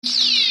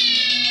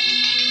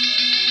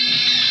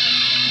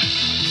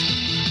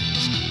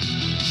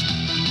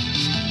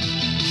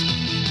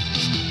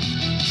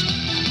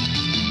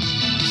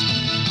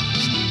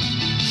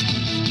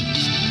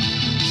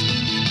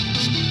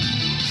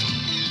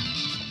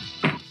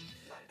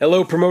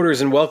Hello,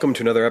 promoters, and welcome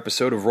to another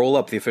episode of Roll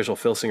Up, the official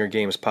Filsinger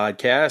Games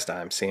podcast.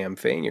 I'm Sam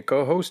Fain, your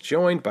co-host,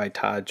 joined by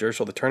Todd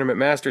Jerschel, the tournament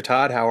master.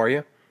 Todd, how are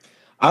you?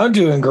 I'm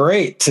doing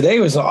great. Today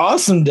was an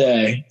awesome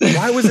day.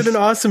 Why was it an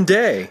awesome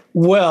day?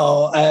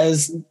 Well,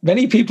 as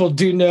many people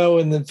do know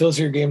in the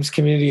Filsinger Games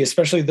community,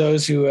 especially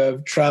those who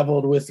have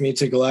traveled with me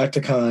to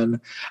Galacticon,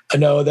 I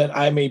know that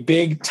I'm a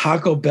big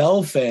Taco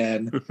Bell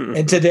fan.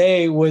 And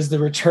today was the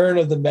return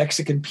of the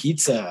Mexican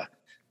pizza.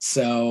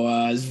 So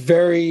it's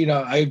very,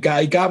 I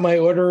got my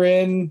order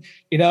in.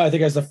 I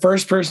think I was the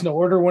first person to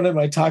order one at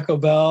my Taco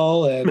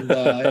Bell, and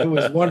it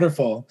was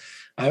wonderful.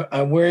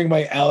 I'm wearing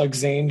my Alex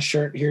Zane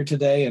shirt here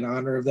today in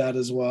honor of that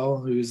as well,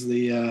 who's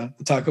the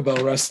Taco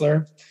Bell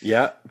wrestler.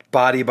 Yeah,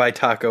 Body by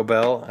Taco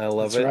Bell. I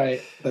love it. That's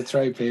right. That's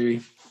right,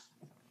 baby.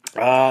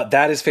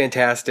 That is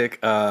fantastic.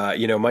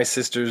 My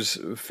sister's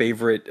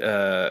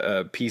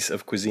favorite piece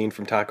of cuisine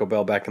from Taco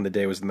Bell back in the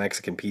day was the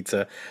Mexican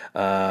pizza.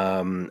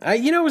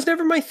 It was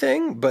never my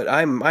thing, but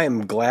I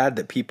am glad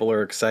that people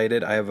are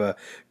excited. I have a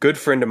good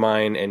friend of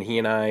mine, and he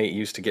and I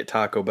used to get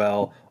Taco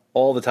Bell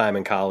all the time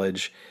in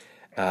college,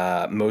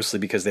 mostly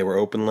because they were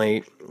open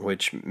late,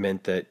 which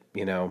meant that,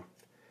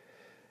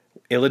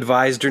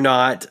 ill-advised or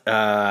not,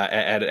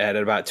 at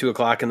about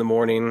 2:00 in the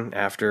morning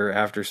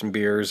after some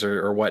beers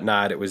or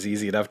whatnot, it was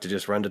easy enough to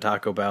just run to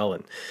Taco Bell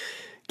and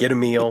get a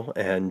meal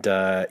and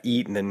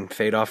eat and then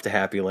fade off to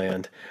Happy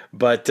Land.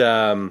 But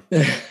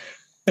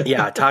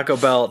yeah, Taco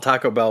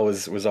Bell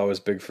was always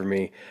big for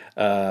me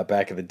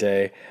back in the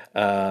day.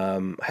 I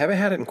haven't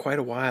had it in quite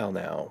a while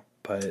now,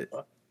 but.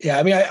 Yeah,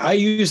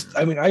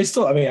 I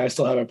still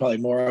have it probably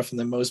more often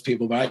than most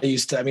people, but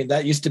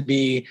that used to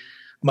be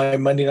my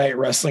Monday Night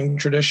Wrestling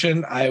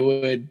tradition. I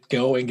would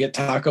go and get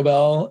Taco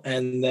Bell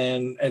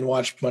and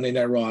watch Monday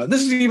Night Raw.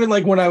 This is even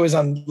like when I was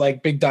on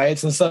like big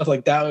diets and stuff,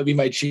 like that would be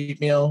my cheat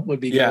meal,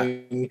 would be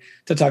going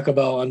to Taco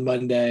Bell on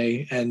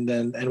Monday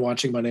and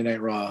watching Monday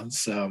Night Raw.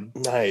 So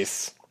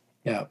nice.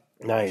 Yeah.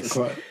 Nice.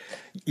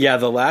 Yeah,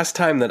 the last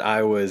time that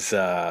I was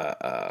out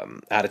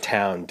of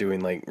town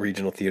doing like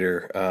regional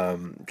theater,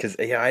 because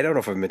I don't know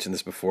if I've mentioned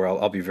this before.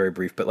 I'll be very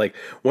brief, but like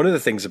one of the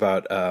things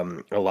about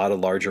a lot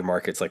of larger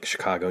markets like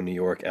Chicago, New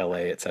York,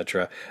 LA,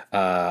 etc.,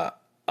 a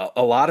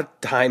lot of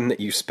time that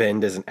you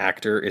spend as an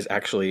actor is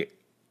actually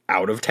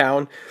out of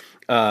town.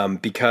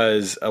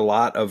 Because a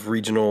lot of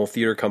regional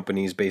theater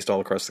companies based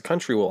all across the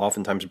country will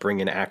oftentimes bring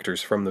in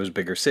actors from those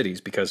bigger cities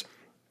because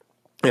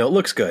it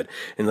looks good.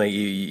 And like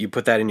you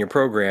put that in your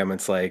program,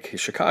 it's like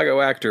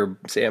Chicago actor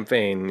Sam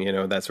Fain,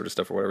 that sort of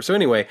stuff or whatever. So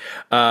anyway,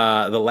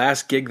 the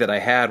last gig that I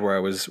had where I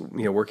was,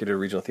 working at a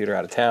regional theater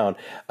out of town,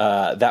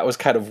 that was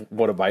kind of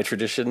one of my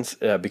traditions,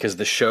 because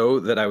the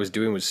show that I was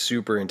doing was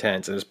super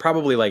intense. It was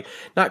probably like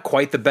not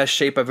quite the best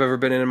shape I've ever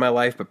been in my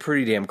life, but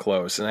pretty damn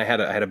close. And I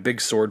had a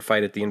big sword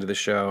fight at the end of the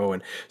show.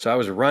 And so I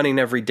was running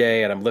every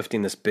day and I'm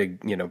lifting this big,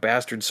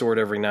 bastard sword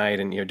every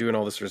night and, doing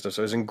all this sort of stuff.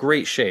 So I was in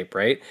great shape,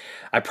 right?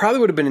 I probably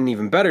would have been in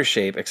even better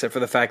shape, except for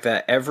the fact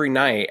that every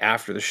night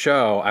after the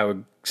show, I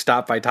would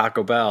stop by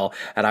Taco Bell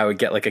and I would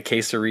get like a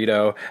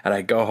quesarito and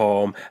I'd go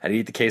home, I'd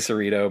eat the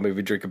quesarito,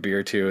 maybe drink a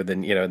beer or two, and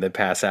then, then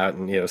pass out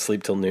and,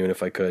 sleep till noon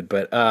if I could.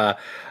 But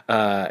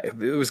it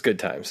was good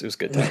times. It was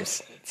good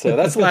times. So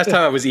that's the last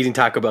time I was eating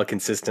Taco Bell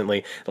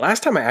consistently. The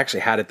last time I actually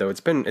had it, though, it's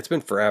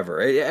been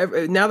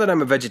forever. Now that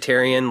I'm a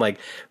vegetarian, like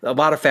a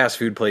lot of fast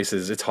food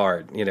places, it's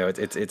hard.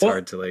 It's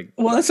hard to like.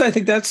 Well, I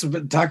think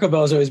Taco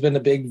Bell has always been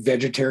a big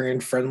vegetarian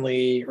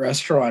friendly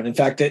restaurant. In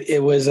fact,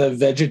 it was a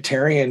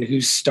vegetarian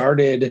who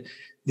started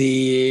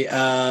the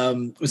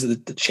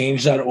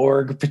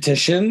change.org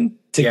petition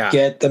to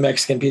get the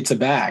Mexican pizza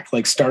back,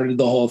 like started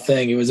the whole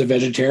thing. It was a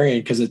vegetarian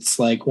because it's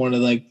like one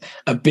of like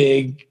a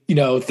big,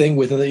 thing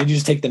with it. You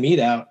just take the meat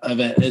out of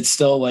it. It's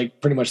still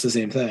like pretty much the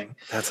same thing.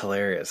 That's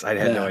hilarious. I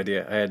had no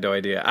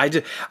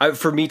idea.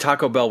 For me,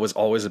 Taco Bell was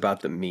always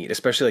about the meat,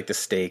 especially like the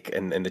steak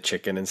and the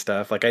chicken and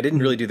stuff. Like I didn't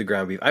really do the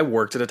ground beef. I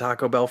worked at a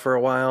Taco Bell for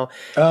a while.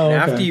 Oh, and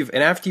okay.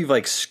 after you've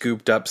like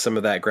scooped up some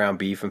of that ground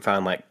beef and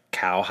found like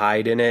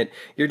cowhide in it,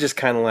 you're just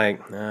kind of like,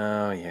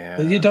 oh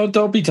yeah. You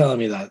don't be telling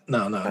me that.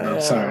 No,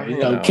 sorry.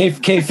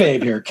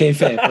 Kayfabe here.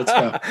 Kayfabe. Let's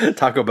go.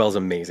 Taco Bell's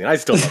amazing. I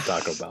still love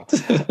Taco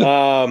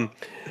Bell.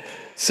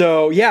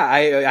 So yeah,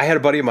 I had a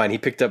buddy of mine. He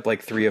picked up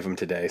like 3 of them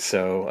today.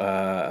 So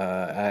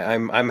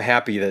I'm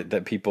happy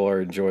that people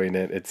are enjoying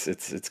it.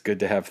 It's good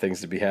to have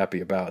things to be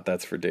happy about.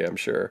 That's for damn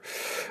sure.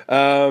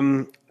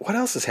 What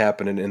else is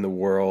happening in the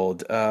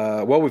world?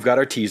 Well, we've got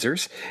our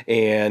teasers,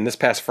 and this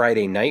past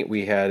Friday night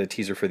we had a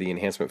teaser for the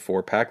Enhancement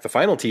 4-pack, the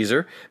final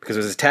teaser, because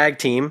it was a tag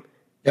team.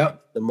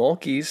 Yep. The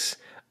Mulkeys.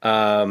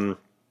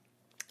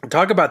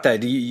 Talk about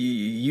that.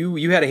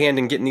 You had a hand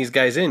in getting these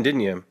guys in,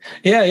 didn't you?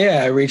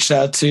 Yeah. I reached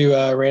out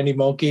to Randy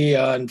Mulkey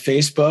on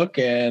Facebook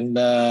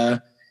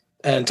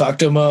and talked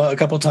to him a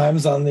couple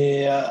times on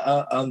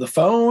the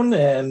phone.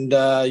 And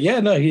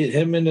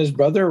him and his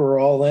brother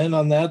were all in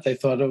on that. They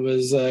thought it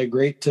was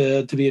great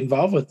to be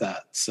involved with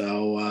that.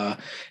 So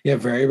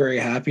very, very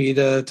happy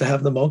to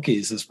have the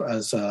Mulkeys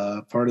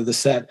as part of the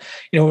set.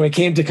 When it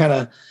came to kind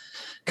of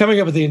coming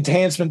up with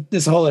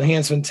this whole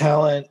enhancement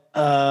talent,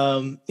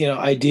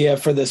 idea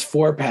for this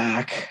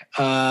 4-pack.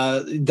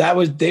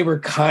 They were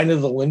kind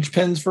of the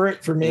linchpins for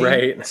it for me.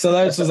 Right. So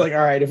that's just like, all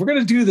right, if we're going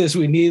to do this,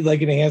 we need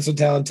like an enhancement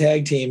talent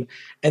tag team.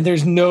 And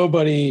there's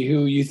nobody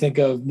who you think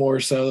of more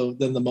so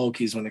than the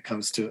Mulkeys when it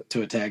comes to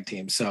a tag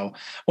team. So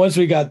once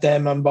we got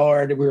them on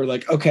board, we were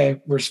like,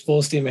 okay, we're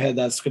full steam ahead.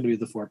 That's going to be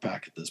the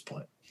 4-pack at this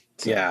point.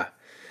 So. Yeah.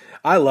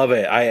 I love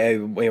it.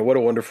 What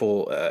a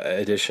wonderful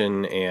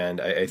addition,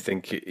 and I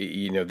think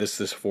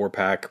this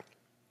 4-pack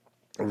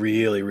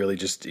really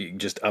just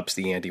ups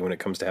the ante when it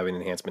comes to having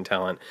enhancement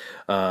talent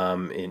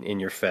in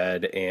your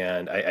Fed.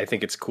 And I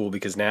think it's cool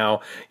because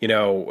now,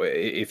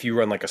 if you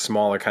run like a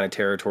smaller kind of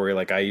territory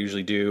like I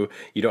usually do,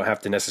 you don't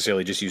have to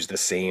necessarily just use the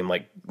same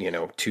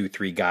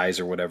 2-3 guys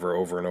or whatever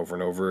over and over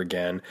and over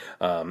again.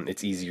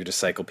 It's easier to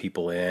cycle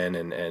people in,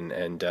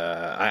 and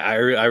I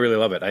really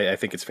love it. I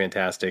think it's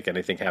fantastic, and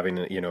I think having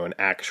an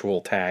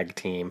actual tag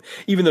team,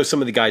 even though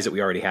some of the guys that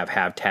we already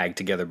have tagged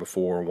together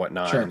before and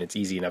whatnot, sure. And it's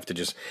easy enough to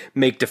just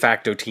make de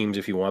facto teams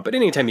if you want, but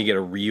anytime you get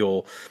a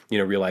real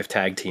life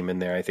tag team in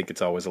there, I think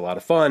it's always a lot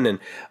of fun. And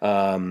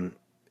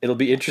it'll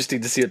be interesting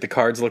to see what the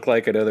cards look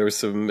like. I know there was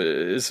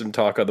some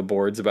talk on the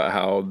boards about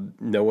how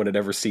no one had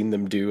ever seen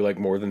them do like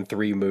more than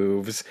 3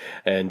 moves,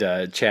 and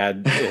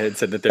Chad had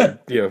said that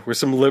there were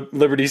some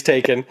liberties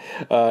taken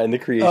in the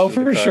creation. Oh,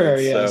 for of the sure,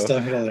 cards. yes,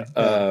 definitely.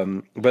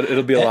 But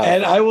it'll be a lot.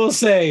 And I will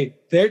say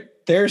their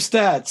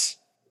stats.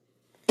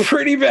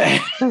 Pretty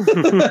bad.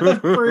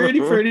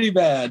 pretty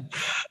bad.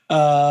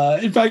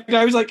 In fact,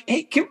 I was like,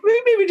 hey, can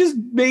we maybe just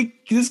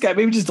make this guy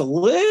maybe just a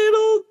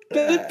little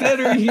bit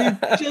better here?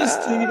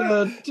 Just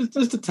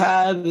a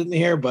tad in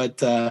here.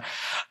 But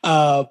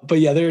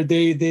yeah,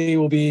 they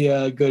will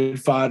be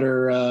good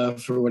fodder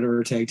for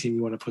whatever tag team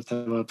you want to put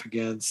them up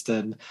against.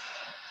 And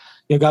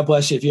God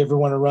bless you if you ever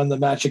want to run the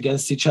match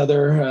against each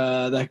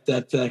other.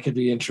 That could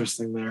be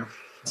interesting there.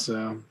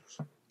 So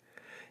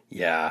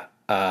yeah.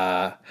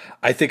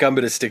 I think I'm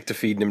going to stick to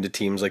feeding him to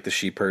teams like the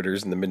Sheep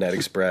Herders and the Midnight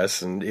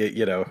Express and,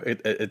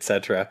 et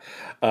cetera.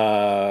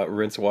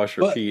 Rinse, wash,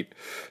 repeat.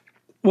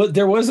 Well,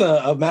 there was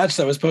a match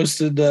that was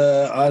posted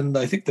on,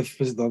 I think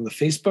on the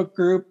Facebook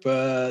group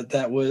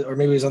that was, or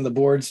maybe it was on the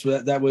boards,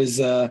 that was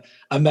a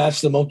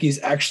match the Monkeys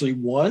actually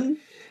won.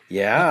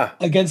 Yeah.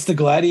 Against the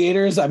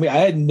Gladiators. I mean, I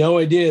had no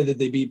idea that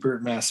they beat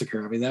Burt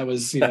Massacre. I mean, that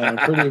was,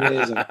 pretty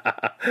amazing.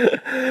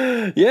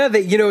 Yeah.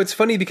 It's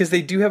funny because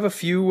they do have a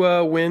few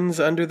wins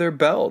under their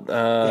belt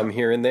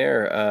here and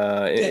there.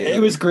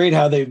 It was great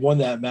how they won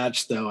that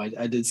match, though.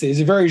 I did say it's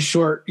a very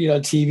short,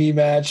 TV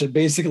match. And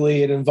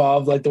basically it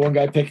involved like the one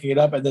guy picking it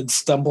up and then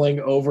stumbling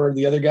over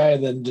the other guy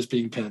and then just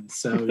being pinned.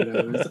 So,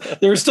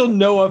 there were still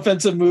no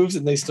offensive moves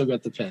and they still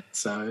got the pin.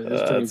 So it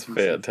was that's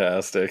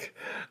fantastic.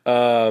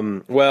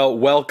 Well,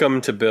 welcome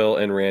to Bill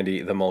and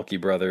Randy, the Mulkey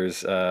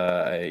brothers,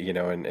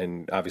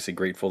 and obviously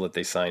grateful that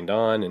they signed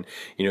on, and,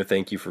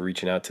 thank you for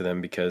reaching out to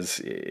them because,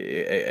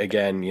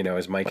 again,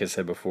 as Mike has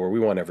said before, we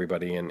want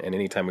everybody, and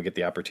anytime we get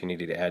the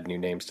opportunity to add new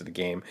names to the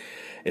game,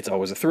 it's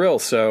always a thrill.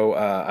 So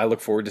I look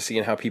forward to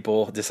seeing how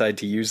people decide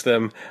to use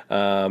them.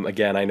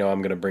 Again, I know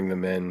I'm going to bring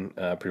them in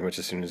pretty much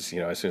as soon as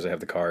I have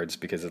the cards,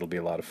 because it'll be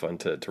a lot of fun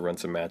to run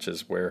some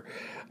matches where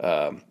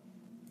I'm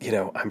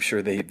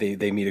sure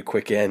they meet a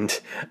quick end.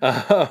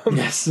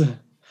 Yes.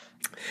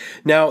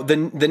 Now, the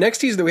next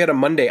teaser that we had on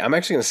Monday, I'm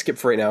actually going to skip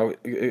for right now.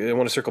 I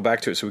want to circle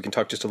back to it so we can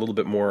talk just a little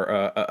bit more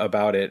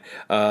about it.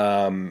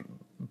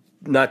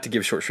 Not to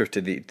give short shrift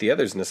to the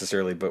others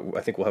necessarily, but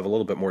I think we'll have a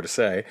little bit more to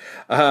say.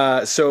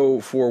 So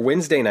for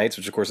Wednesday nights,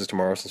 which of course is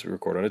tomorrow since we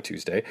record on a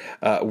Tuesday,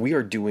 we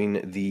are doing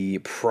the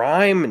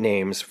prime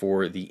names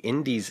for the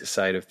indies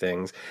side of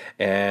things,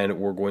 and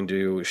we're going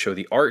to show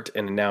the art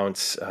and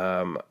announce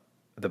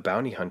the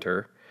bounty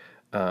hunter,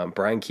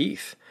 Brian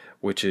Keith,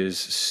 which is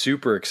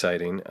super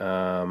exciting.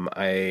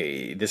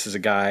 This is a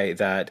guy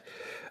that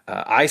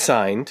I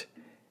signed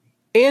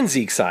and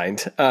Zeke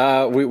signed.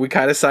 We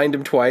kind of signed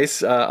him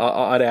twice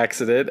on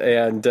accident,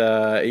 and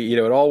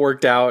it all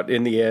worked out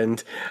in the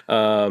end.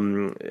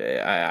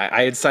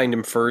 I had signed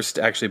him first,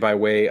 actually, by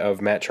way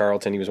of Matt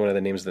Charlton. He was one of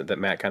the names that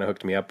Matt kind of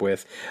hooked me up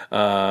with,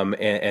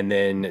 and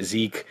then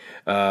Zeke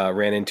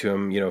ran into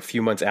him, a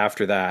few months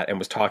after that, and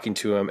was talking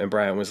to him. And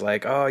Brian was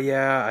like, "Oh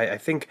yeah, I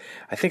think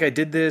I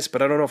did this,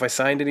 but I don't know if I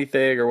signed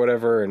anything or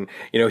whatever." And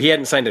he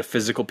hadn't signed a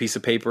physical piece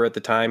of paper at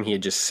the time. He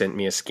had just sent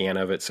me a scan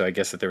of it, so I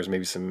guess that there was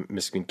maybe some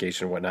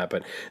miscommunication and whatnot,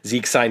 but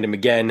Zeke signed him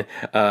again,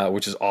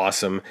 which is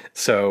awesome.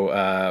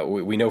 So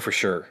we know for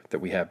sure that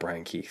we have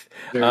Brian Keith.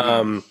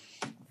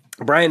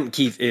 Brian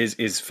Keith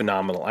is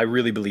phenomenal. I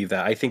really believe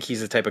that. I think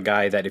he's the type of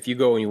guy that if you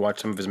go and you watch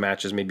some of his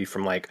matches, maybe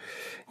from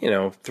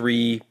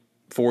 3-4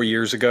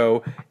 years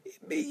ago,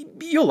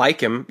 you'll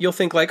like him. You'll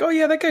think like, oh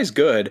yeah, that guy's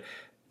good.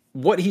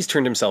 what he's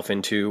turned himself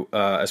into,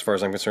 as far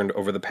as I'm concerned,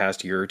 over the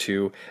past year or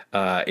two,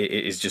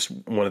 is just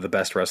one of the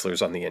best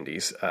wrestlers on the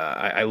indies.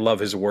 I love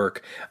his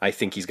work. I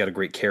think he's got a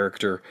great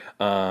character.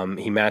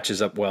 He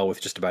matches up well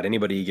with just about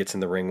anybody he gets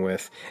in the ring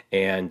with,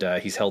 and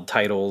he's held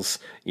titles,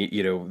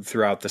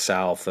 throughout the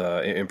South,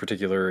 in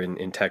particular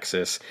in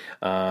Texas.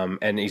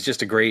 And he's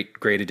just a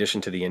great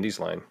addition to the indies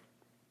line.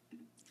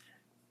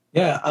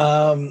 Yeah,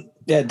 I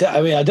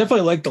mean, I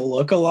definitely like the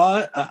look a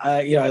lot.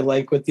 I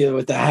like with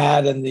the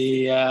hat and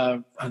the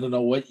I don't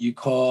know what you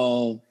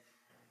call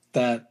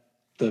that,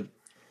 the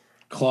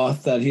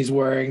cloth that he's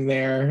wearing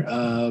there.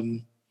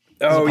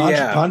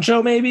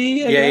 Poncho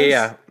maybe. I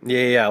guess?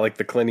 Yeah, like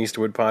the Clint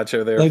Eastwood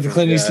poncho there, like the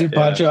Clint Eastwood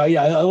poncho.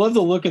 Yeah, I love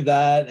the look of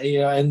that.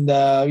 And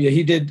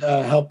he did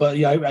help.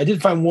 I did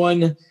find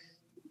one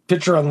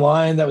picture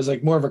online that was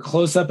like more of a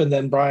close up, and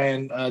then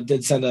Brian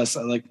did send us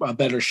like a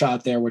better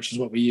shot there, which is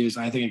what we used.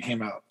 I think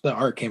the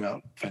art came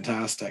out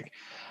fantastic.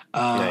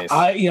 Nice.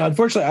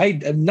 Unfortunately, I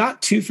am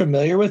not too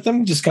familiar with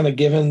him, just kind of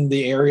given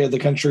the area of the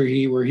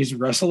country where he's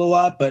wrestled a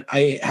lot, but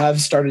I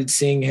have started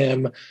seeing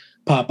him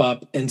pop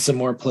up in some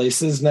more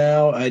places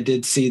now. I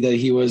did see that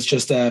he was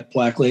just at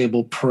Black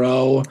Label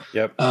Pro,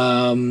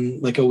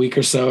 like a week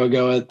or so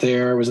ago at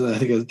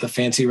the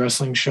Fancy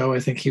Wrestling Show.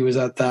 I think he was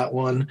at that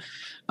one.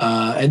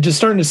 And just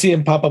starting to see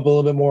him pop up a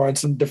little bit more on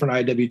some different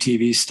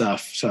IWTV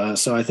stuff.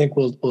 So I think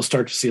we'll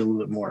start to see a little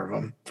bit more of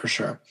him for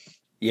sure.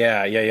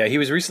 Yeah. He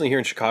was recently here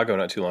in Chicago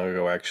not too long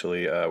ago,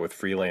 actually, with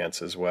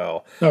Freelance as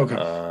well.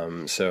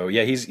 Okay. So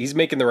yeah, he's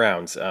making the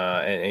rounds,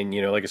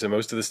 and like I said,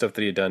 most of the stuff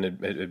that he had done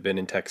had been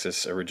in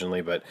Texas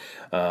originally, but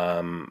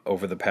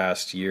over the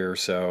past year or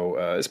so,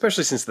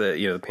 especially since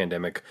the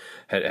pandemic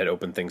had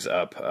opened things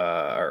up,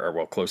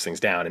 or closed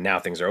things down, and now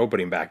things are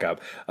opening back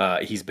up.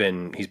 He's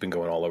been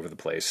going all over the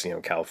place.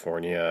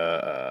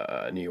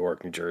 California, New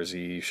York, New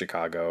Jersey,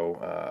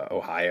 Chicago,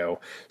 Ohio.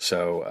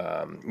 So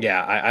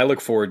I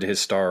look forward to his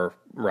star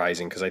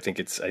rising, because I think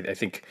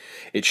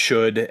it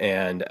should,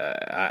 and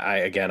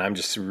I'm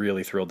just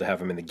really thrilled to have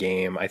him in the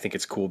game. I think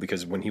it's cool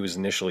because when I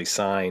initially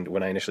signed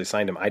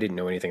him, I didn't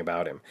know anything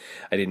about him.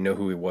 I didn't know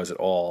who he was at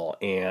all,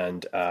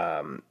 and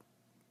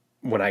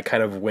when I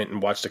kind of went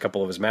and watched a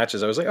couple of his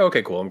matches, I was like, oh,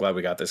 okay, cool, I'm glad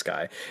we got this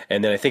guy.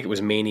 And then I think it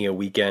was Mania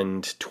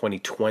weekend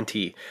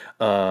 2020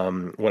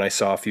 when I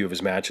saw a few of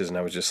his matches, and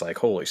I was just like,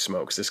 holy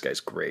smokes, this guy's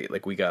great.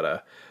 Like, we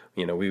gotta,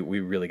 we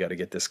really got to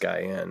get this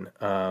guy in.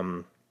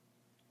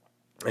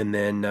 And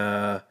then,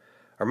 or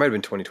it might have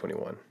been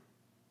 2021.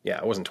 Yeah,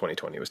 it wasn't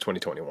 2020. It was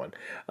 2021.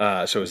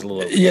 So it was a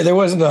little. Yeah, there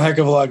wasn't a heck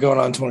of a lot going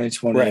on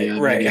 2020.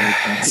 Right.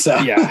 So.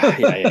 Yeah.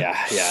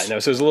 No,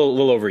 so it was a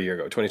little over a year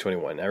ago,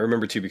 2021. I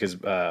remember too because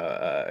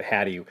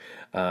Hattie,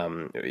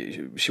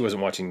 she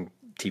wasn't watching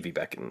TV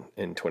back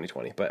in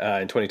 2020, but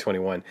in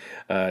 2021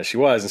 she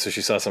was, and so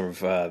she saw some of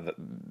the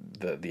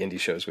indie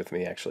shows with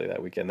me actually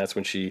that weekend. That's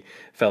when she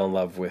fell in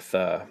love with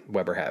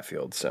Weber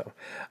Hatfield. So.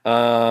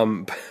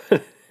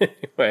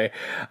 Anyway,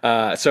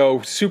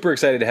 so super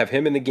excited to have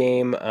him in the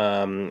game.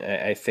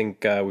 I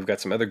think we've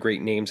got some other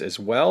great names as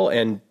well.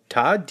 And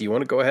Todd, do you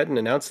want to go ahead and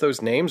announce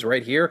those names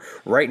right here,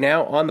 right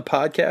now on the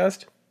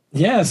podcast?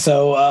 Yeah.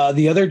 So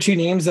the other two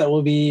names that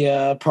will be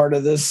part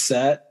of this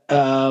set,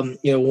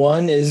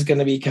 one is going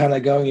to be kind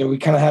of going. We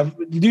kind of have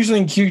usually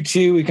in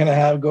Q2 we kind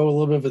of go a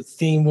little bit of a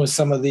theme with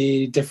some of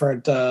the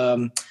different.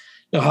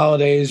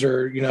 Holidays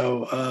or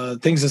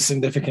things of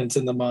significance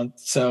in the month.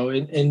 So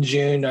in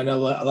June, I know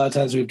a lot of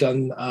times we've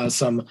done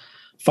some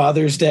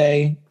Father's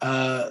Day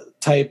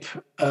type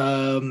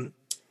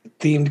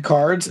themed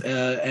cards,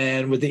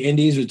 and with the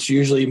indies, it's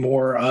usually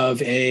more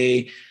of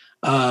a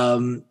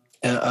son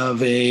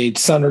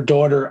or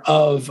daughter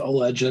of a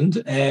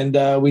legend,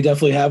 and we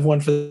definitely have one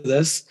for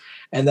this,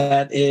 and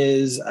that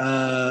is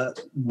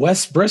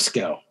Wes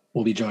Briscoe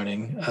will be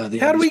joining the.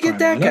 How do we get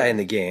that guy in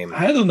the game?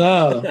 I don't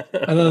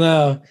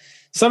know.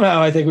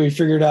 Somehow I think we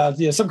figured out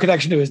some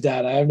connection to his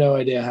dad. I have no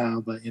idea how,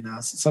 but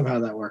somehow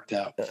that worked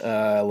out.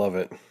 I love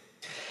it.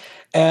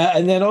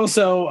 And then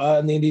also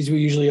in the indies, we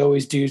usually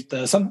always do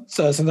some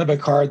type of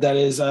card that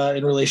is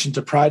in relation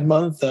to Pride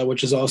Month,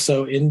 which is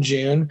also in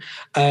June.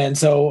 And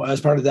so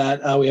as part of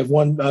that, we have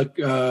one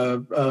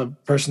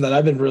person that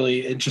I've been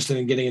really interested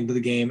in getting into the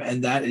game,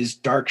 and that is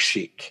Dark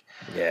Sheik.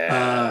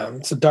 Yeah.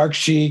 So Dark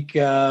Sheik,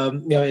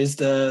 is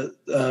I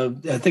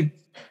think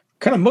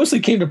kind of mostly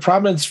came to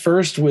prominence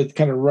first with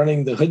kind of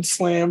running the Hood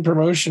Slam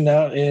promotion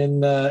out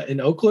in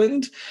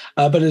Oakland,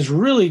 but has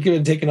really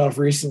been taken off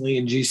recently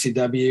in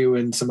GCW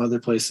and some other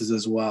places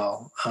as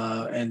well.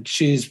 And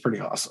she's pretty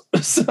awesome.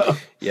 So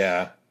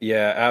yeah,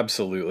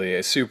 absolutely.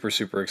 Super,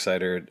 super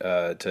excited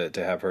to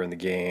have her in the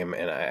game,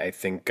 and I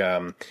think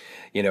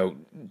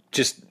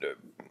just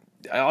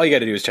all you got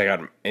to do is check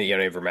out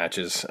any of her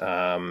matches,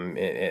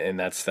 and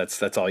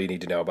that's all you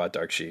need to know about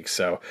Dark Sheik.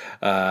 So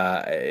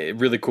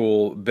really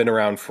cool. Been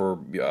around for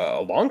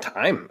a long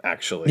time,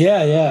 actually.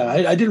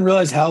 Yeah. I didn't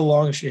realize how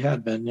long she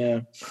had been.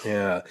 Yeah.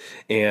 Yeah,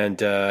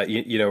 and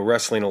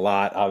wrestling a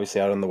lot,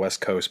 obviously out on the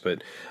West Coast,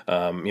 but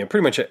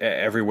pretty much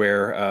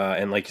everywhere.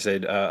 And like you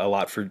said, a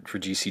lot for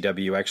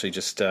GCW. Actually,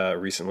 just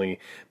recently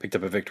picked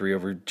up a victory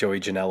over Joey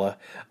Janela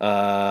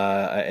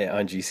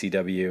on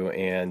GCW,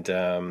 and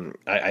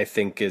I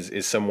think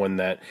is someone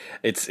that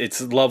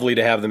it's lovely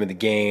to have them in the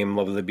game.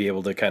 Lovely to be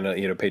able to kind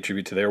of pay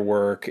tribute to their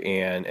work,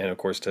 and of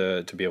course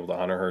to be able to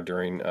honor her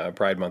during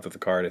Pride Month of the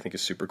card. I think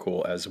is super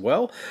cool as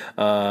well.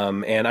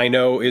 And I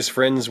know is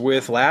friends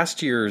with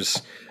last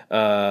year's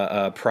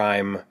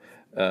Prime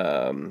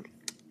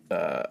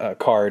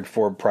card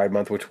for Pride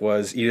Month, which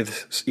was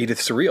Edith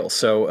Surreal.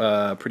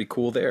 So pretty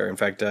cool there. In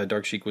fact,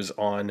 Dark Sheik was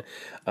on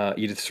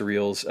Edith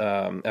Surreal's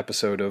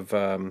episode of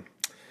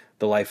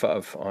The Life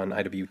of on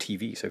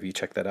IWTV. So if you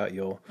check that out,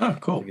 you'll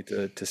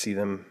get to see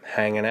them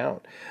hanging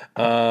out.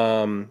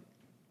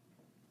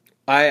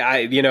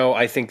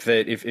 I think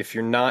that if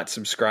you're not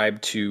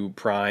subscribed to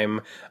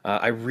Prime,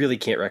 I really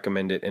can't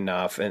recommend it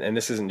enough. And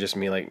this isn't just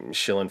me like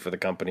shilling for the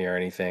company or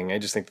anything. I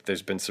just think that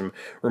there's been some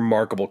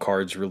remarkable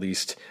cards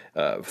released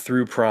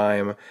through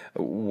Prime,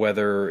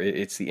 whether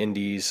it's the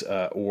Indies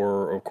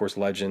or of course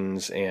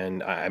Legends,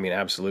 and I mean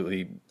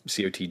absolutely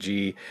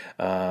COTG.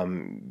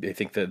 I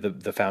think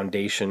the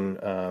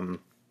foundation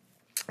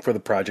for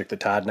the project that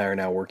Todd and I are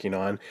now working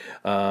on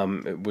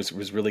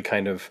was really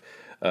kind of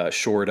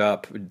shored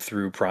up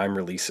through Prime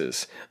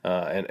releases,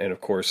 and of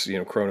course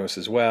Kronos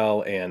as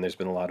well. And there's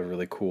been a lot of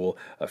really cool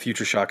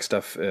Future Shock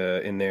stuff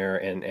in there,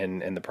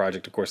 and the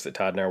project, of course, that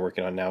Todd and I are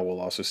working on now will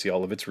also see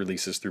all of its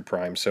releases through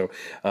Prime. So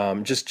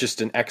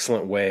just an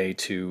excellent way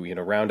to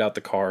round out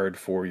the card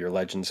for your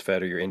Legends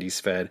Fed or your Indies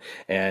Fed,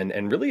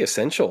 and really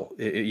essential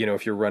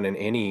if you're running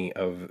any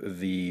of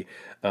the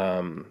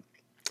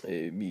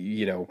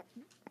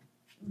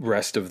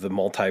rest of the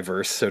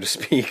multiverse, so to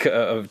speak,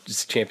 of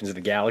just Champions of the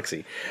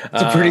Galaxy.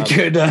 It's a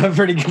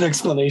pretty good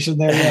explanation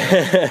there.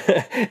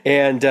 Yeah.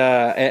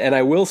 and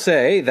I will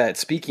say that,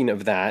 speaking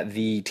of that,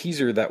 the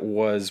teaser that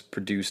was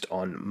produced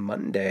on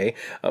Monday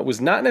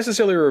was not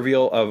necessarily a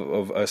reveal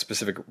of a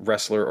specific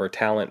wrestler or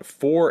talent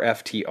for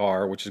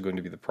FTR, which is going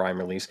to be the Prime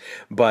release,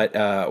 but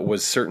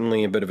was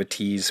certainly a bit of a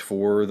tease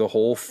for the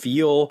whole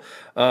feel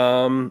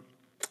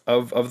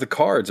of the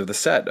cards, of the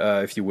set,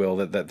 if you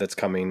will, that's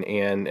coming,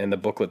 and the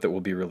booklet that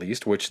will be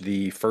released, which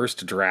the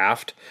first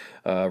draft,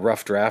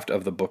 rough draft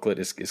of the booklet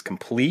is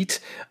complete.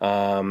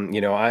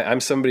 I'm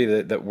somebody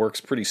that works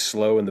pretty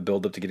slow in the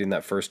build up to getting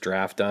that first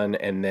draft done,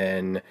 and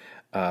then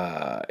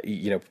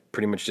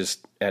pretty much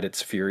just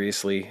edits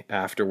furiously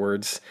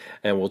afterwards,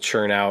 and we'll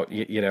churn out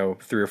 3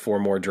 or 4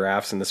 more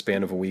drafts in the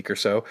span of a week or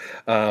so.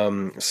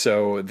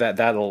 So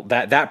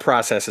that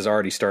process has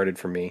already started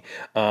for me.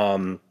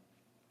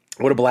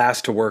 What a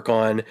blast to work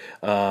on.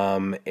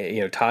 Todd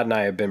and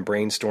I have been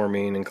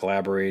brainstorming and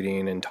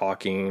collaborating and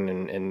talking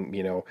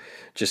and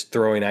just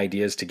throwing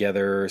ideas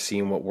together,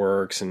 seeing what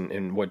works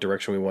and what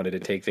direction we wanted to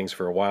take things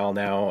for a while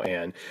now.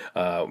 And,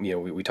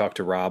 we talked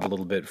to Rob a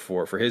little bit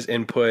for his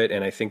input,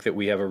 and I think that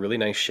we have a really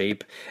nice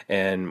shape.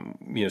 And,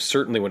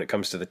 certainly when it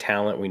comes to the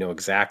talent, we know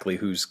exactly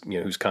who's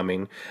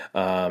coming.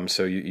 So,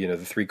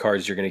 the 3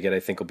 cards you're going to get, I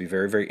think, will be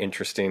very, very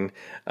interesting.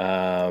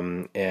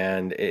 I'm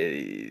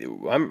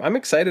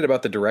excited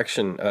about the direction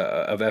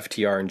of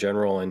FTR in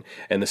general and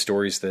the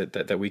stories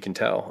that we can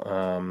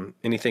tell.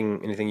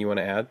 Anything you want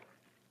to add?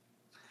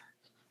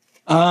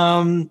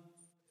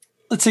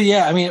 Let's see.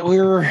 Yeah, I mean,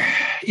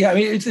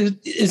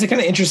 it's a kind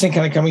of interesting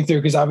kind of coming through,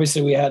 because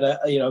obviously we had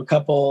a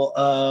couple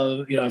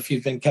of, if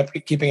you've been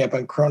keeping up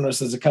on Kronos,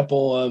 there's a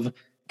couple of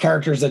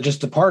characters that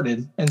just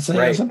departed, and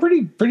so some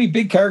pretty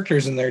big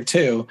characters in there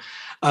too.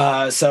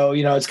 So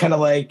it's kind of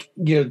like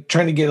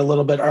trying to get a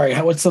little bit, all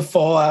right, what's the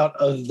fallout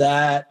of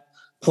that?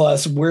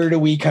 Plus, where do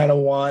we kind of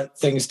want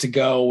things to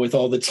go with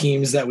all the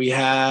teams that we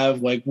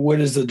have? Like,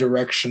 what is the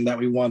direction that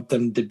we want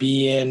them to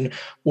be in?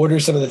 What are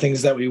some of the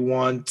things that we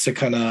want to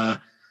kind of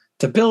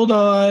to build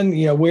on?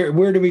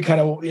 Where do we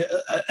kind of?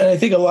 And I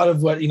think a lot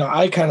of what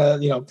I kind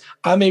of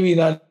I'm maybe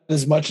not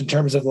as much in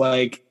terms of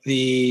like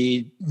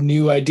the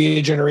new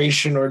idea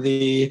generation or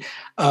the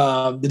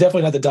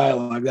definitely not the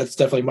dialogue. That's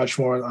definitely much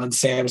more on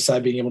Sam's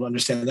side, being able to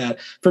understand that.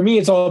 For me,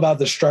 it's all about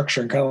the structure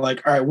and kind of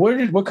like, all right,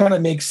 what kind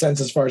of makes sense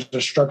as far as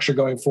the structure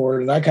going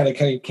forward? And I kind of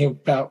came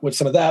out with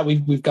some of that.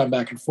 We've gone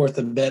back and forth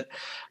a bit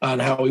on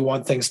how we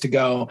want things to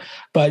go,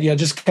 but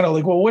just kind of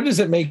like, well, what does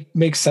it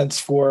make sense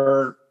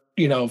for?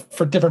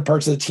 For different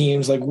parts of the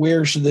teams, like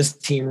where should this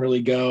team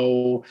really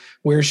go?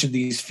 Where should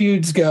these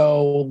feuds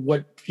go?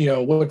 What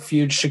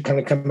feuds should kind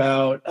of come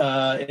out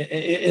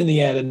in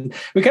the end? And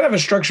we kind of have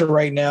a structure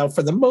right now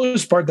for the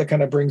most part that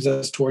kind of brings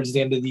us towards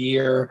the end of the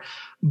year.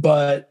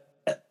 But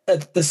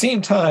at the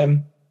same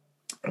time,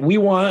 we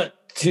want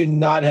to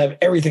not have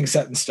everything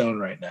set in stone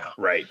right now.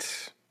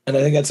 Right. And I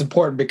think that's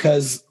important,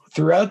 because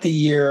throughout the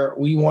year,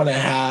 we want to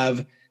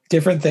have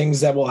different things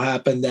that will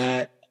happen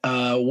that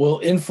will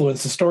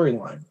influence the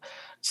storyline.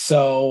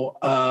 So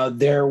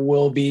there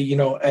will be,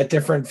 at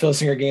different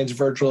Filsinger Games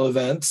virtual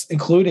events,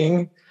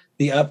 including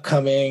the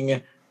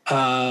upcoming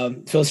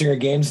Filsinger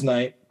Games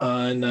Night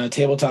on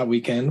Tabletop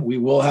Weekend. We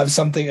will have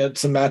some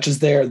matches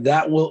there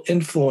that will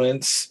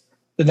influence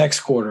the next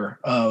quarter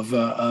of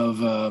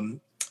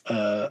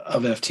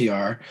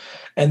FTR.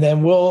 And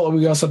then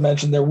we also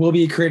mentioned there will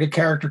be a creative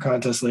character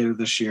contest later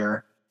this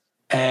year.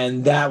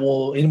 And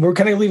we're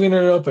kind of leaving it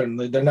open.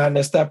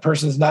 That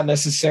person's not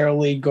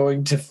necessarily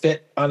going to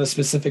fit on a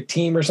specific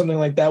team or something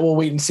like that. We'll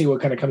wait and see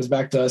what kind of comes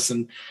back to us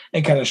and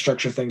kind of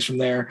structure things from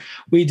there.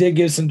 We did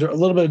give a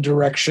little bit of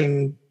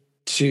direction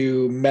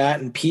to Matt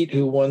and Pete,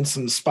 who won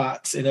some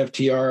spots in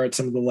FTR at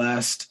some of the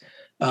last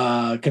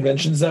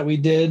conventions that we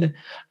did.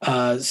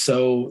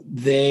 So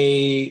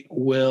they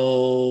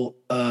will,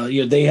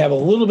 they have a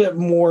little bit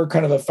more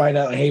kind of a find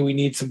out, hey, we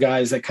need some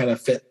guys that kind of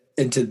fit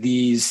into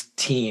these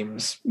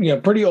teams,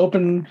 pretty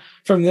open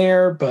from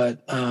there.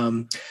 But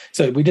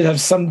so we did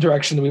have some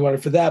direction that we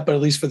wanted for that, but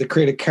at least for the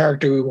creative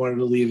character, we wanted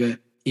to leave it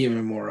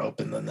even more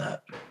open than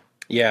that.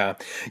 Yeah.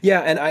 Yeah.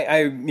 And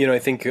I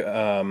think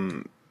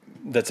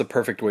that's a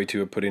perfect way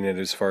of putting it,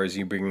 as far as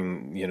you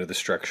bringing, the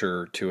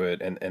structure to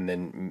it, and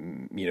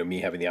then, me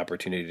having the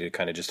opportunity to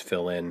kind of just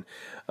fill in,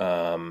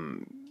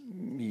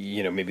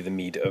 maybe the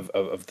meat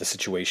of the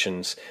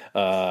situations.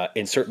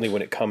 And certainly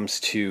when it comes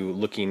to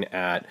looking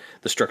at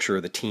the structure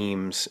of the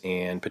teams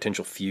and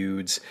potential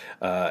feuds,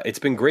 it's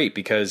been great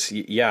because,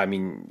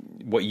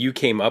 what you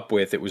came up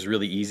with, it was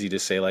really easy to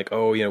say like,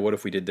 oh, what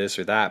if we did this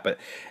or that? But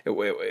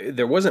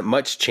there wasn't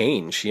much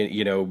change,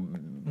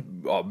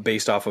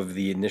 based off of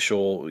the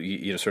initial,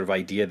 sort of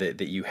idea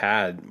that you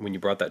had when you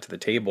brought that to the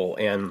table.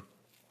 And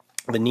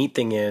the neat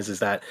thing is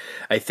that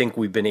I think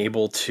we've been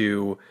able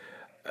to,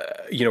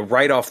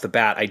 right off the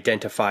bat,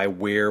 identify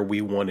where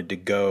we wanted to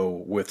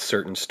go with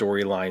certain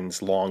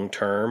storylines long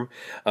term.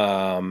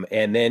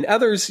 And then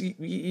others,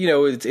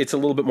 it's a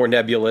little bit more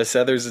nebulous.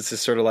 Others, it's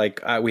just sort of like,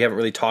 we haven't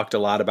really talked a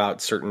lot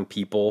about certain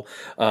people.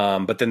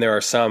 But then there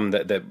are some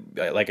that,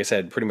 like I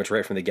said, pretty much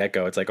right from the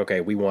get-go, it's like,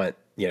 okay, we want,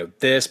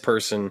 this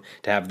person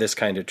to have this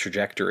kind of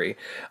trajectory,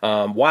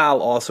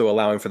 while also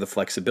allowing for the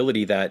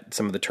flexibility that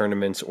some of the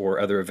tournaments or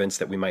other events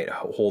that we might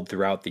hold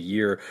throughout the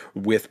year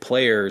with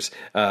players,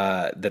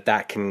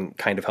 that can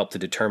kind of help to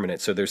determine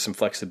it. So there's some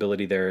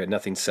flexibility there.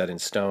 Nothing's set in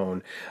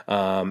stone.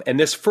 And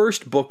this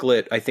first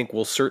booklet, I think,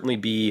 will certainly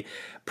be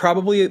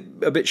probably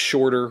a bit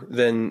shorter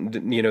than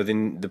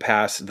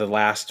the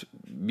last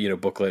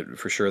booklet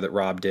for sure that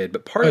Rob did.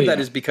 But part of that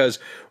is because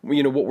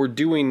what we're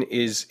doing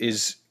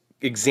is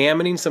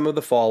examining some of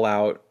the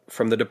fallout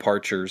from the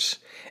departures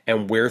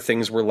and where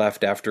things were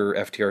left after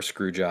FTR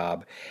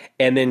Screwjob,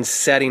 and then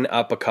setting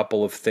up a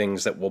couple of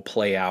things that will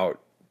play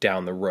out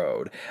down the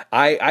road.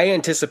 I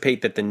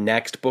anticipate that the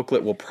next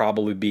booklet will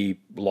probably be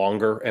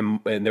longer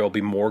and there will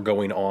be more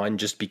going on,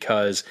 just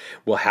because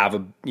we'll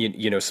have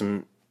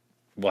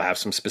we'll have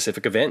some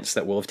specific events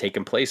that will have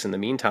taken place in the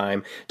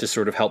meantime to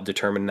sort of help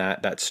determine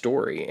that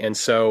story. And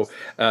so,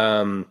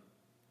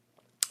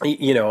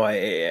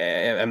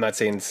 I'm not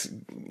saying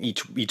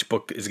each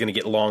book is going to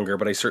get longer,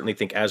 but I certainly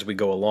think as we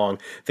go along,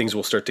 things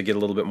will start to get a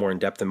little bit more in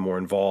depth and more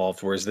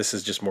involved. Whereas this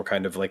is just more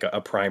kind of like a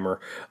primer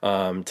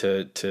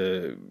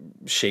to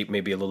shape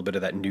maybe a little bit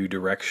of that new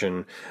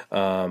direction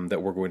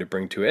that we're going to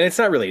bring to it. And it's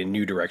not really a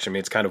new direction. I mean,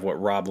 it's kind of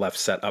what Rob left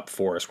set up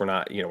for us. We're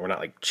not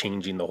like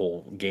changing the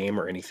whole game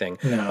or anything.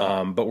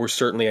 No. But we're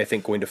certainly, I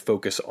think, going to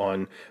focus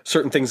on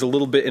certain things a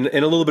little bit in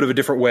a little bit of a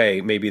different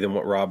way, maybe, than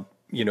what Rob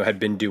had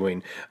been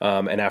doing.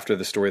 And after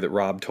the story that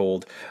Rob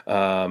told,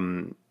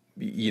 kind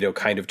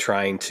of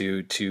trying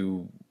to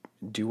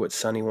do what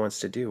Sonny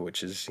wants to do,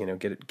 which is,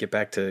 get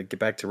back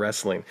to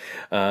wrestling.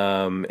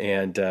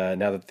 And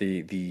now that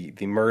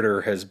the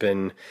murder has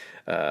been,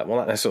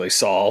 not necessarily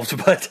solved,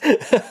 but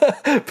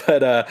at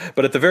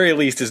the very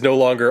least is no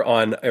longer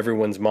on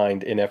everyone's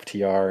mind in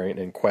FTR,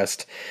 and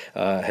Quest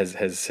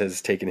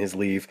has taken his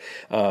leave.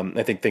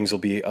 I think things will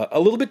be a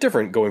little bit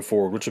different going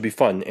forward, which will be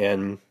fun.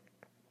 And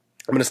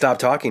I'm going to stop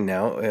talking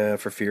now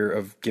for fear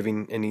of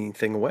giving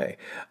anything away.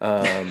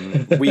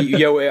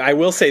 I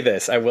will say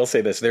this.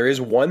 There is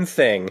one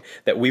thing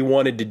that we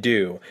wanted to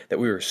do that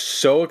we were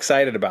so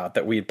excited about,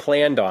 that we had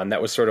planned on,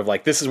 that was sort of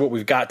like, this is what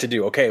we've got to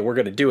do. Okay, we're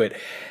going to do it.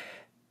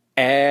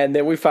 And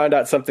then we found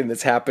out something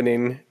that's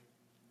happening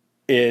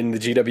in the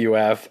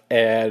GWF,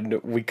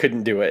 and we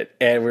couldn't do it.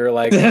 And we were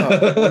like,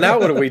 oh, well, now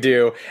what do we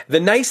do? The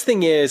nice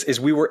thing is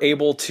we were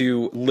able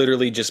to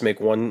literally just make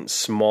one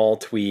small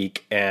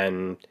tweak,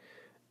 and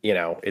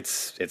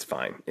it's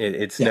fine.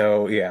 It's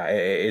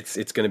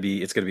going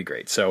to be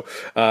great. So,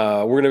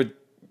 we're going to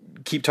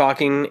keep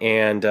talking.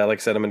 And, like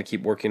I said, I'm going to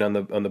keep working on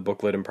the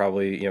booklet, and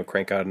probably,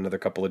 crank out another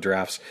couple of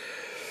drafts,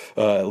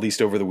 at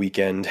least over the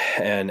weekend,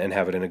 and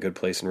have it in a good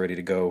place and ready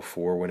to go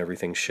for when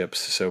everything ships.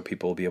 So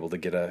people will be able to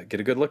get a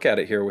good look at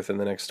it here within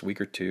the next week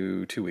or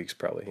 2 weeks,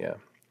 probably.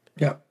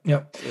 Yeah.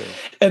 Yeah.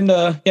 And,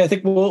 I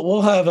think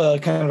we'll have a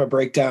kind of a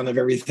breakdown of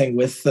everything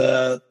with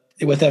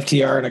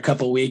FTR in a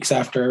couple of weeks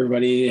after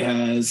everybody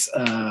has,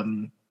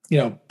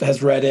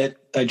 has read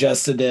it,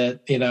 digested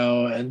it,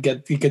 and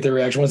get the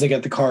reaction. Once they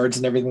get the cards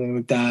and everything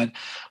like that,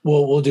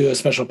 we'll do a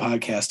special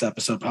podcast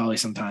episode probably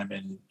sometime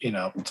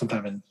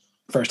in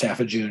first half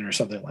of June or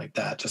something like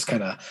that. Just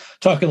kind of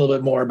talking a little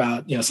bit more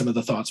about some of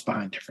the thoughts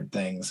behind different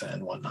things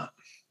and whatnot.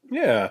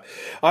 Yeah,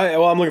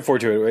 I'm looking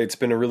forward to it. It's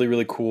been a really,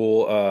 really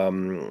cool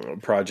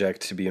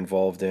project to be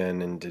involved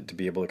in, and to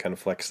be able to kind of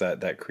flex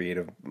that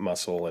creative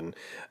muscle, and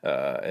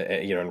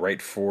and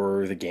write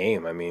for the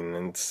game. I mean,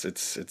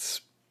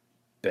 it's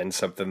been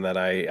something that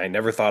I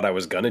never thought I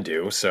was gonna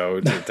do. So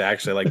to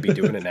actually like be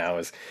doing it now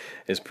is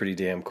pretty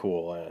damn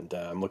cool, and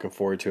I'm looking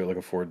forward to it.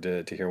 Looking forward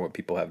to hearing what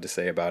people have to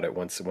say about it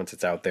once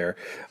it's out there,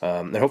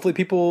 and hopefully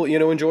people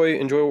enjoy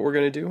what we're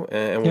gonna do,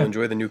 and we'll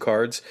enjoy the new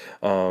cards.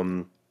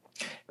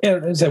 Yeah,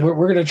 as I said,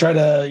 we're going to try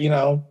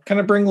to, kind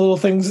of bring little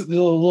things,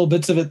 little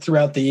bits of it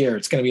throughout the year.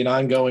 It's going to be an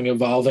ongoing,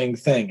 evolving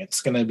thing.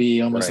 It's going to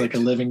be almost like a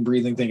living,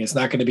 breathing thing. It's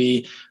not going to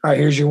be, all right,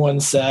 here's your one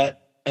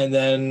set, and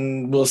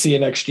then we'll see you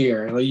next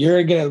year.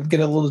 You're going to get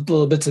a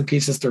little bits and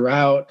pieces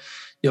throughout.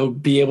 You'll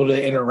be able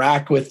to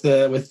interact with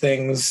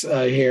things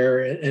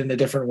here in a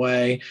different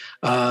way.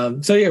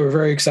 So yeah, we're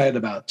very excited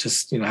about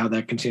just how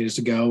that continues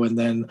to go, and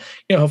then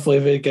hopefully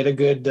if we get a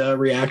good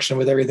reaction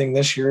with everything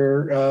this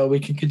year, we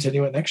can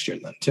continue it next year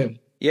then too.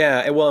 Yeah,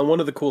 and one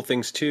of the cool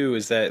things too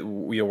is that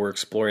we're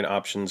exploring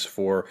options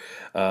for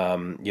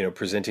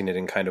presenting it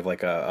in kind of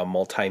like a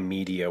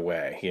multimedia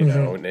way,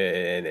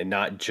 and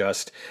not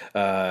just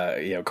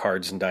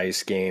cards and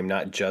dice game,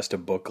 not just a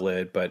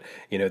booklet, but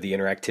the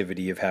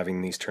interactivity of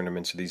having these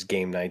tournaments or these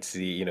game nights,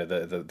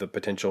 the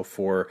potential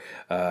for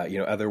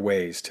other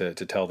ways to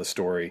tell the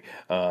story,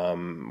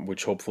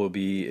 which hopefully will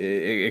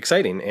be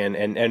exciting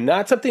and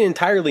not something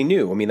entirely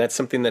new. I mean, that's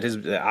something that has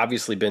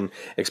obviously been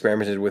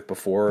experimented with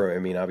before. I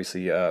mean,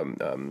 obviously.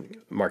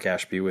 Mark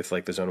Ashby with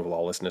like the Zone of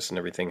Lawlessness and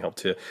everything helped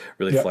to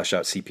really flesh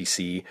out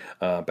CPC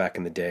back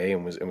in the day,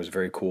 and was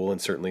very cool, and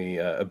certainly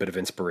a bit of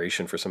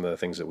inspiration for some of the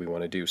things that we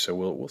want to do. So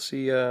we'll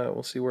see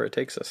where it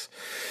takes us.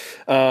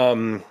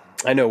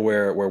 I know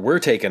where we're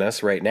taking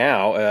us right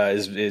now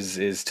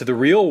is to the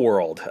real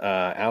world,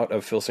 out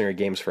of Filsinger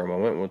Games for a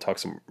moment. We'll talk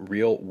some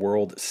real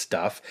world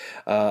stuff.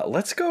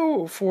 Let's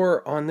go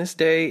for On This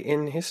Day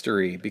in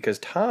History, because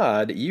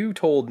Todd, you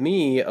told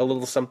me a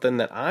little something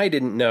that I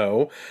didn't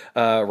know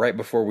right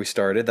before we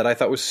started that I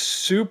thought was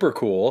super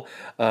cool,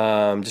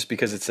 just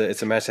because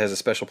it's a match that has a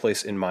special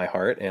place in my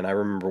heart, and I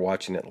remember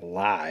watching it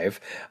live.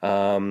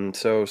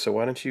 So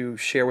why don't you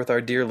share with our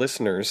dear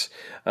listeners,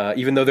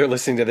 even though they're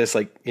listening to this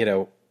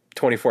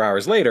 24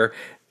 hours later,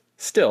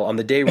 still on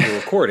the day we were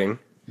recording,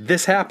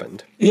 this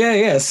happened.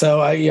 Yeah.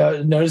 So I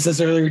noticed this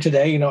earlier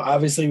today,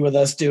 obviously with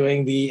us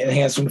doing the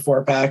enhancement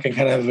 4-pack and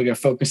kind of having a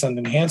focus on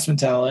the enhancement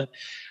talent.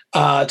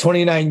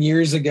 29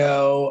 years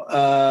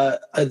ago,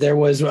 there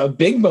was a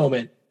big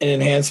moment in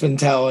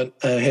enhancement talent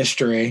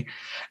history,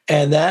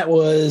 and that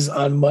was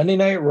on Monday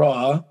Night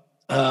Raw,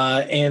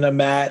 in a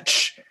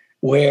match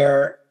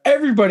where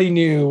everybody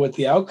knew what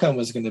the outcome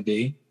was going to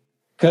be,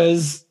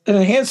 because an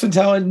enhancement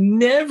talent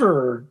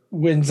never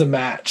wins a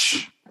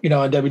match,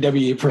 on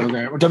WWE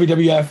program or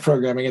WWF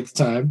programming at the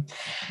time.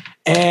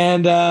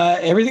 And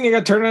everything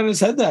got turned on its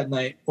head that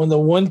night when the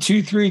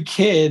 1-2-3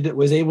 Kid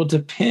was able to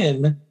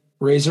pin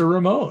Razor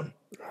Ramon.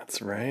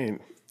 That's right.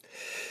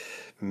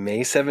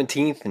 May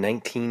 17th,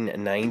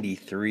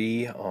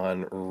 1993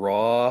 on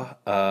Raw.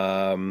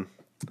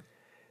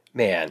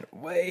 Man,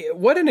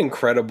 what an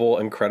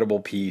incredible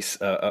piece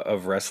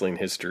of wrestling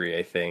history,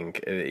 I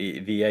think.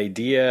 The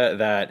idea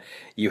that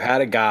you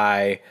had a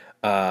guy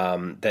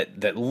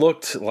that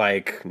looked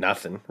like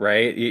nothing,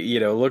 right?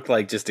 Looked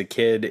like just a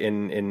kid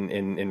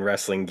in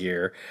wrestling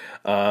gear.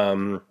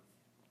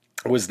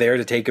 Was there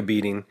to take a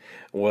beating,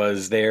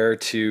 was there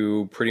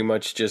to pretty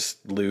much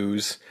just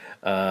lose.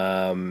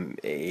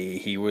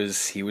 He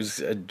was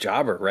a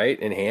jobber,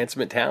 right?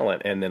 Enhancement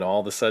talent. And then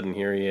all of a sudden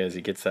here he is,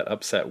 he gets that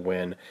upset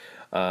win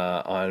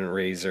on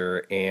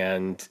Razor,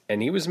 and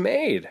he was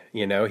made,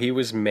 he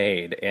was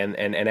made.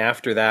 And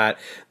after that,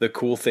 the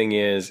cool thing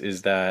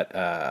is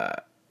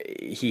that,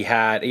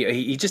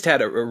 he just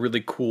had a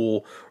really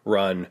cool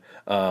run.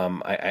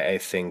 I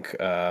think,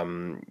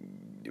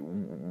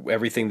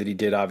 everything that he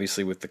did,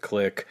 obviously with the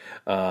Click,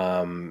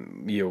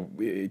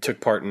 took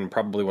part in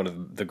probably one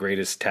of the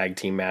greatest tag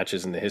team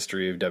matches in the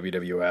history of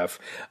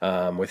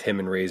WWF, with him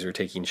and Razor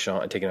taking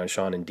on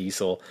Shawn and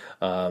Diesel,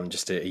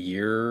 just a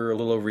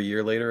little over a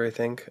year later, I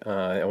think.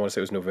 I want to say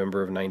it was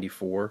November of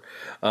 '94,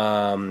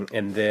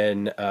 and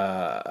then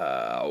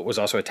was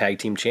also a tag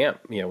team champ,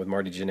 with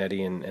Marty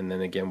Jannetty, and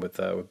then again with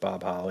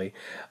Bob Holly,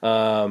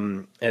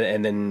 and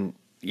then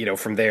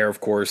from there,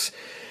 of course,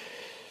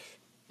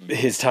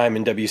 his time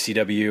in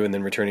WCW and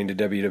then returning to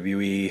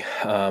WWE,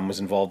 was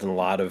involved in a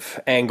lot of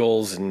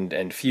angles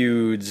and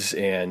feuds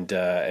and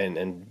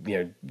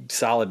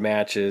solid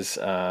matches.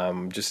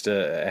 Just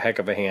a heck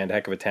of a hand,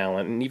 heck of a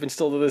talent, and even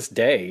still to this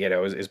day,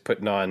 is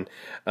putting on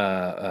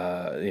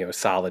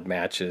solid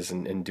matches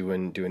and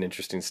doing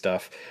interesting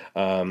stuff.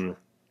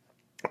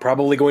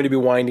 Probably going to be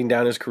winding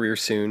down his career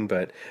soon,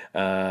 but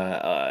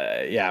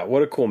yeah,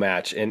 what a cool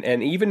match!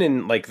 And even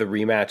in like the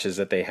rematches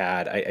that they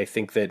had, I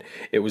think that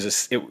it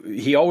was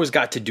he always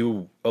got to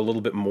do a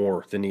little bit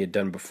more than he had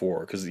done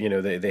before, because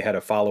they had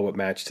a follow up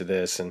match to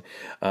this, and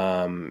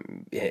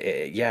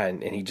yeah,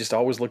 and he just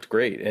always looked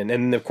great. And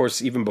then of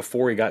course even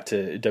before he got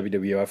to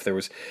WWF, there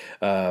was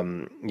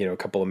a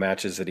couple of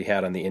matches that he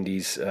had on the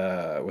Indies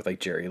with like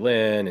Jerry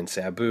Lynn and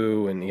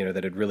Sabu, and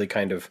that had really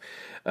kind of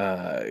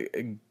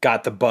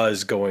got the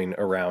buzz going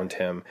around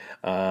him.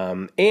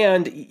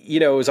 And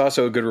it was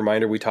also a good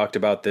reminder. We talked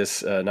about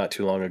this not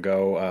too long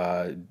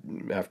ago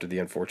after the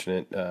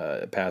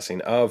unfortunate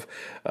passing of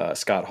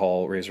Scott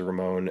Hall, Razor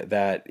Ramon,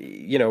 that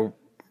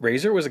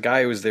Razor was a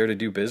guy who was there to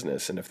do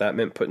business, and if that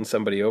meant putting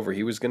somebody over,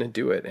 he was going to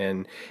do it.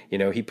 And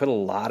he put a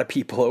lot of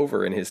people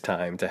over in his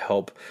time to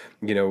help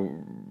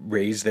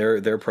raise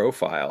their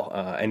profile,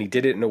 and he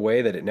did it in a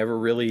way that it never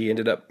really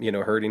ended up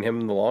hurting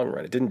him in the long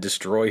run. It didn't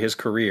destroy his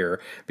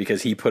career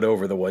because he put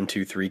over the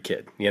 1-2-3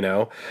 kid.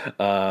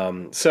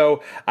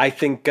 So I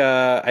think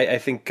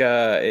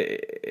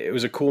it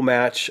was a cool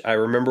match. I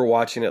remember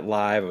watching it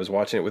live. I was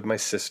watching it with my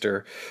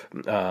sister,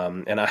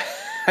 and I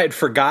had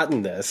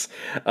forgotten this,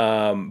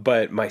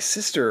 but my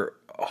sister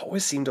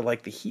always seemed to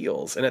like the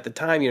heels, and at the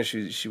time,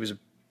 she was a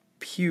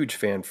huge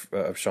fan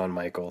of Shawn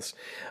Michaels,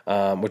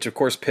 which of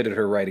course pitted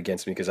her right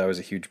against me because I was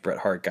a huge Bret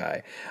Hart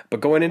guy.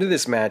 But going into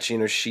this match,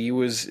 she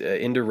was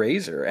into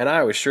Razor, and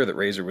I was sure that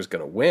Razor was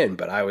going to win,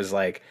 but I was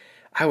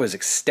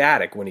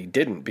ecstatic when he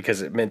didn't,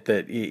 because it meant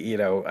that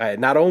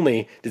not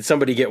only did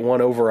somebody get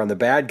one over on the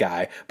bad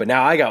guy, but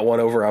now I got one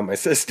over on my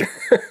sister.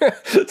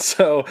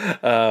 So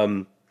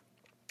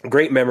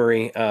great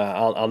memory.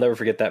 I'll never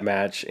forget that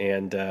match,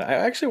 and I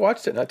actually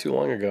watched it not too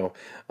long ago.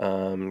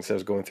 So I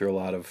was going through a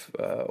lot of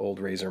old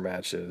Razor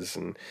matches,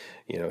 and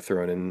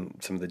throwing in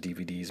some of the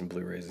DVDs and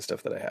Blu-rays and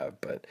stuff that I have.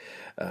 But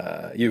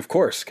you of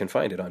course can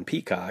find it on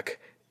Peacock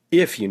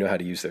if you know how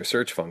to use their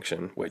search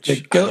function.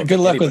 Which good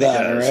luck with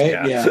that, does. Right?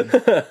 Yeah.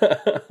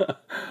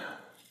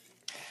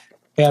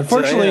 Yeah.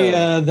 Unfortunately,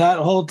 that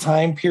whole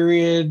time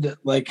period,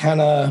 like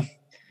kind of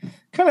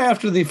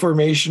after the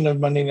formation of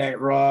Monday Night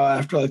Raw,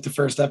 after like the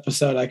first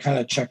episode, I kind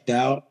of checked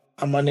out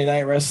on Monday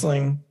Night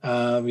Wrestling.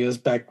 It was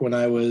back when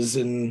I was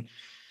in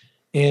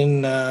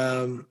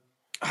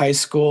high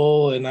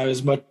school, and I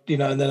was much,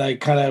 and then I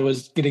kind of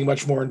was getting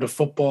much more into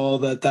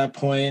football at that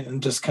point,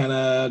 and just kind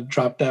of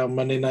dropped out.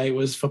 Monday night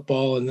was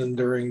football, and then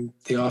during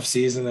the off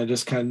season, I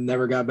just kind of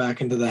never got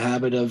back into the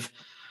habit of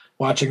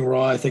watching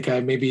Raw. I think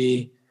I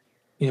maybe,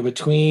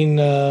 between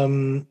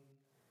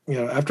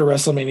after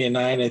WrestleMania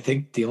 9, I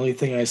think the only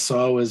thing I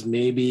saw was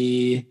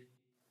maybe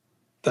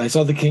I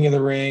saw the King of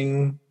the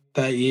Ring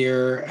that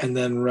year, and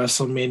then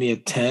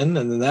WrestleMania 10,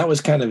 and then that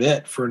was kind of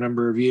it for a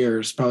number of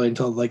years, probably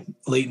until like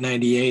late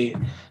 98.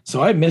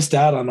 So I missed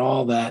out on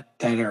all that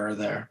era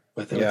there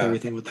with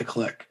everything with the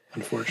Click,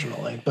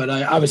 unfortunately. But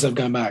I obviously have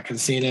gone back and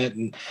seen it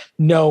and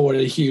know what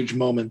a huge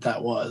moment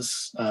that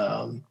was,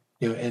 in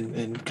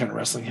kind of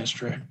wrestling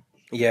history.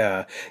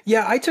 Yeah.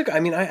 I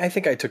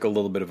think I took a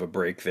little bit of a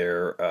break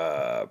there,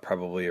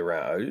 probably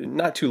around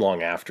not too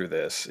long after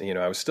this.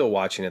 I was still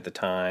watching at the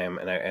time,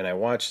 and I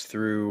watched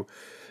through,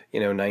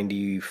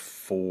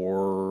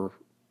 94,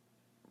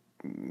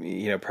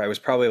 it was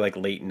probably like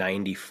late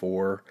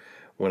 94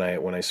 when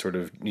I sort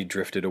of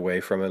drifted away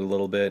from it a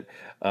little bit.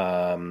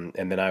 And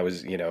then I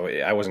was,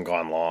 I wasn't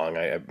gone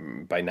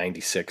long. By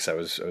 96, I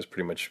was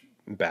pretty much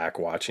back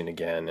watching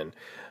again, and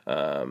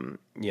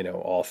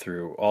all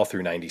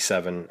through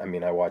 97.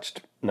 I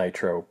watched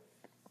Nitro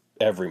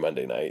every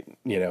Monday night.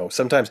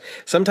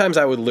 Sometimes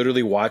I would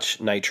literally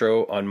watch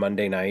Nitro on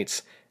Monday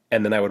nights,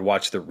 and then I would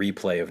watch the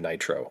replay of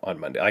Nitro on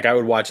Monday. Like I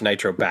would watch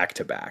Nitro back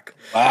to back.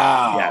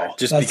 Wow. Yeah,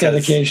 that's because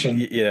dedication.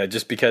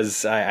 Just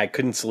because I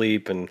couldn't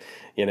sleep, and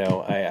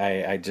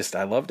I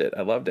loved it.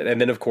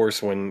 And then of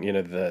course when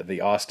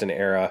the Austin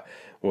era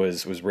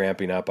was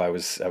ramping up, I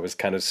was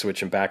kind of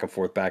switching back and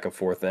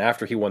forth. And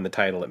after he won the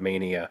title at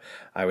Mania,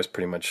 I was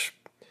pretty much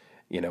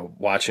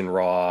watching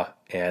Raw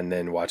and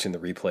then watching the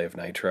replay of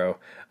Nitro.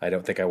 I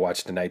don't think I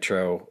watched the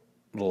Nitro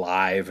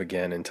live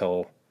again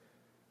until,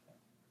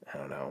 I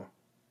don't know.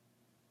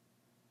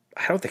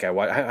 I don't think I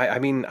watched.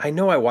 I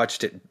know I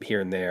watched it here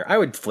and there. I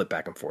would flip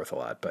back and forth a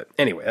lot, but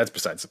anyway, that's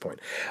besides the point.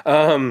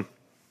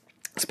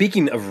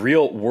 Speaking of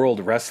real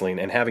world wrestling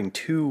and having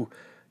two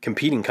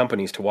competing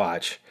companies to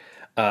watch,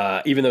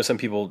 even though some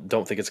people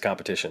don't think it's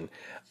competition,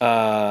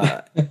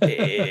 there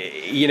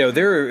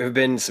have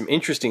been some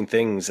interesting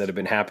things that have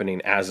been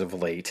happening as of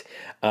late.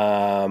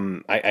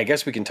 I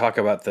guess we can talk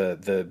about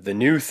the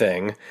new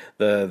thing.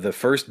 The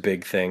first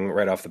big thing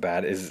right off the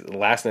bat is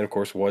last night, of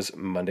course, was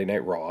Monday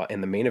Night Raw,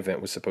 and the main event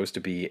was supposed to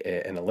be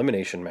an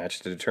elimination match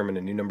to determine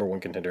a new number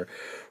one contender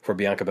for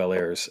Bianca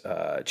Belair's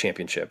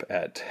championship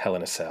at Hell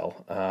in a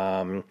Cell.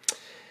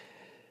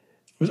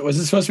 Was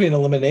it supposed to be an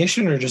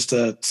elimination or just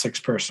a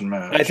 6-person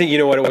match? I think, you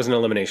know what, it was an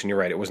elimination. You're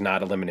right. It was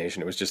not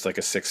elimination. It was just like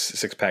a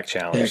six pack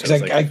challenge. Yeah, because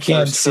I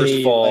can't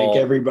see like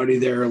everybody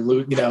there,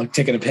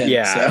 taking a pin.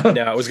 Yeah, so.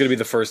 No, it was going to be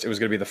the first. It was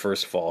going to be the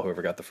first fall.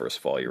 Whoever got the first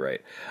fall. You're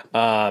right.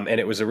 And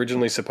it was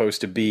originally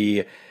supposed to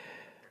be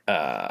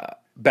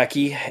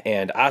Becky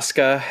and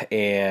Asuka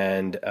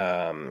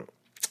and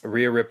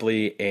Rhea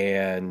Ripley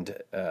and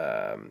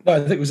no, I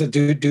think it was a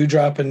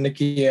Doudrop and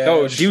Nikki.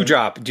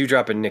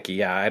 Doudrop and Nikki.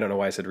 Yeah, I don't know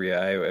why I said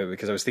Rhea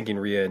because I was thinking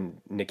Rhea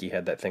and Nikki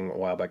had that thing a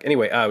while back.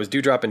 Anyway, it was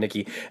Doudrop and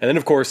Nikki, and then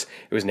of course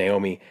it was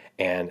Naomi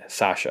and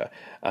Sasha.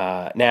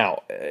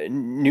 Now,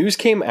 news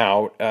came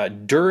out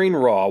during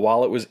Raw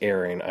while it was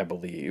airing, I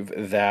believe,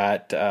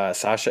 that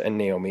Sasha and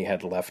Naomi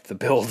had left the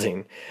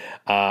building.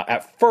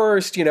 At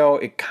first,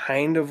 it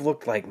kind of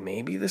looked like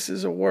maybe this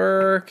is a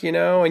work,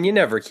 and you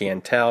never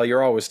can tell.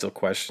 You're always still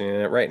questioning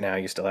it. Right now,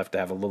 you still have to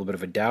have a little bit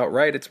of a doubt,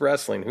 right? It's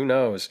wrestling. Who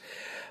knows?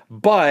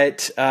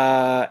 But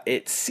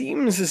it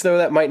seems as though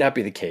that might not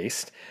be the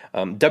case.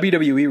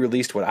 WWE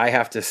released what I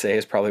have to say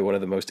is probably one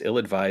of the most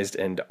ill-advised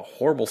and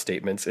horrible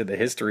statements in the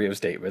history of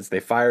statements. They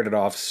fired it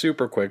off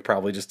super quick,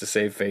 probably just to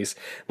save face,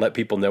 let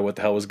people know what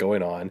the hell was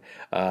going on.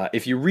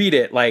 If you read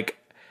it,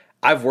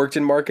 I've worked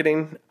in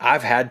marketing.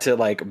 I've had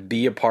to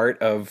be a part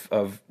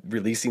of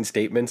releasing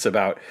statements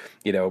about,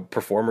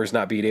 performers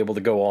not being able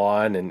to go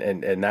on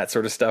and that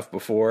sort of stuff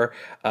before.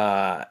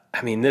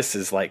 This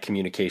is like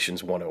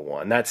communications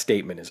 101. That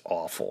statement is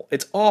awful.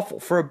 It's awful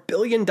for a $1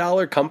 billion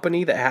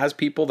company that has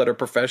people that are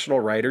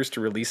professional writers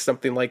to release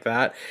something like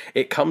that.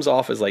 It comes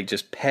off as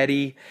just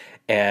petty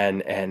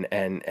and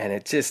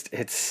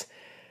it's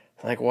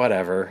like,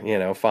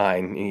 whatever,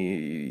 fine.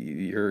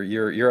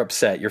 You're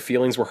upset. Your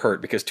feelings were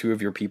hurt because 2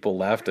 of your people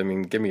left.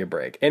 Give me a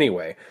break.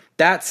 Anyway,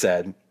 that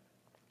said,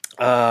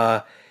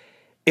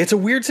 it's a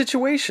weird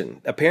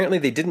situation. Apparently,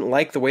 they didn't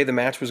like the way the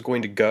match was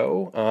going to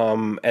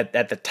go.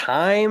 At the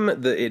time,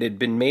 it had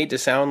been made to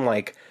sound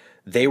like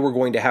they were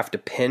going to have to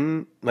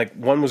pin,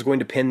 one was going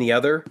to pin the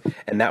other,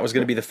 and that was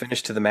going to be the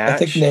finish to the match. I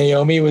think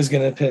Naomi was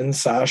going to pin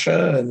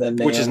Sasha, and then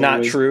which is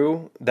not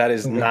true. That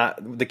is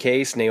not the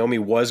case. Naomi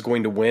was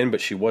going to win,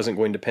 but she wasn't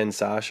going to pin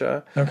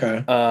Sasha.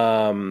 Okay.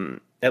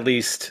 At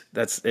least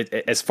that's it,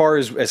 as far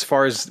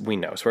as we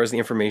know, as far as the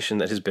information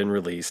that has been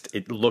released,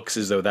 it looks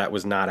as though that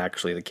was not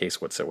actually the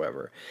case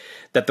whatsoever.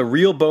 That the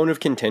real bone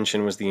of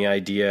contention was the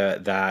idea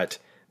that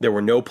there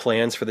were no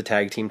plans for the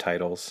tag team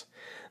titles,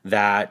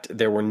 that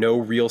there were no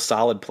real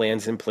solid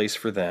plans in place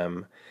for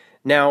them.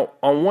 Now,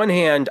 on one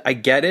hand, I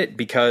get it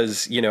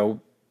because,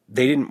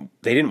 they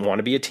didn't want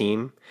to be a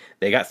team.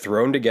 They got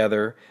thrown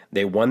together.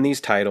 They won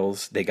these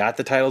titles. They got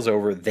the titles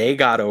over. They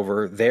got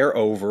over. They're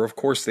over. Of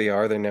course they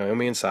are. They're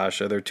Naomi and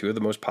Sasha. They're 2 of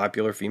the most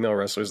popular female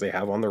wrestlers they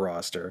have on the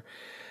roster.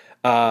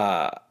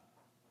 But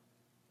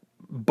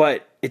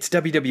it's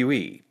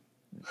WWE.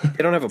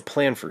 They don't have a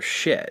plan for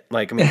shit.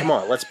 Come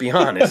on, let's be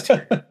honest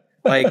here.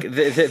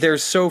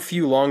 There's so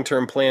few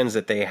long-term plans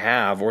that they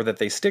have or that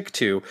they stick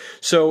to.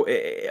 So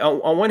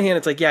on one hand,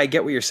 it's yeah, I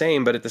get what you're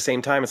saying, but at the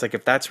same time, it's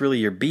if that's really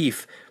your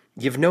beef,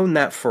 you've known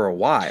that for a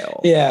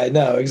while. Yeah,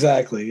 no,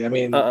 exactly.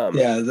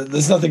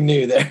 There's nothing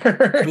new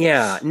there.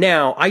 Yeah.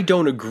 Now, I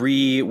don't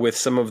agree with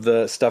some of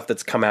the stuff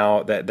that's come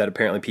out that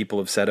apparently people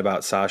have said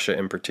about Sasha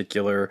in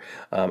particular.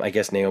 I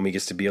guess Naomi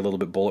gets to be a little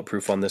bit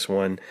bulletproof on this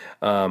one.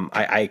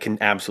 I can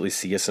absolutely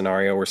see a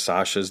scenario where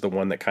Sasha's the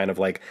one that kind of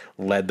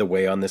led the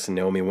way on this and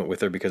Naomi went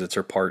with her because it's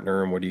her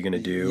partner and what are you going to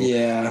do?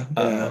 Yeah.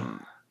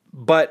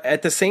 But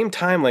at the same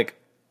time,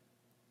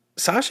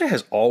 Sasha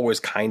has always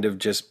kind of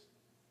just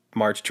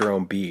marched her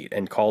own beat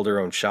and called her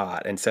own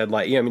shot and said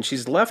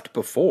she's left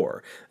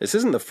before. This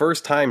isn't the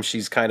first time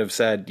she's kind of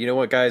said, you know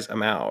what, guys,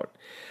 I'm out.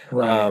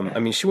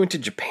 Right. She went to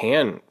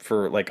Japan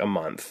for a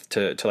month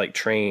to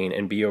train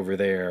and be over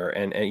there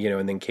and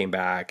then came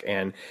back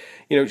and,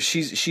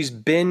 she's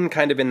been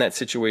kind of in that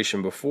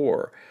situation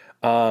before.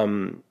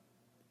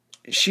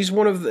 She's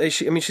one of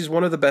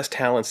the best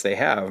talents they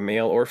have,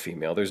 male or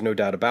female. There's no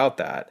doubt about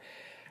that.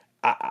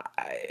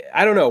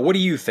 I don't know. What do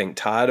you think,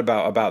 Todd,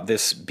 about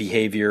this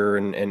behavior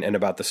and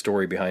about the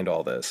story behind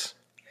all this?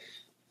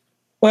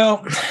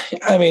 Well,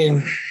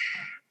 I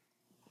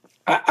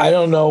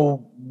don't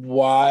know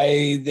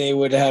why they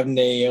would have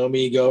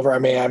Naomi go over.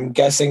 I'm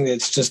guessing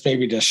it's just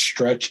maybe to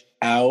stretch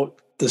out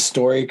the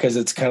story because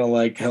it's kind of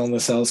like Hell in a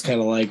Cell is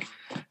kind of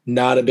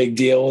not a big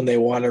deal and they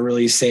want to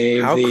really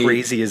save. How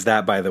crazy is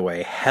that, by the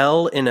way?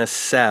 Hell in a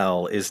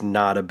Cell is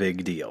not a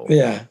big deal.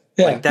 Yeah.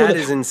 Yeah, that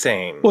is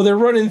insane. Well, they're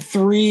running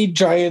 3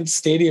 giant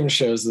stadium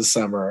shows this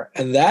summer,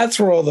 and that's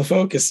where all the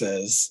focus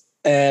is.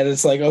 And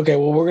it's okay,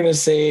 well, we're going to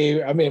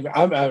save.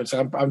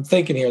 I'm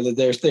thinking here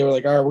that they were all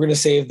right, we're going to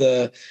save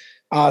the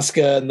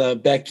Asuka and the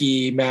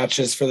Becky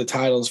matches for the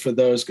titles for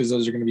those because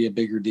those are going to be a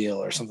bigger deal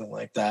or something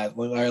like that.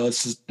 All right,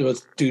 let's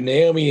do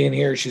Naomi in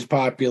here. She's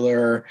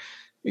popular.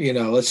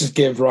 Let's just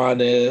give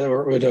Ronda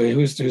or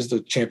who's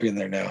the champion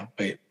there now?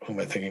 Wait, who am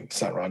I thinking?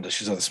 It's not Ronda.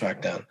 She's on the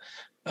SmackDown.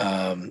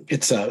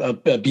 It's a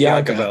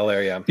Bianca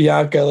Belair, yeah.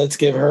 Bianca, let's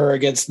give her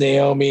against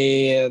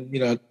Naomi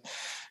and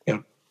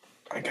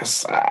I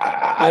guess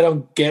I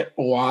don't get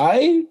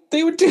why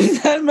they would do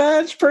that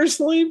match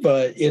personally,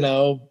 but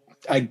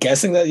I'm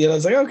guessing that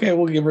it's like, okay,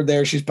 we'll give her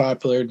there. She's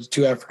popular.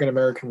 Two African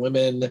American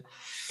women.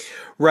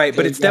 Right,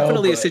 but it's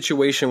definitely a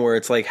situation where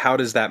it's like, how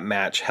does that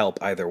match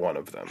help either one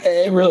of them?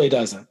 It really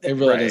doesn't. It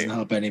really doesn't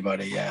help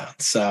anybody. Yeah.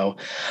 So,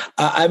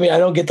 I mean, I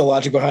don't get the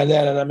logic behind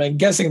that, and I'm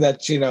guessing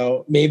that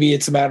maybe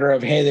it's a matter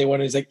of, hey, they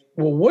want to. He's like,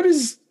 well, what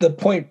is the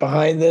point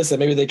behind this? And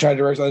maybe they tried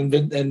to work on,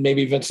 and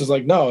maybe Vince was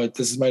like, no,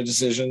 this is my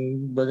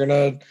decision. We're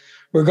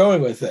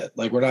going with it.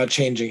 Like, we're not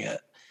changing it.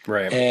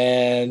 Right.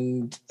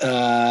 And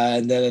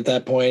then at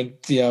that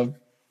point,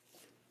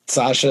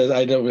 Sasha,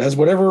 has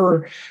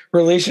whatever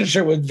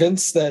relationship with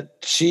Vince that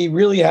she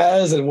really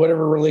has, and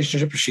whatever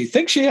relationship she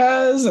thinks she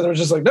has, and it was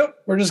just like, nope,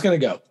 we're just gonna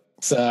go.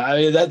 So I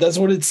mean, that's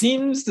what it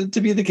seems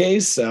to be the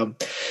case. So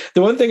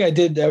the one thing I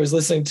was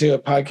listening to a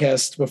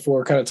podcast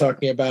before, kind of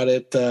talking about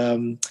it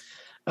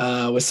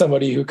with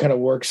somebody who kind of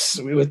works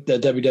with the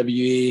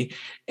WWE,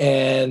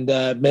 and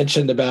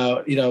mentioned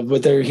about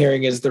what they're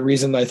hearing is the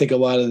reason I think a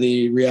lot of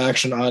the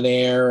reaction on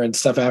air and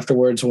stuff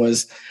afterwards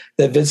was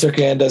that Vince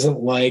McMahon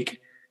doesn't like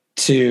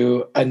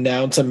to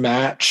announce a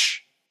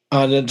match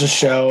on the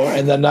show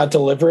and then not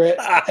deliver it.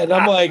 And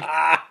I'm like,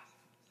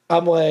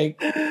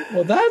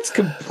 well, that's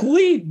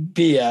complete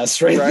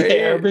BS right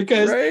there,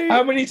 because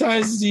how many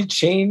times has he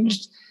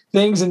changed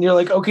things and you're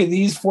like, okay,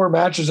 these 4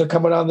 matches are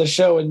coming on the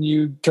show, and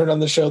you turn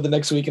on the show the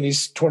next week and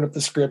he's torn up the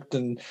script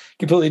and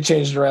completely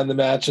changed around the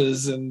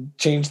matches and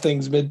changed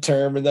things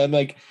midterm. And then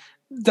like,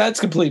 that's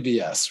complete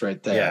BS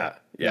right there.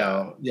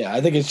 Yeah. Yeah. I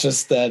think it's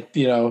just that,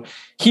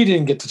 he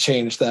didn't get to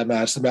change that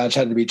match. The match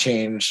had to be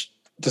changed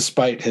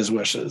despite his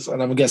wishes.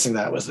 And I'm guessing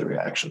that was the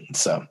reaction.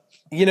 So,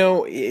 I'm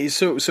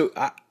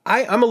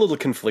a little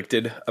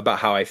conflicted about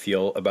how I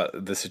feel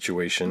about the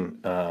situation,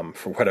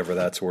 for whatever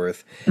that's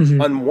worth.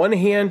 Mm-hmm. On one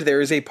hand, there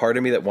is a part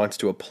of me that wants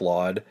to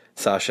applaud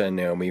Sasha and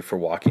Naomi for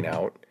walking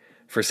out,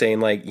 for saying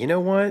like, you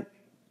know what,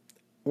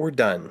 we're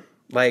done.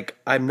 Like,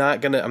 I'm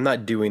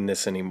not doing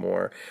this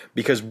anymore,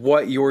 because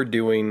what you're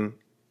doing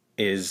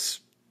is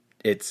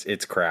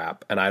it's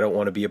crap, and I don't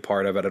want to be a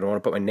part of it. I don't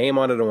want to put my name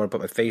on it. I don't want to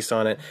put my face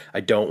on it. I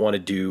don't want to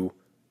do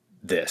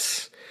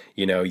this.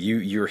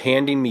 You're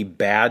handing me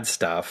bad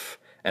stuff,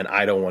 and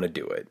I don't want to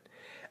do it.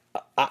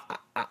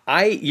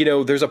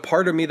 There's a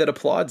part of me that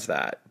applauds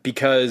that,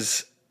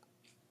 because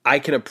I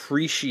can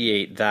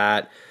appreciate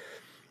that,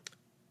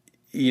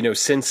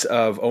 sense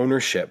of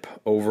ownership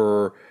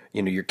over,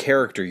 your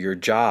character, your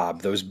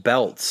job, those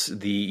belts,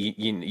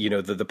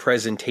 the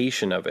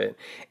presentation of it,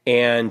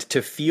 and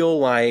to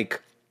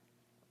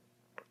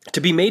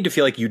be made to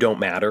feel like you don't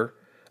matter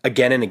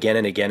again and again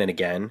and again and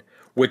again,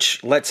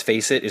 which, let's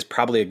face it, is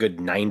probably a good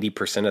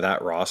 90% of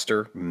that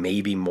roster,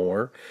 maybe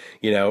more.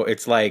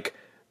 It's like,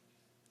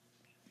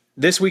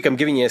 this week I'm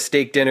giving you a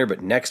steak dinner,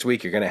 but next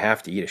week you're going to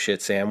have to eat a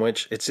shit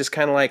sandwich. It's just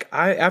kind of like,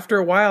 after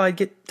a while, I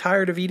get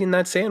tired of eating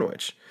that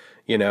sandwich,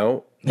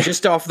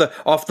 just off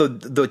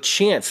the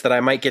chance that I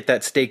might get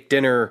that steak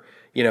dinner,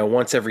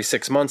 once every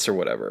 6 months or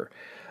whatever.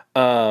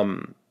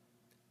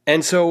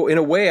 And so in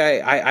a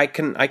way, I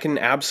can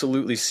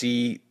absolutely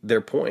see their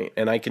point,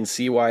 and I can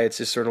see why it's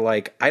just sort of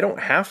like, I don't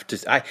have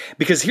to,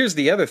 because here's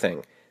the other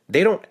thing.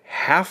 They don't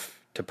have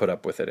to put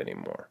up with it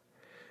anymore.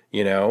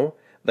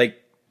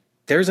 Like,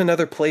 there's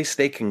another place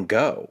they can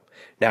go.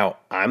 Now,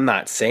 I'm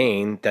not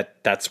saying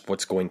that that's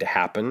what's going to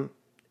happen.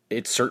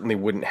 It certainly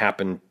wouldn't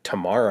happen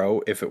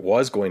tomorrow if it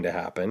was going to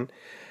happen.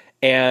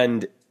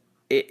 And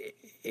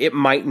it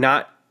might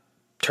not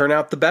turn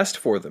out the best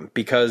for them,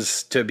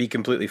 because, to be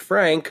completely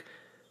frank,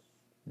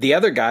 the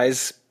other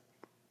guys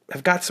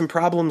have got some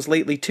problems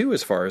lately too,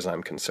 as far as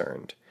I'm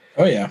concerned.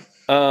 Oh yeah.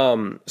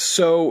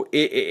 So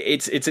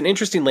it's an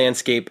interesting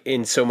landscape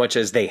in so much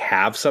as they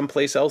have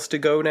someplace else to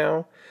go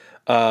now.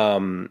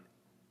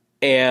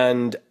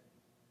 And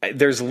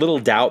there's little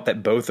doubt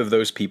that both of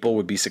those people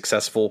would be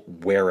successful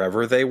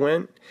wherever they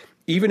went,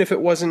 even if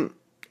it wasn't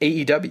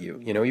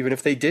AEW, even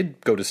if they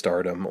did go to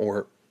Stardom,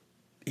 or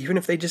even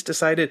if they just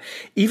decided,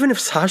 even if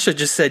Sasha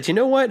just said, you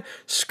know what,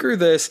 screw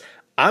this,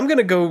 I'm going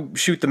to go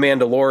shoot the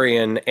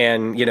Mandalorian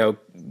and,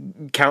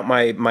 count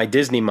my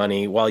Disney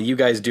money while you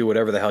guys do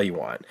whatever the hell you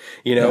want,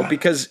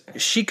 because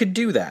she could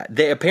do that.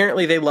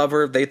 They love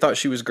her. They thought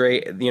she was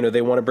great.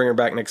 They want to bring her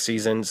back next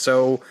season.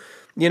 So,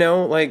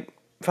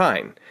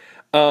 fine.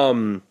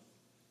 So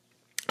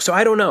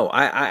I don't know.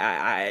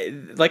 I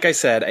like I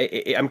said,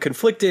 I'm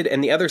conflicted,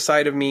 and the other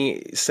side of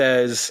me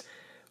says,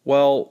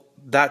 well,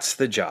 that's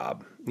the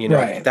job.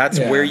 Right. That's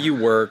where you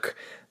work.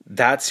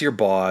 That's your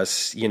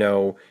boss.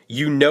 You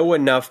know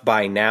enough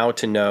by now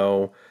to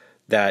know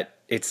that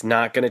it's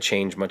not going to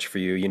change much for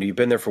you. You've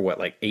been there for what,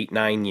 like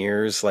 8-9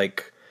 years?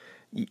 Like,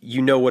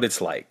 what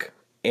it's like.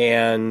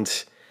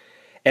 And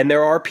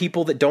there are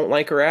people that don't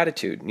like her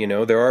attitude.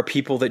 There are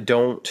people that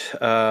don't,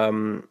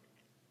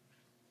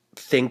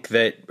 think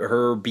that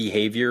her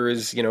behavior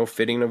is,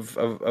 fitting of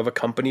a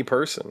company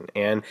person.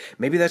 And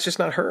maybe that's just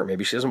not her.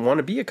 Maybe she doesn't want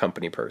to be a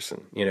company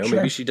person. Sure.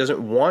 Maybe she doesn't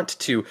want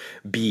to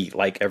be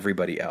like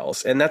everybody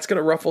else. And that's going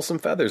to ruffle some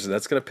feathers. And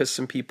that's going to piss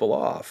some people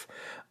off.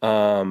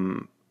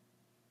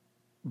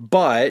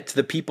 But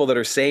the people that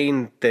are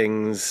saying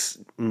things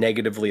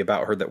negatively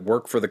about her that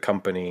work for the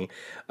company,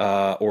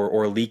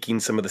 or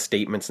leaking some of the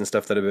statements and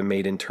stuff that have been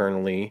made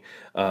internally,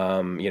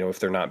 if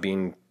they're not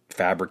being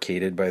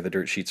fabricated by the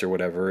dirt sheets or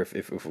whatever,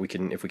 if we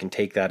can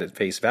take that at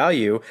face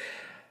value,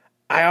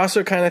 I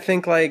also kind of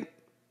think like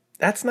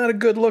that's not a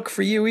good look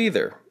for you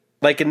either.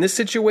 Like in this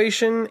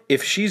situation,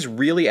 if she's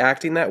really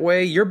acting that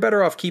way, you're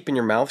better off keeping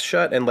your mouth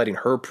shut and letting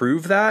her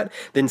prove that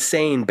than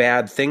saying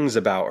bad things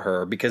about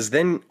her, because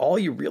then all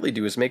you really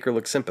do is make her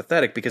look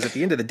sympathetic, because at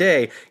the end of the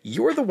day,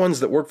 you're the ones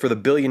that work for the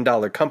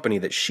billion-dollar company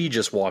that she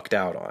just walked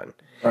out on.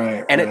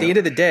 Right. And at the end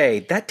of the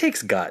day, that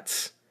takes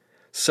guts.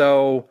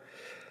 So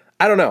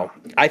I don't know.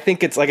 I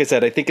think it's, like I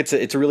said, I think it's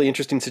a really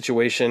interesting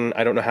situation.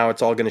 I don't know how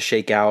it's all going to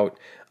shake out.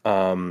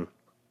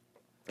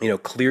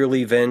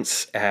 Clearly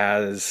Vince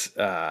has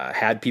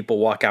had people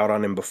walk out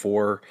on him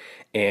before,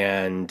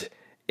 and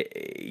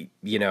I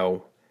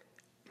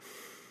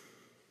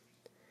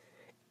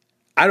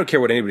don't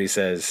care what anybody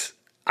says.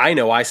 I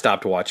know I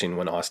stopped watching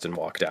when Austin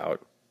walked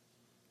out.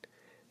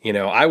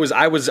 I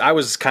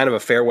was kind of a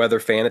fair weather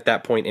fan at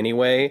that point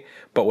anyway,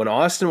 but when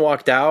Austin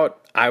walked out,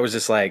 I was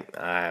just like,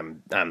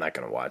 I'm not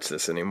going to watch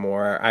this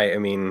anymore. I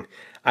mean,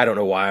 I don't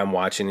know why I'm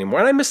watching anymore.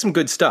 And I missed some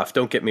good stuff.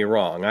 Don't get me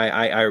wrong.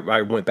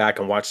 I went back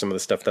and watched some of the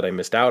stuff that I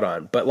missed out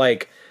on. But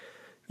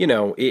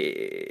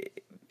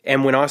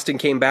and when Austin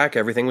came back,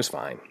 everything was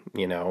fine.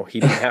 He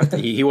didn't have to.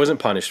 He wasn't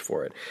punished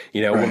for it.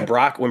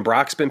 Right. When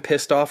Brock's been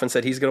pissed off and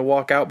said he's going to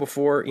walk out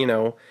before.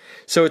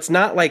 So it's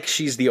not like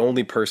she's the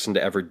only person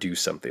to ever do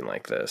something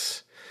like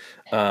this.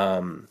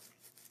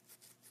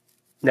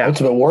 Now,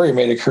 Ultimate Warrior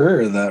made a career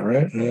of that,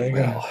 right?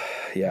 Well,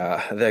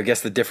 yeah. I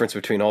guess the difference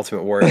between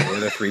Ultimate Warrior and the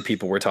other three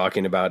people we're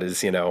talking about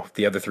is,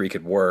 the other three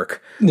could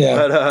work.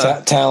 Yeah,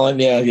 but, talent.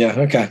 Yeah.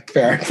 Okay,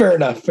 fair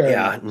enough. Fair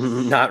enough.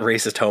 Not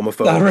racist,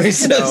 homophobe. Not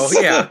racist.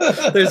 Yeah,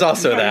 there's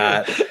also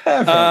that.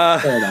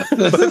 Fair enough.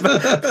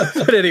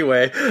 But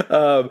anyway,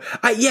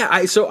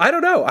 So I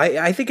don't know.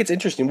 I think it's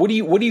interesting. What do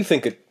you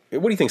think?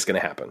 What do you think's going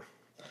to happen?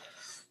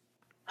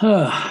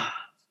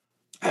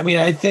 I mean,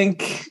 I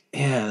think,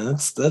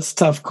 that's a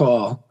tough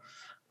call.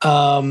 I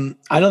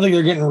don't think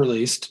they're getting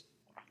released.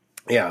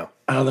 Yeah.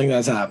 I don't think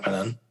that's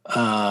happening.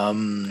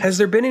 Has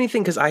there been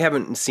anything, because I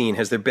haven't seen,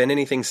 has there been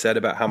anything said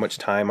about how much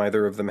time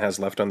either of them has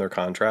left on their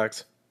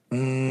contracts?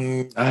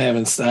 I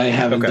haven't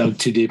dug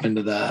too deep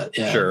into that.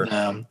 Yeah. Sure.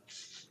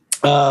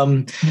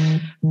 I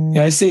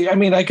see. I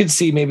mean, I could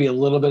see maybe a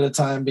little bit of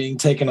time being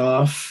taken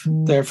off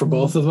there for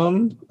both of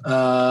them.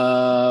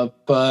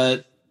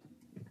 But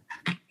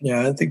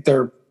yeah, I think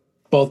they're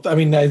both. I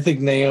mean, I think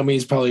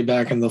Naomi's probably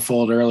back in the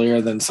fold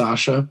earlier than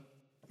Sasha.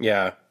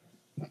 Yeah.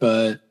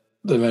 But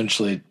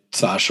eventually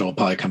Sasha will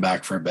probably come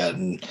back for a bit.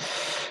 And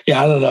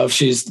I don't know if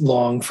she's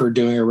long for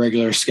doing a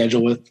regular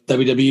schedule with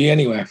WWE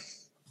anyway.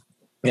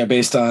 Yeah,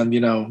 based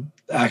on,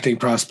 acting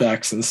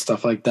prospects and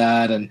stuff like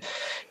that. And,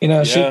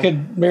 she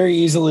could very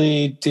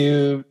easily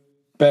do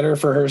better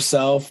for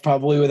herself,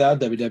 probably without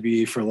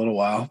WWE for a little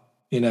while,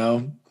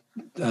 doing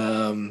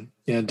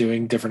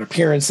different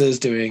appearances,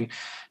 doing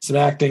some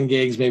acting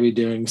gigs, maybe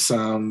doing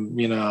some,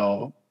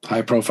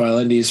 high profile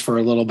indies for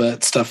a little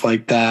bit, stuff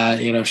like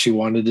that. If she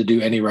wanted to do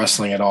any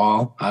wrestling at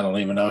all, I don't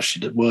even know if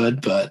she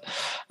would, but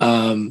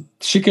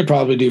she could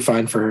probably do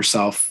fine for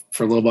herself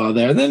for a little while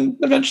there. And then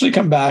eventually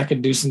come back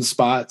and do some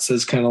spots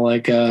as kind of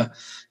like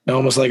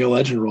almost like a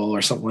legend role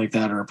or something like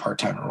that, or a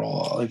part-time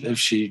role if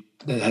she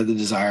had the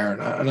desire.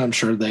 And I'm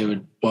sure they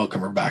would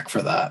welcome her back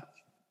for that.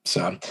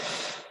 So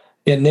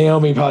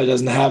Naomi probably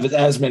doesn't have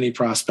as many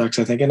prospects,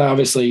 I think. And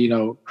obviously,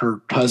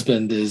 her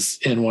husband is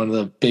in one of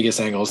the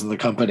biggest angles in the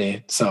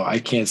company. So I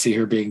can't see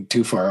her being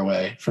too far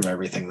away from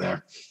everything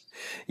there.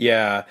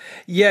 Yeah.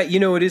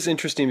 It is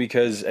interesting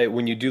because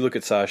when you do look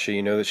at Sasha,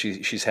 that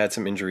she's had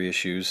some injury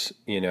issues,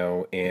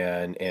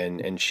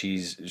 and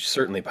she's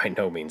certainly by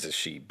no means is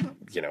she,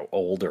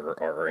 old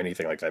or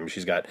anything like that. I mean,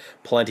 she's got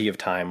plenty of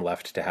time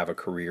left to have a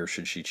career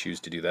should she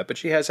choose to do that. But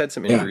she has had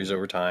some injuries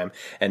over time,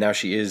 and now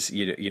she is,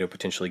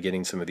 potentially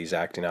getting some of these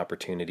acting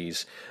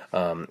opportunities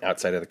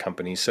outside of the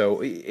company.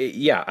 So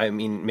I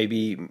mean,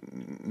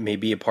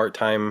 maybe a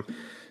part-time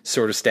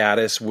sort of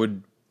status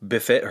would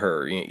befit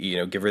her,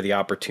 give her the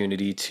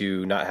opportunity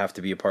to not have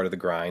to be a part of the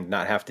grind,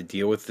 not have to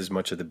deal with as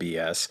much of the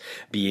BS,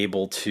 be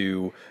able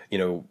to,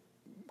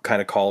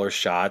 kind of call her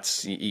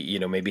shots,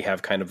 maybe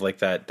have kind of like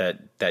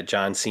that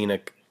John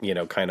Cena,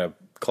 kind of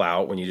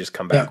clout when you just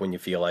come back when you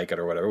feel like it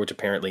or whatever, which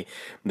apparently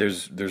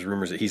there's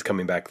rumors that he's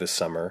coming back this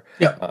summer.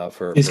 Yeah.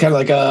 He's kind of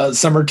like a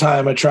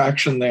summertime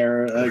attraction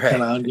there,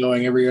 kind of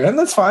ongoing every year. And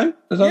that's fine.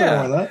 There's nothing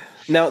wrong with that.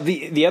 Now,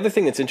 the other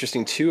thing that's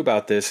interesting, too,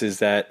 about this is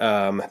that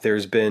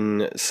there's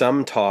been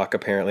some talk,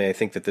 apparently, I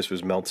think that this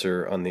was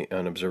Meltzer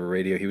on Observer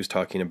Radio. He was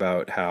talking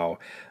about how,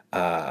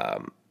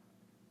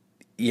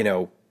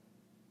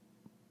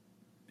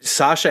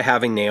 Sasha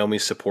having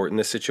Naomi's support in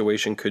this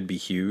situation could be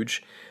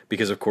huge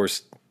because, of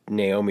course,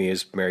 Naomi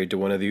is married to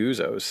one of the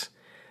Usos.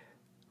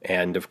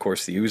 And, of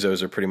course, the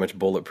Usos are pretty much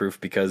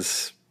bulletproof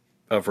because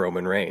of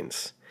Roman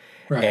Reigns.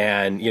 Right.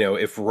 And,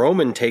 if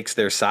Roman takes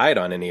their side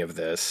on any of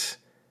this,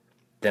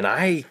 then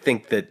I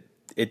think that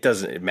it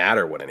doesn't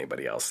matter what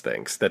anybody else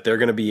thinks, that they're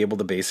going to be able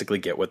to basically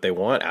get what they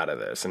want out of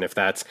this. And if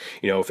that's,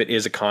 if it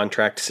is a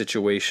contract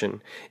situation,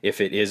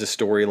 if it is a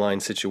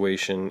storyline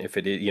situation, if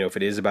it is, if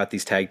it is about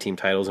these tag team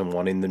titles and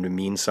wanting them to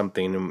mean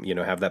something and,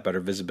 have that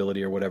better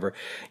visibility or whatever,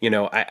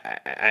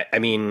 I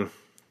mean,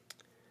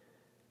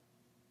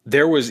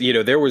 there was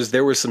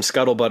some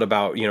scuttlebutt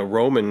about,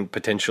 Roman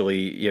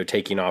potentially,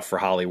 taking off for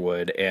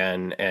Hollywood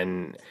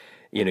and,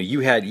 you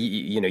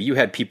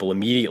had people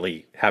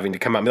immediately having to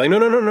come out and be like,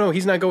 no,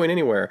 he's not going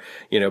anywhere,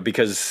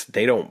 because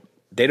they don't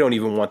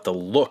even want the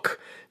look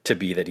to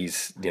be that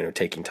he's,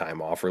 taking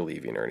time off or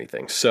leaving or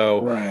anything.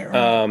 So,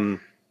 right.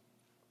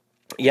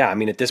 Yeah, I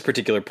mean, at this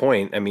particular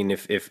point, I mean,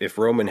 if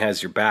Roman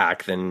has your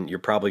back, then you're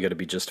probably going to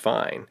be just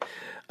fine.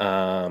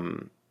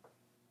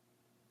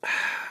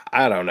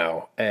 I don't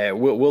know.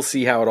 We'll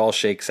see how it all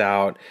shakes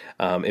out.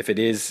 If it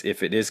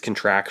is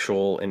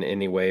contractual in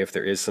any way, if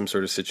there is some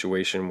sort of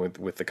situation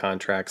with the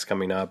contracts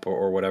coming up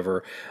or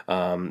whatever,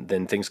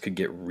 then things could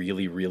get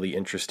really, really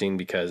interesting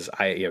because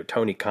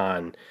Tony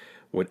Khan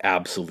would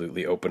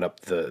absolutely open up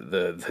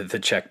the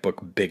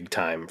checkbook big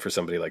time for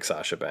somebody like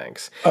Sasha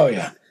Banks. Oh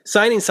yeah.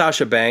 Signing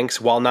Sasha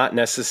Banks, while not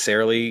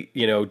necessarily,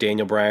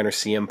 Daniel Bryan or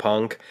CM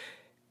Punk,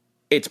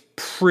 it's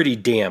pretty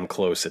damn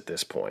close at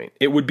this point.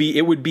 It would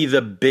be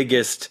the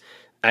biggest.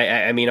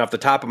 I mean, off the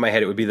top of my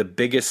head, it would be the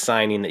biggest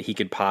signing that he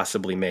could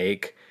possibly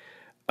make.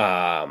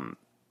 That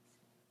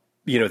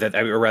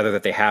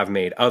they have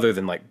made, other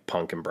than like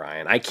Punk and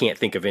Bryan. I can't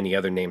think of any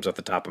other names off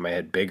the top of my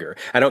head bigger.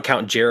 I don't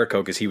count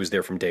Jericho because he was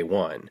there from day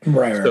one.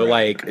 Right. So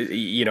like,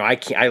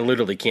 I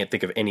literally can't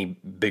think of any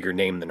bigger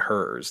name than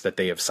hers that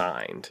they have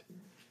signed.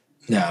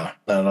 No,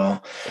 not at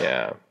all.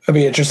 Yeah, it'd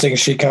be interesting if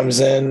she comes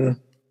in.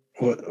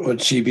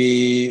 Would she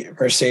be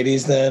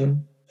Mercedes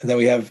then? And then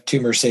we have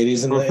two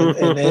Mercedes in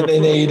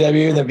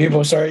AEW, and then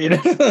people start, I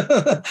know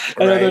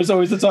there's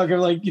always the talk of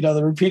like,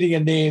 the repeating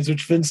of names,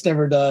 which Vince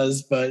never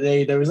does, but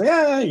AEW was like,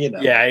 Yeah,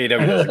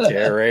 AEW doesn't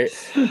care, right?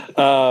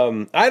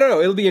 I don't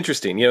know. It'll be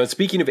interesting.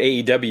 Speaking of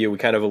AEW, we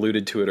kind of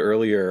alluded to it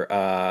earlier.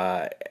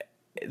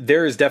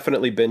 There has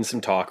definitely been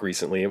some talk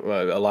recently.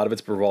 A lot of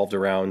it's revolved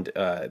around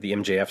the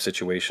MJF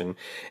situation,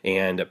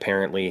 and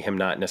apparently him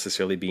not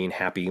necessarily being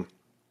happy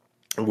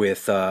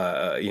with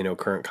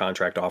current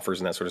contract offers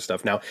and that sort of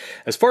stuff. Now,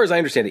 as far as I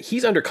understand it,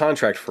 he's under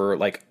contract for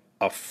like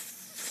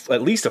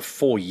at least a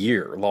full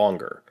year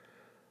longer.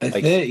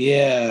 Like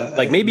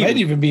maybe it might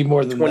even be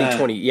more than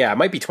 2020. That. Yeah, it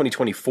might be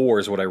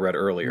 2024 is what I read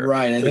earlier.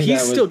 Right. So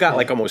he's still got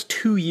like almost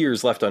 2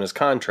 years left on his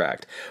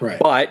contract. Right.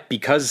 But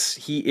because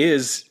he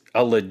is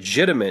a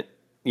legitimate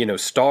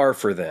star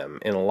for them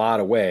in a lot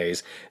of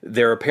ways,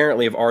 there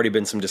apparently have already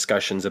been some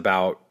discussions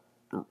about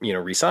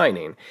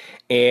re-signing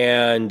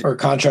or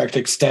contract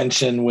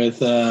extension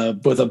with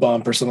a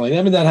bump or something like that.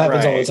 I mean, that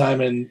happens all the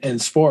time in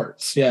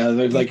sports. Yeah.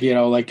 There's like,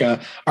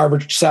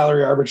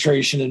 salary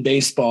arbitration in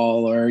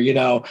baseball or,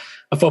 a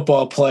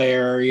football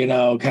player,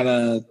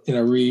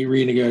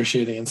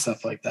 renegotiating and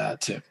stuff like that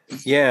too.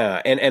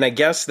 Yeah. And I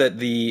guess that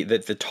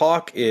the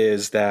talk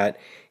is that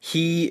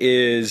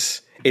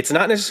it's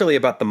not necessarily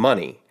about the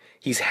money.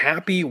 He's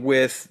happy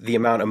with the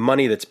amount of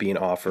money that's being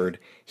offered.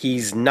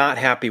 He's not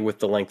happy with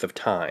the length of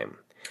time.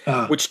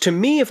 Which to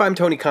me, if I'm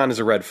Tony Khan, is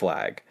a red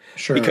flag.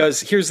 Sure.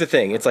 Because here's the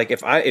thing. It's like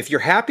if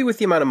you're happy with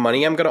the amount of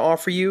money I'm going to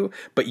offer you,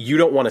 but you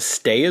don't want to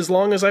stay as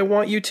long as I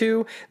want you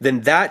to, then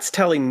that's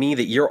telling me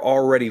that you're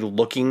already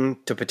looking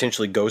to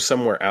potentially go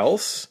somewhere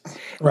else.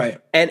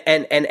 Right. And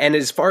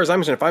as far as I'm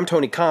concerned, if I'm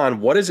Tony Khan,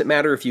 what does it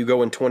matter if you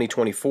go in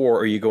 2024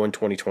 or you go in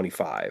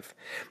 2025?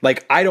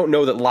 Like, I don't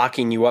know that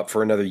locking you up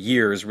for another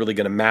year is really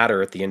going to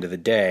matter at the end of the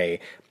day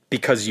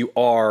because you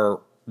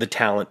are the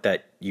talent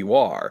that you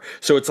are.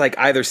 So it's like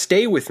either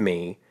stay with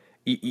me,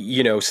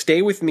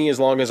 stay with me as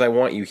long as I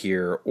want you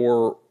here,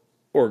 or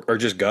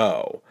just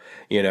go,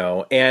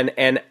 and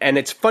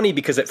it's funny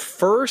because at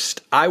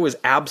first I was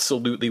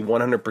absolutely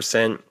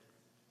 100%,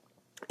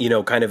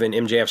 kind of in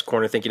MJF's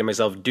corner thinking to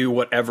myself, do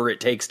whatever it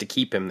takes to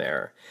keep him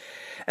there.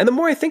 And the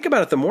more I think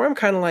about it, the more I'm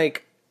kind of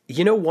like,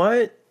 you know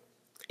what?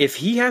 If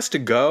he has to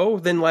go,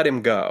 then let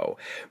him go.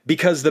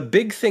 Because the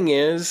big thing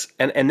is,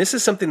 and this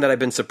is something that I've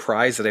been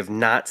surprised that I've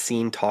not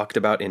seen talked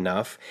about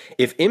enough.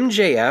 If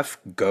MJF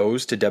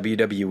goes to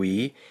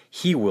WWE,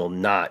 he will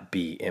not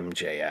be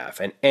MJF.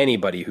 And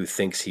anybody who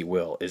thinks he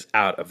will is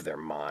out of their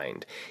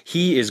mind.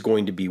 He is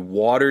going to be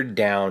watered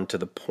down to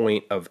the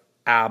point of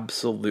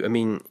absolute,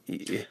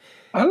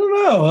 I don't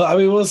know. I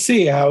mean, we'll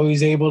see how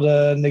he's able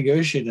to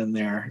negotiate in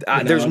there.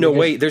 There's no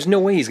way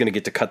he's going to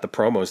get to cut the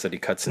promos that he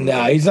cuts in.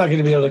 No, he's not going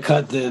to be able to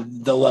cut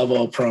the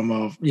level of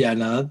promo. Yeah,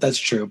 no, that's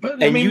true. But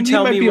you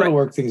might be able to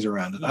work things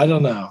around it. I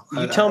don't know.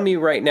 Tell me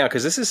right now,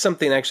 because this is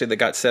something actually that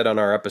got said on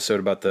our episode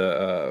about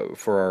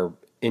for our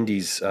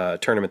Indies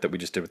tournament that we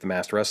just did with the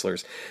Masked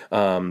Wrestlers.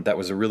 That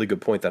was a really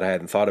good point that I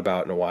hadn't thought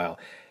about in a while.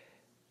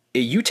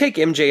 You take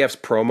MJF's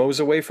promos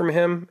away from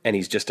him, and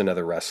he's just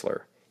another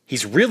wrestler.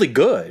 He's really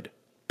good,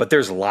 but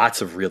there's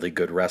lots of really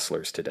good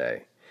wrestlers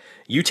today.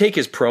 You take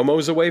his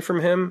promos away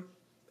from him,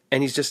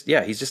 and he's just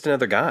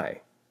another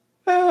guy.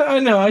 I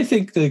know. I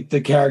think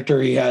the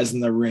character he has in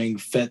the ring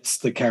fits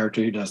the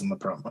character he does in the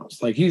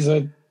promos. Like he's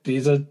a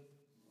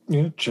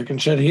chicken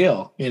shit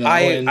heel. He's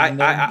good at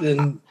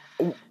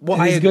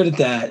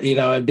that.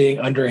 And being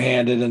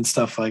underhanded and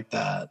stuff like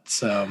that.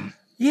 So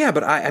yeah,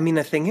 but I mean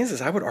the thing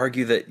is I would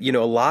argue that a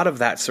lot of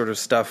that sort of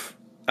stuff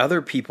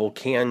other people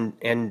can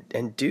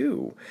and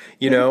do,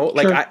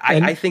 like sure.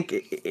 I think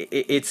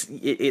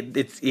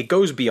it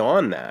goes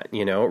beyond that,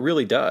 it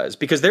really does,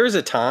 because there's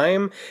a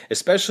time,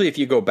 especially if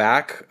you go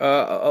back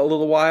a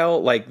little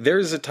while, like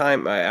there's a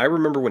time I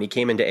remember when he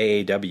came into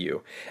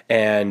AAW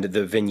and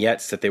the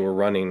vignettes that they were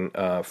running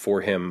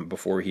for him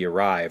before he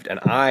arrived, and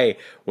I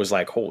was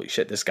like, holy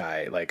shit, this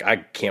guy, like I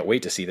can't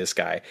wait to see this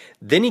guy.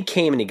 Then he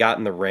came and he got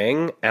in the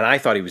ring and I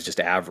thought he was just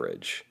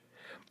average.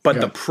 But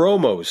the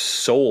promos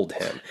sold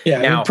him.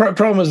 Yeah, now,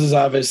 promos is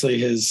obviously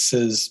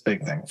his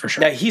big thing for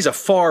sure. Now he's a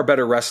far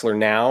better wrestler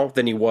now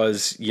than he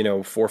was,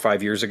 4 or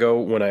 5 years ago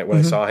when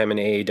I saw him in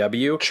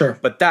AAW. Sure.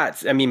 But that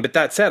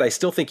said, I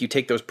still think you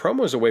take those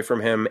promos away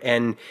from him,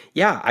 and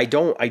yeah, I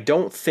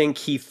don't think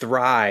he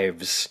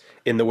thrives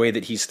in the way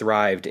that he's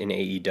thrived in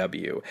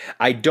AEW.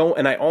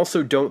 I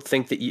also don't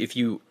think that if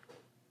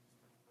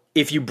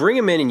you bring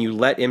him in and you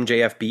let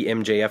MJF be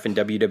MJF in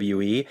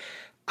WWE,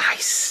 I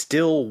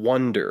still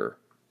wonder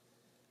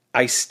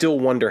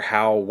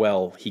how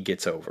well he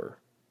gets over.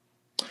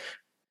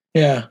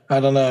 Yeah, I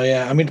don't know.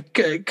 Yeah, I mean,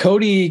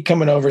 Cody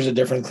coming over is a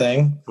different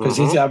thing because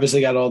he's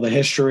obviously got all the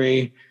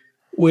history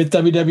with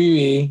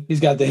WWE. He's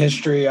got the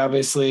history,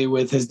 obviously,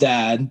 with his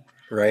dad.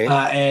 Right.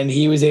 And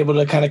he was able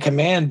to kind of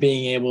command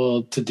being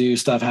able to do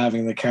stuff,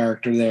 having the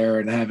character there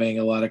and having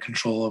a lot of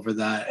control over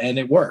that. And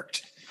it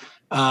worked.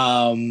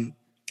 And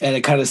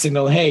it kind of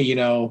signaled, hey,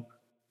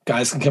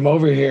 guys can come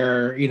over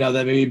here,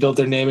 that maybe built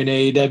their name in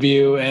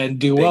AEW and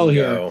do well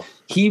here.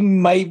 He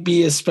might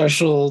be a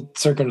special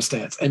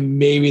circumstance, and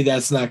maybe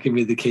that's not going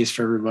to be the case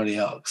for everybody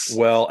else.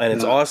 Well, and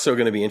it's also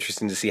going to be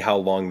interesting to see how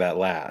long that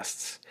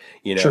lasts.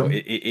 Sure.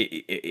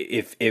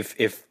 If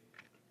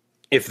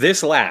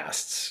this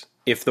lasts,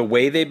 if the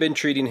way they've been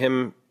treating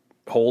him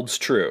holds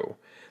true,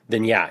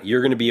 then yeah,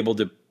 you're going to be able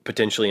to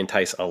potentially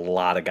entice a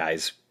lot of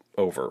guys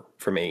over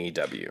from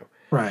AEW.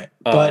 Right.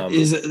 But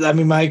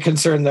my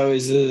concern though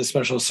is a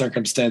special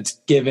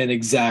circumstance given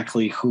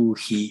exactly who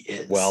he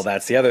is. Well,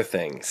 that's the other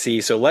thing. See,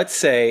 so let's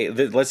say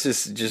let's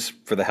just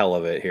for the hell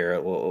of it here,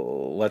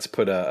 let's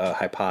put a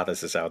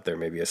hypothesis out there,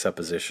 maybe a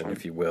supposition,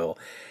 if you will.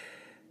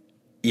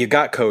 You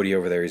got Cody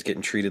over there. He's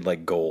getting treated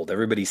like gold.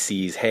 Everybody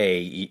sees,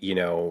 hey,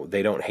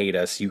 they don't hate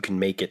us. You can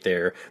make it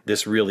there.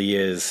 This really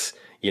is,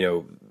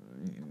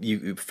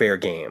 fair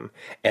game.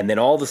 And then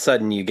all of a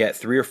sudden you get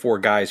 3 or 4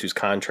 guys whose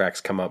contracts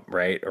come up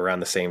right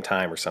around the same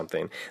time or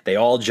something. They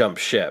all jump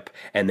ship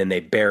and then they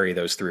bury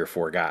those 3 or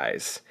 4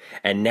 guys.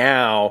 And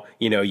now,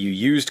 you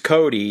used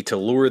Cody to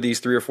lure these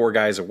 3 or 4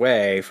 guys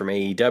away from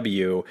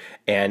AEW,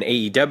 and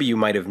AEW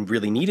might have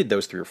really needed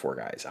those 3 or 4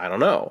 guys. I don't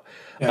know.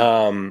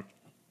 Yeah.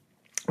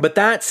 But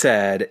that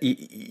said,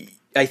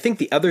 I think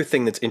the other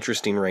thing that's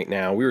interesting right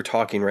now, we were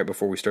talking right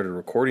before we started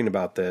recording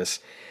about this,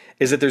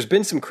 is that there's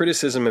been some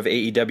criticism of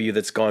AEW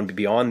that's gone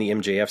beyond the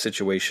MJF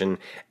situation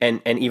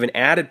and even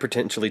added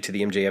potentially to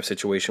the MJF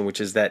situation, which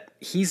is that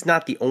he's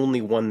not the only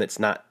one that's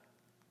not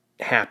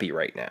happy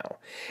right now.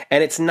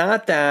 And it's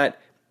not that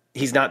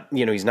he's not,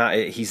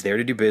 he's there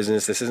to do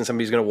business. This isn't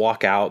somebody who's going to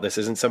walk out. This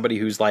isn't somebody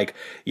who's like,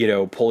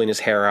 pulling his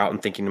hair out and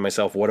thinking to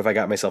myself, what have I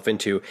got myself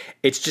into?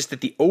 It's just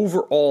that the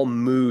overall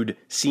mood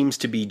seems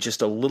to be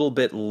just a little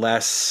bit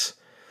less,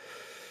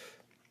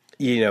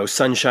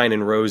 sunshine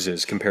and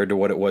roses compared to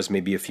what it was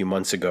maybe a few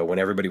months ago when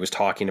everybody was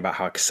talking about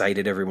how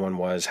excited everyone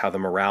was, how the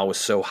morale was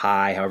so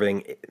high, how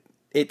everything.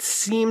 It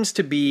seems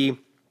to be,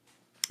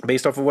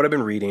 based off of what I've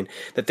been reading,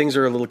 that things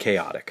are a little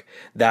chaotic.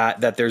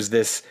 That there's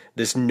this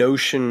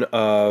notion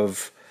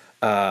of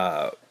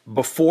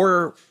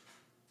before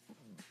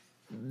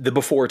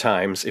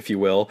times, if you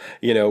will,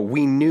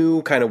 we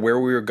knew kind of where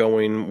we were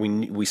going.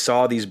 We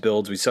saw these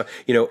builds. We saw,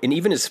 and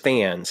even as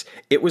fans,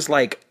 it was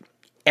like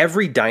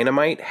every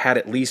Dynamite had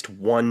at least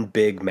one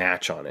big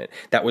match on it.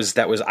 That was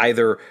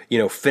either,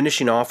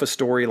 finishing off a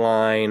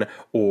storyline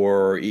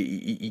or,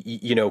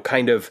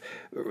 kind of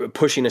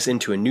pushing us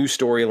into a new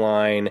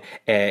storyline.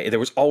 There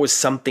was always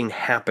something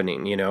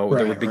happening, there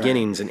were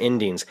beginnings and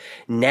endings.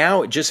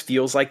 Now it just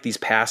feels like these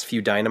past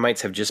few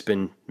Dynamites have just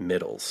been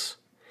middles.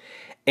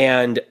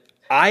 And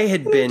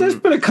there's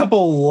been a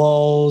couple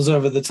lulls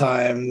over the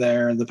time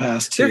there in the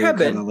past two. There have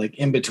been like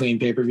in between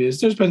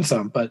pay-per-views. There's been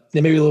some, but they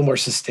may be a little more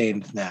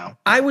sustained now.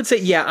 I would say,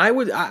 yeah, I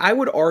would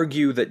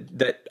argue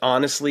that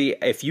honestly,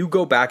 if you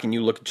go back and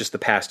you look at just the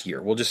past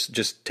year, we'll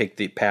just take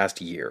the past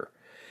year,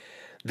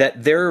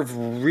 that there have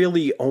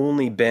really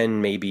only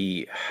been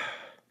maybe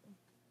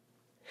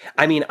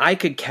I mean, I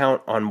could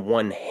count on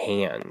one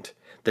hand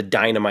the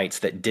Dynamites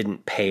that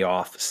didn't pay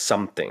off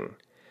something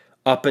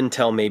up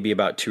until maybe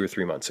about 2 or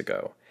 3 months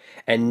ago.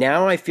 And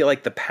now I feel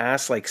like the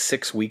past like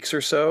 6 weeks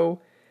or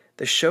so,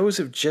 the shows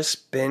have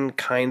just been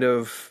kind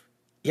of,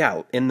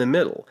 in the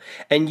middle.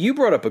 And you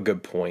brought up a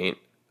good point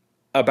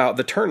about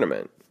the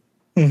tournament.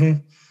 Mm-hmm.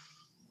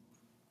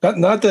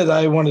 Not that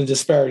I want to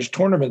disparage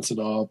tournaments at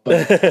all,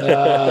 but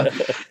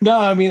no,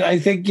 I mean, I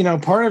think,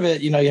 part of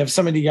it, you have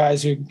so many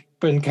guys who've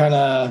been kind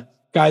of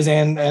guys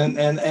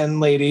and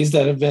ladies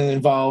that have been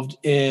involved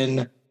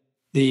in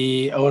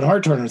the Owen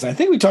Hart tournaments. I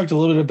think we talked a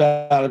little bit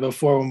about it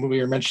before when we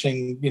were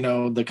mentioning,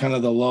 the kind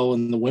of the lull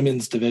in the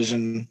women's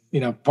division,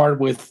 part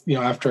with,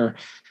 after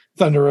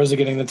Thunder Rosa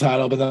getting the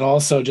title, but then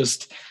also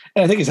just,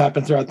 and I think it's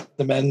happened throughout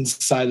the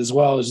men's side as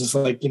well. It's just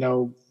like,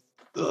 a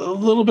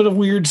little bit of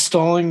weird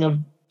stalling of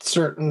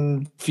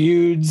certain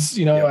feuds,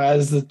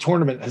 as the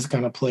tournament has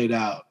kind of played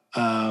out.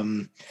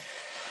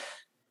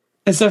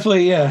 It's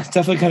definitely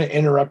kind of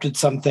interrupted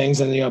some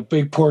things, and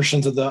big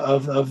portions of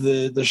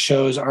the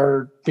shows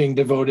are being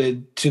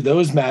devoted to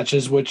those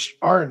matches, which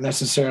aren't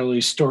necessarily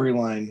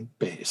storyline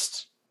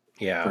based.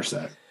 Yeah, per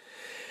se.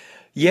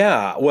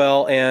 Yeah,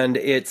 well, and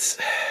it's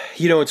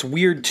it's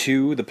weird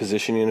too, the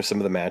positioning of some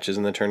of the matches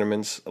in the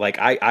tournaments. Like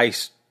I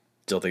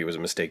still think it was a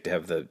mistake to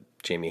have the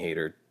Jamie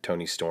Hayter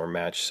Tony Storm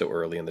match so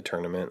early in the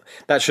tournament.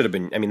 That should have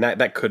been. I mean,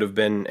 that could have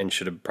been and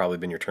should have probably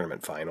been your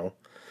tournament final.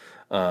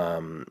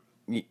 I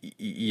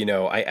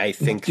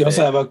think you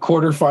also have a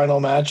quarterfinal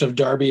match of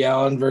Darby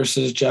Allin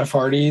versus Jeff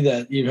Hardy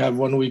that you have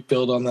 1 week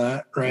build on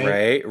that,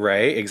 right?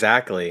 Right,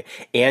 exactly.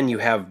 And you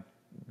have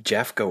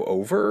Jeff go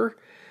over.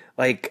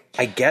 Like,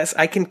 I guess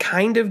I can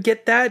kind of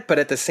get that, but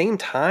at the same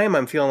time,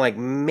 I'm feeling like,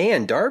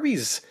 man,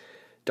 Darby's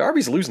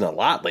losing a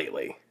lot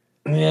lately.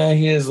 Yeah,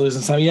 he is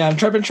losing some. Yeah,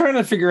 been trying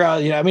to figure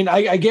out. I mean,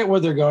 I get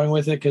where they're going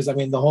with it because I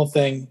mean the whole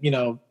thing.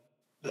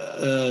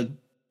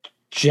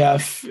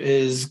 Jeff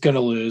is going to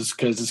lose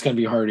because it's going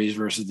to be Hardy's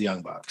versus the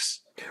Young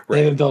Bucks. Right.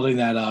 They've been building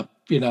that up.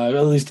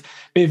 At least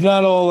if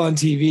not all on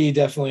TV,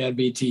 definitely on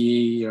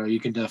BTE. You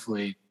can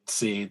definitely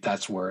see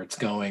that's where it's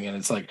going, and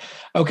it's like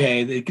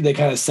okay, they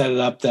kind of set it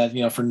up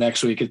that for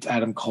next week it's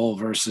Adam Cole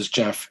versus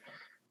Jeff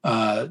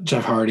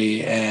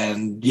Hardy,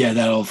 and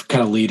that'll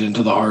kind of lead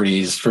into the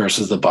Hardys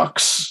versus the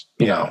Bucks.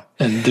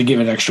 And to give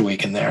an extra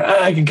week in there,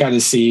 I can kind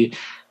of see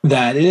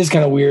that it is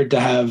kind of weird to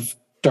have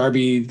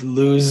Darby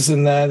lose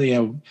in that,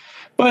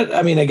 but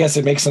I mean, I guess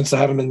it makes sense to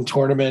have him in the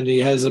tournament. He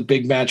has a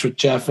big match with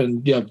Jeff,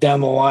 and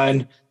down the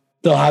line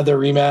they'll have their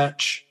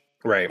rematch,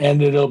 right?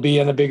 And it'll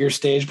be on a bigger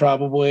stage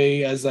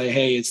probably as like,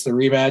 hey, it's the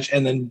rematch,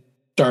 and then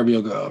Darby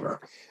will go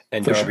over,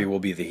 and Darby will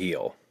be the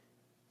heel.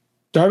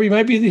 Darby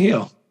might be the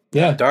heel.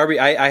 Yeah, Darby.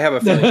 I have a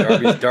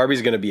feeling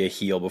Darby's going to be a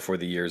heel before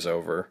the year's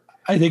over.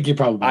 I think you're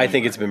probably. I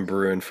think it's been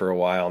brewing for a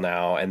while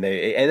now, and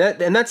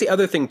that's the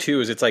other thing too.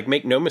 Is it's like,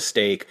 make no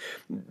mistake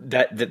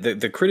that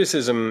the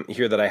criticism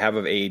here that I have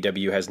of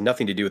AEW has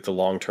nothing to do with the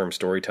long term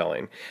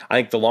storytelling. I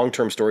think the long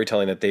term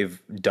storytelling that they've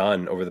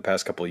done over the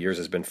past couple of years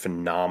has been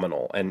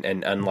phenomenal, and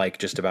unlike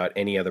just about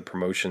any other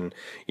promotion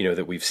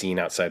that we've seen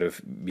outside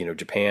of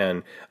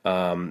Japan,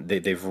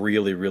 they've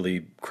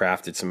really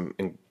crafted some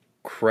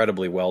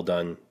incredibly well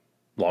done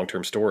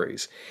long-term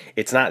stories.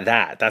 It's not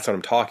that. That's what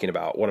I'm talking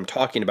about. What I'm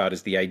talking about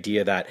is the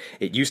idea that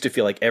it used to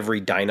feel like every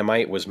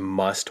Dynamite was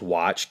must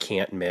watch,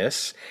 can't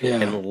miss. Yeah.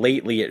 And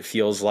lately it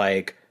feels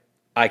like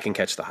I can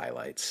catch the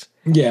highlights.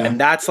 Yeah. And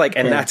that's like,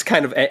 and that's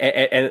kind of,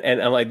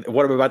 and like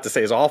what I'm about to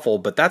say is awful,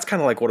 but that's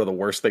kind of like one of the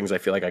worst things I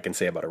feel like I can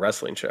say about a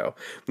wrestling show,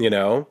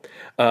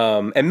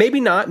 and maybe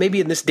not,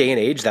 maybe in this day and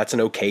age, that's an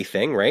okay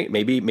thing, right?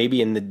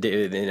 Maybe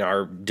in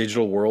our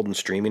digital world and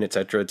streaming, et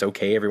cetera, it's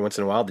okay every once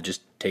in a while to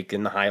just take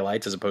in the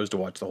highlights as opposed to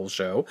watch the whole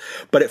show.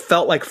 But it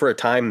felt like for a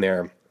time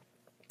there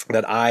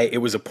that it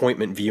was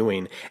appointment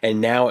viewing,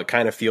 and now it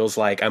kind of feels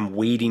like I'm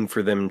waiting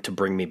for them to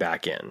bring me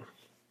back in.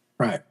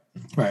 Right.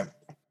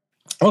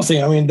 We'll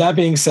see. I mean, that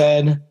being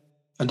said,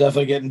 I'm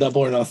definitely getting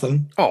Double or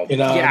Nothing. Oh,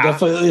 yeah.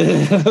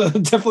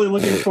 Definitely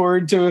looking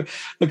forward to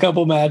a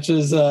couple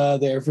matches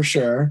there for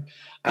sure.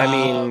 I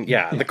mean,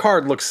 the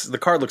card looks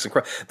incredible.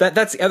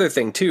 That's the other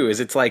thing too, is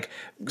it's like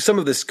some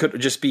of this could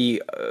just be,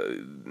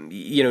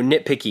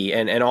 nitpicky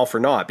and all for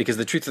naught, because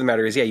the truth of the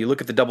matter is, you look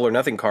at the Double or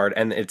Nothing card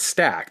and it's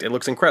stacked. It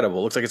looks incredible.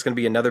 It looks like it's going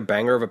to be another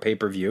banger of a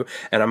pay-per-view,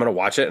 and I'm going to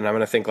watch it and I'm going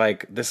to think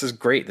like, this is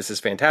great. This is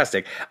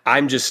fantastic.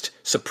 I'm just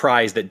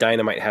surprised that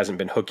Dynamite hasn't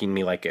been hooking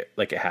me like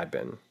it had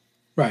been.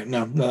 Right.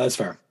 No, that's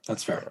fair.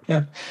 That's fair.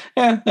 Yeah.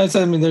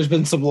 There's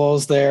been some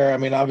lulls there. I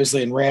mean,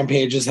 obviously, and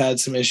Rampage has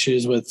had some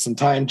issues with some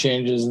time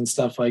changes and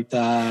stuff like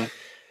that.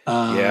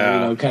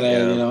 Yeah, kind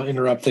of, yeah.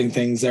 interrupting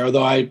things there.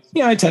 Although I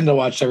tend to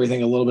watch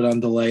everything a little bit on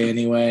delay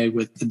anyway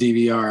with the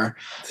DVR.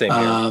 Same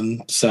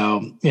here.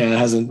 So yeah, it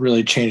hasn't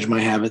really changed my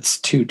habits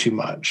too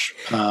much.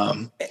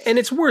 And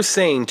it's worth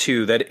saying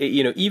too that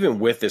even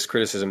with this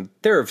criticism,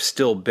 there have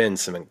still been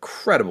some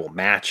incredible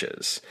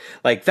matches.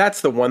 Like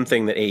that's the one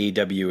thing that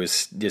AEW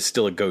is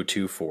still a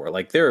go-to for.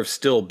 Like there have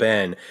still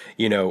been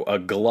a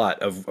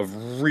glut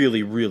of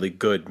really really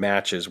good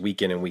matches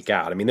week in and week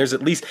out. I mean, there's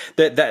at least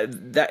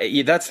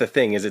that's the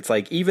thing is it's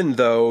like even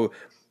though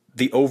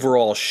the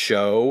overall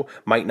show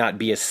might not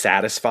be as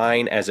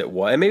satisfying as it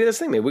was. And maybe that's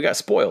the thing. Maybe we got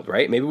spoiled,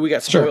 right? Maybe we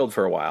got spoiled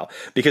for a while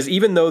because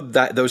even though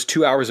those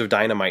 2 hours of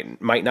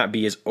Dynamite might not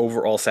be as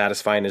overall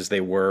satisfying as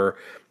they were,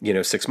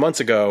 6 months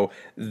ago,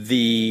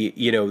 the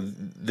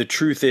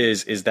truth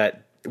is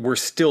that we're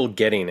still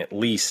getting at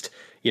least,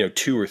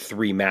 2 or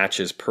 3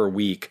 matches per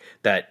week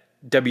that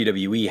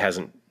WWE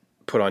hasn't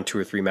put on 2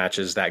 or 3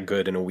 matches that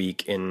good in a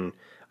week in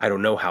I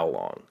don't know how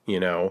long,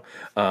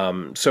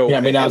 So yeah,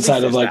 I mean,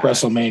 outside of like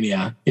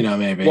WrestleMania,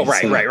 maybe. Well,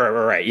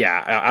 right.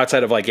 Yeah,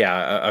 outside of like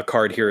a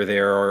card here or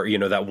there, or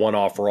that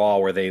one-off Raw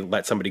where they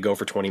let somebody go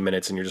for 20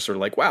 minutes, and you're just sort of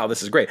like, wow,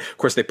 this is great. Of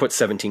course, they put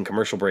 17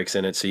 commercial breaks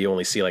in it, so you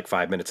only see like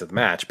 5 minutes of the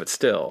match, but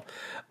still,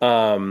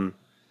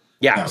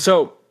 yeah.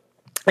 So.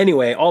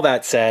 Anyway, all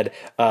that said,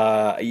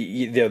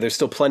 there's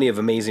still plenty of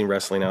amazing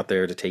wrestling out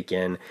there to take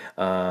in,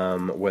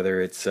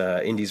 whether it's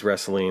indies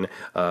wrestling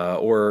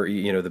or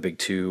the big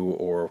two,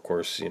 or of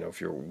course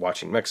if you're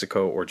watching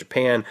Mexico or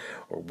Japan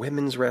or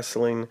women's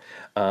wrestling,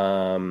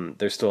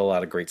 there's still a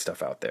lot of great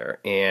stuff out there.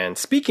 And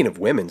speaking of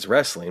women's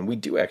wrestling, we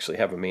do actually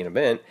have a main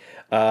event,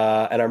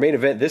 and our main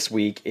event this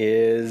week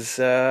is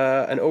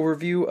an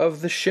overview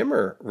of the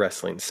Shimmer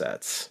wrestling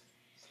sets.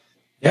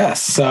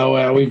 Yes,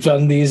 so we've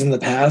done these in the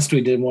past.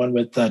 We did one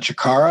with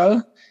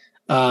Chikara,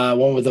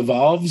 one with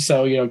Evolve.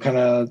 So kind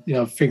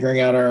of figuring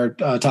out our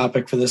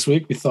topic for this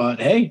week. We thought,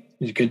 hey,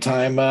 it's a good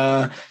time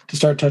to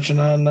start touching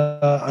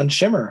on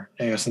Shimmer,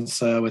 since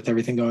with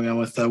everything going on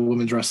with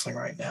women's wrestling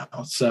right now.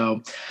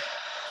 So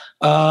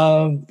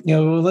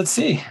let's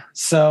see.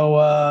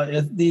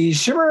 So the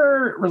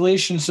Shimmer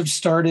relationship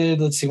started.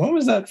 Let's see, when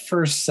was that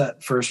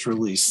first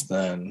released?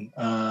 Then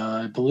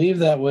I believe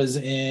that was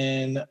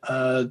in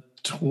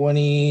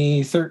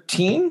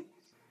 2013.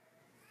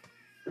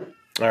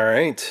 All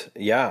right.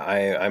 Yeah,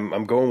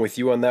 I'm going with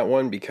you on that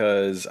one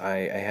because I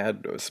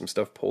had some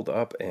stuff pulled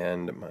up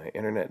and my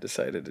internet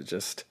decided to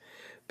just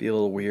be a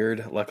little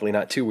weird. Luckily,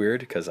 not too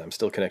weird because I'm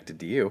still connected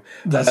to you.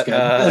 That's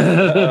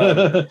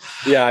good.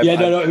 Yeah.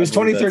 No. It was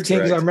 2013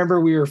 because I remember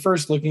we were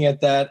first looking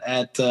at that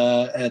at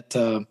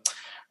the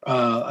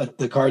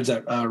cards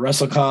at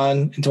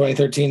WrestleCon in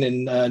 2013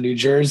 in New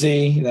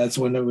Jersey. That's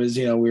when it was,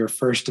 we were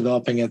first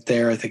developing it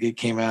there. I think it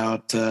came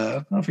out, I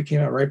don't know if it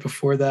came out right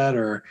before that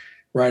or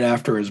right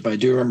afterwards, but I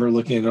do remember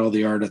looking at all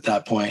the art at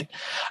that point.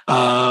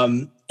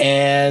 It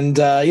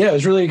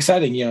was really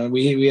exciting.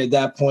 We at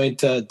that point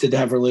did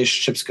have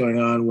relationships going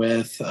on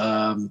with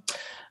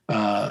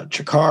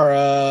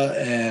Chikara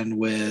and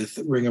with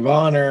Ring of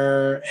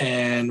Honor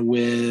and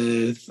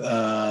with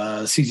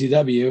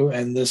CZW,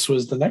 and this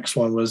was the next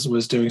one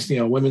was doing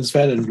women's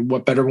fed, and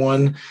what better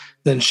one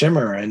than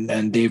Shimmer,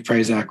 and Dave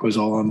Prazak was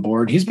all on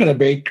board. He's been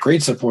a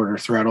great supporter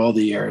throughout all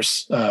the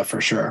years for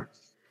sure.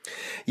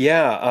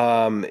 Yeah,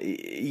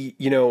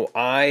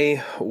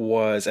 I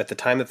was at the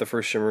time that the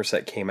first Shimmer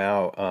set came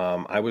out.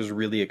 I was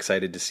really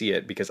excited to see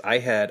it because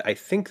I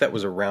think that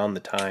was around the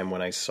time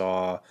when I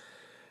saw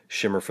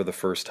Shimmer for the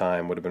first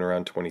time. Would have been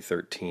around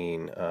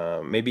 2013.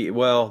 Maybe.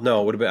 Well,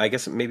 no, it would have been. I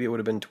guess maybe it would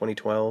have been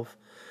 2012.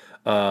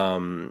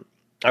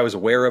 I was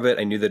aware of it.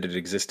 I knew that it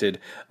existed,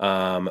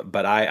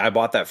 but I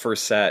bought that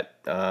first set,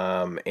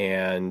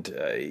 and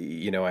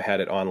I had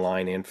it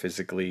online and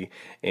physically,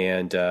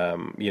 and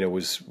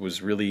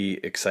was really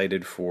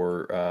excited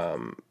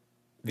for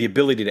the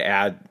ability to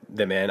add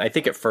them in. I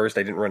think at first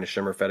I didn't run a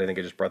Shimmer Fed. I think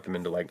I just brought them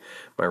into like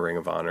my Ring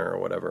of Honor or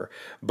whatever.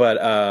 But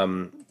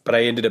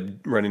I ended up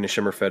running a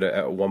Shimmer Fed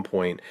at one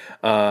point.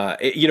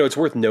 It's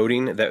worth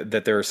noting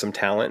that there is some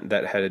talent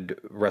that had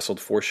wrestled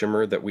for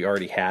Shimmer that we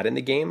already had in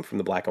the game from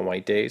the Black and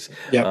White days,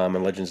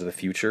 and Legends of the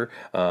Future.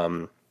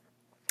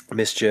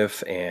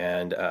 Mischief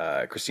and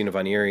Christina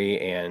Von Eerie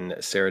and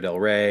Sarah Del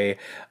Rey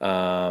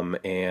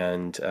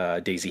and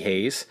Daisy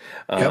Hayes.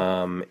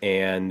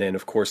 And then,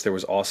 of course, there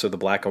was also the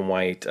Black and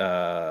White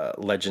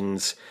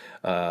Legends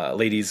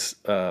Ladies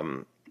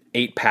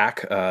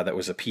 8-pack that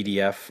was a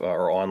PDF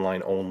or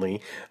online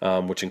only,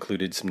 which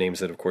included some names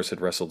that, of course,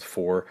 had wrestled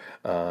for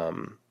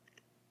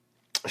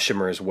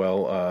Shimmer as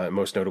well,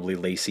 most notably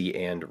Lacey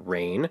and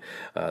Rain,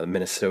 the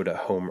Minnesota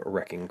Home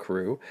Wrecking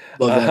Crew.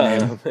 Love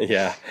that name.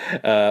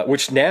 Yeah.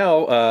 Which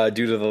now,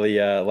 due to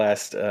the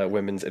last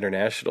Women's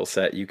International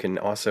set, you can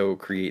also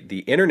create the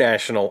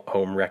International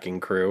Home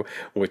Wrecking Crew,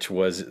 which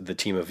was the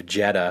team of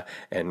Jeddah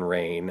and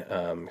Rain,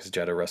 because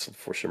Jeddah wrestled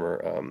for Shimmer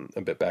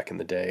a bit back in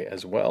the day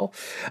as well.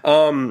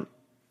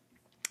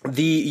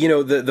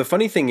 the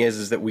funny thing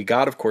is that we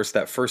got, of course,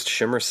 that first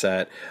Shimmer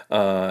set,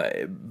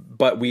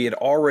 but we had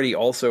already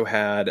also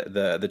had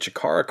the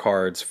Chikara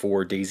cards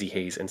for Daisy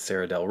Hayes and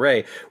Sarah Del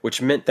Rey,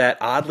 which meant that,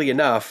 oddly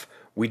enough,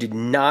 we did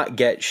not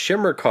get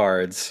Shimmer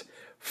cards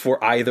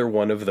for either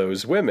one of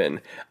those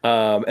women.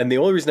 And the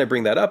only reason I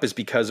bring that up is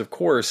because, of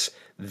course,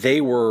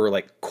 they were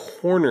like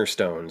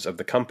cornerstones of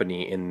the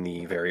company in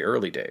the very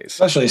early days.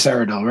 Especially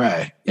Sarah Del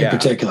Rey in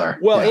particular.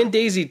 Well, and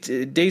Daisy as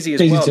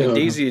well. I mean,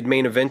 Daisy had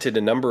main evented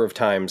a number of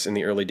times in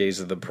the early days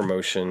of the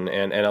promotion,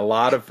 and a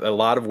lot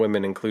of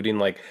women, including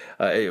like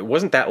it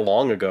wasn't that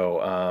long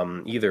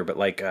ago either, but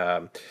like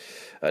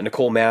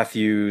Nicole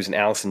Matthews and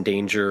Allison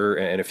Danger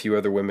and a few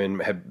other women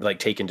had like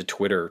taken to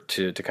Twitter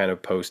to kind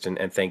of post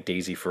and thank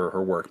Daisy for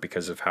her work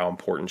because of how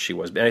important she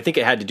was. And I think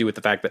it had to do with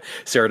the fact that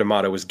Sarah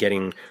D'Amato was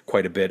getting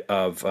quite a bit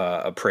of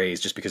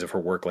praise just because of her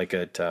work, like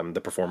at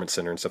the Performance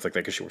Center and stuff like that,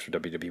 because she works for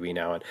WWE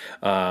now.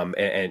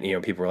 And you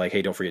know, people were like,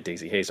 hey, don't forget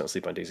Daisy Hayes, don't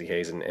sleep on Daisy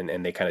Hayes.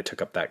 And they kind of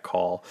took up that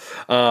call.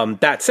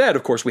 That said,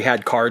 of course, we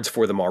had cards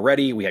for them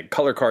already. We had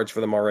color cards for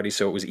them already.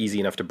 So it was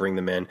easy enough to bring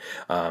them in,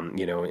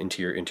 you know,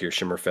 into your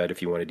Shimmer Fed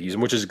if you wanted to use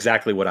them, which is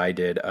exactly what I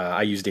did.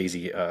 I used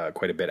Daisy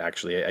quite a bit,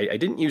 actually. I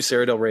didn't use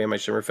Sarah Del Rey in my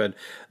Shimmer Fed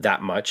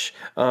that much,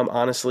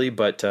 honestly,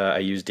 but I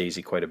used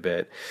Daisy quite a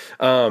bit.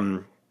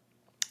 So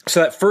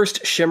that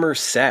first Shimmer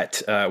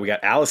set, we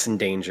got Allison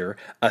Danger,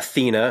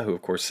 Athena, who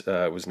of course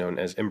was known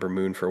as Ember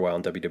Moon for a while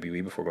in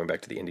WWE before going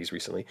back to the Indies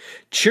recently,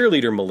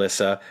 Cheerleader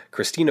Melissa,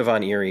 Christina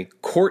Von Eerie,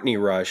 Courtney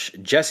Rush,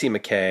 Jessie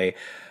McKay,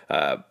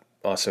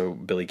 also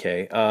Billy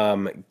Kay,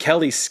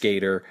 Kelly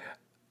Skater,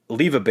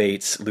 Leva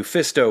Bates,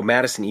 Lufisto,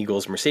 Madison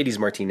Eagles, Mercedes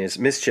Martinez,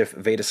 Mischief,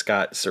 Veda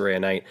Scott, Saraya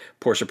Knight,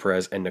 Portia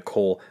Perez, and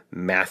Nicole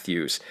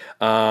Matthews.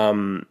 I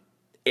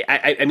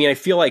mean, I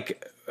feel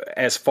like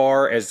as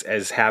far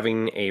as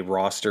having a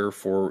roster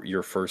for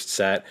your first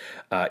set,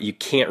 you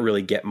can't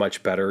really get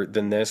much better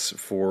than this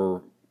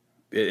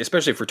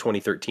especially for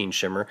 2013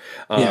 Shimmer.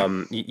 You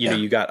know,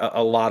 you got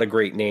a lot of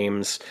great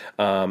names.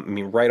 I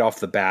mean, right off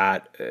the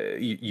bat,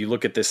 you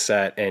look at this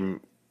set and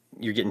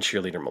you're getting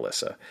Cheerleader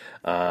Melissa.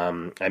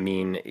 I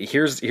mean,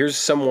 here's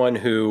someone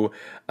who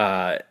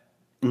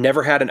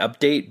never had an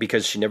update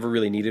because she never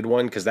really needed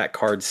one, because that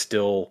card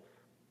still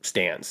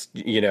stands,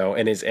 you know,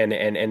 and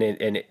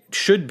it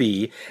should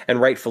be,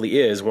 and rightfully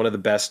is, one of the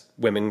best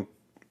women,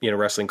 you know,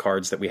 wrestling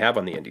cards that we have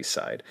on the Indies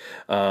side.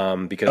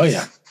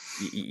 Because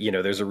you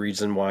know, there's a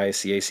reason why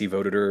CAC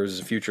voted her as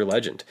a future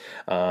legend.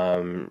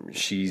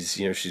 She's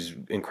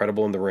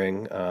incredible in the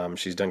ring.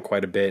 She's done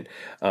quite a bit.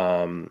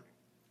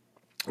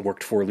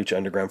 Worked for Lucha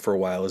Underground for a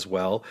while as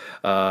well,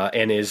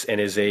 and is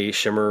a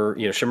Shimmer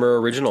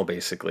original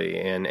basically,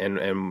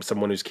 and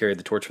someone who's carried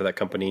the torch for that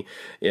company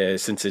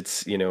since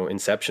its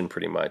inception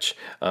pretty much.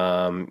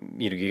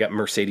 You got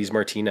Mercedes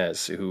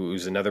Martinez,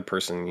 who's another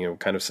person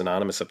kind of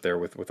synonymous up there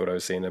with what I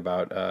was saying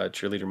about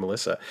Cheerleader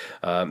Melissa.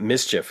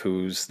 Mischief,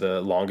 who's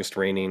the longest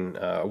reigning,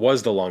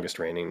 was the longest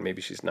reigning.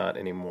 Maybe she's not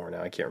anymore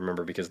now. I can't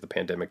remember because the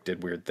pandemic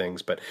did weird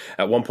things, but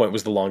at one point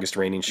was the longest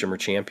reigning Shimmer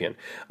champion.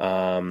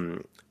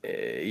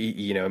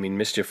 I mean,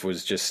 Mischief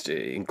was just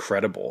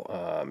incredible,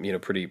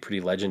 pretty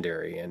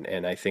legendary.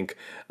 And I think,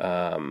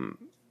 I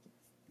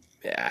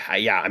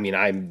mean,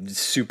 I'm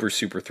super,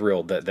 super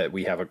thrilled that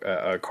we have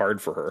a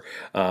card for her.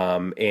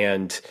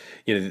 And,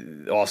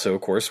 also,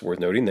 of course, worth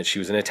noting that she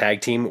was in a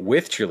tag team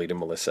with Cheerleader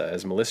Melissa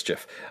as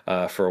Mischief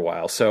for a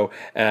while. So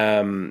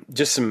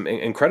just some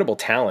incredible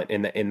talent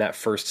in that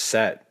first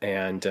set.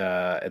 And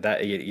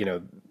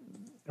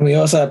And we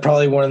also had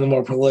probably one of the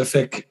more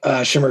prolific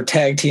Shimmer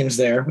tag teams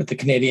there with the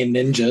Canadian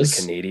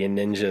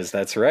Ninjas.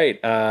 That's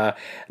right.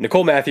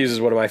 Nicole Matthews is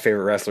one of my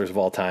favorite wrestlers of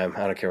all time.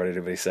 I don't care what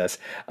anybody says.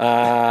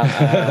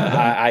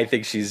 I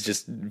think she's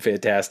just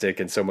fantastic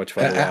and so much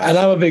fun to watch. And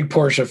I'm a big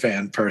Portia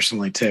fan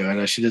personally too. I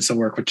know she did some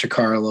work with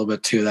Chikara a little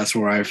bit too. That's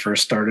where I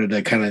first started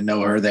to kind of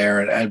know her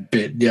there. And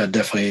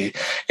definitely.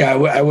 Yeah,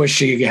 I wish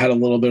she had a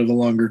little bit of a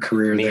longer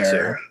career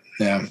there. Too.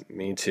 Yeah,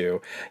 me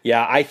too.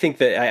 Yeah, I think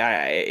that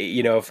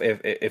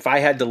if I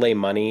had to lay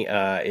money,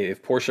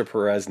 if Portia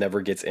Perez never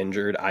gets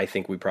injured, I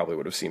think we probably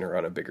would have seen her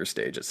on a bigger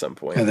stage at some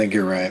point. I think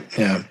you're right.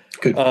 Yeah,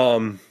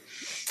 good.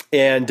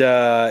 And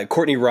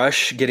Courtney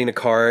Rush getting a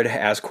card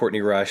as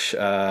Courtney Rush.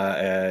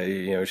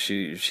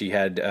 She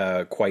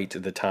had quite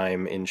the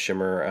time in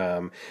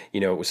Shimmer.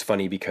 It was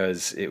funny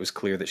because it was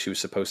clear that she was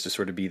supposed to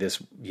sort of be this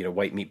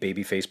white meat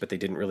baby face, but they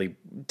didn't really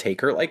take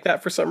her like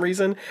that for some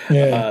reason.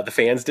 Yeah. The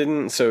fans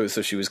didn't. So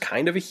she was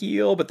kind of a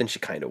heel, but then she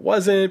kind of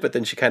wasn't. But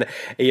then she kind of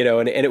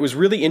and it was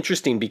really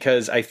interesting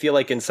because I feel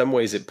like in some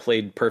ways it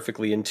played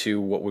perfectly into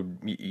what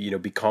would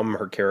become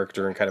her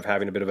character, and kind of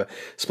having a bit of a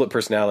split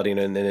personality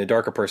and a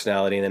darker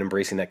personality, and then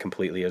embracing that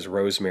completely as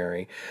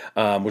Rosemary,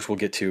 which we'll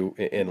get to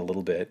in a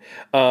little bit.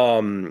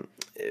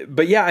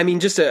 But yeah, I mean,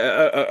 just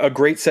a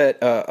great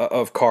set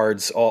of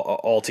cards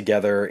all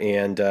together.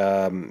 And,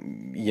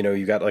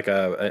 you got like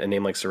a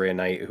name like Saraya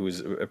Knight, who was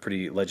a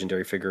pretty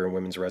legendary figure in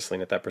women's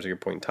wrestling at that particular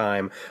point in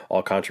time,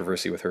 all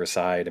controversy with her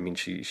aside. I mean,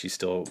 she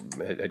still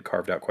had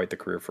carved out quite the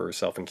career for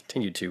herself and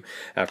continued to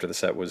after the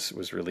set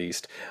was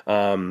released.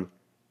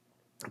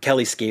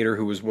 Kelly Skater,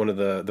 who was one of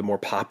the more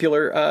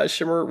popular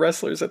Shimmer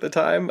wrestlers at the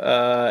time,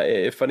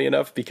 funny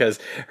enough, because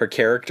her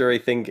character, I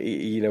think,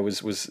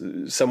 was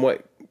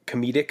somewhat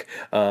comedic,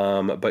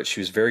 but she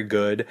was very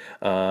good.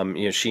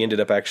 She ended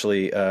up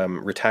actually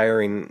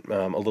retiring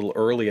a little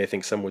early, I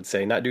think some would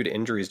say, not due to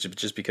injuries,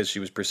 just because she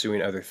was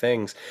pursuing other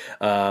things.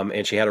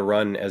 And she had a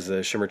run as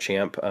the Shimmer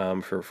champ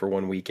for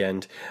one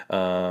weekend.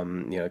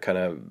 Kind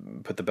of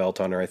put the belt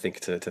on her, I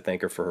think, to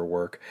thank her for her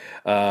work.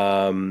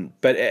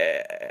 But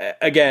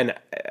again,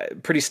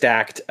 pretty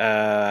stacked.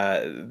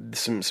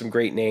 Some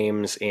great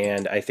names,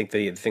 and I think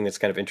the thing that's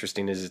kind of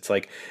interesting is it's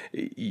like,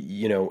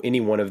 any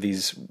one of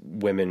these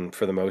women,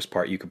 for the most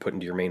part, you could put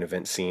into your main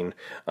event scene,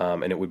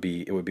 and it would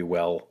be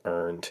well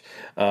earned.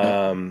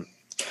 And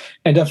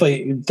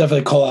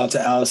definitely call out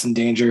to Allison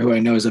Danger, who I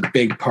know is a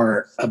big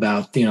part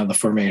about the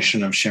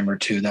formation of Shimmer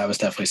too. That was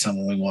definitely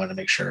someone we wanted to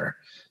make sure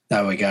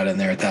that we got in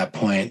there at that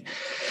point.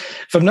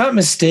 If I'm not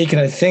mistaken,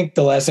 I think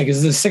the last thing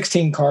is the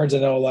 16 cards. I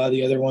know a lot of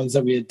the other ones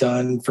that we had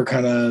done for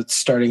kind of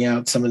starting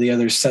out some of the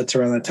other sets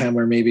around that time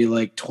were maybe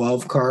like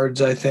 12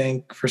 cards, I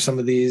think, for some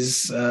of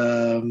these.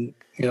 Ones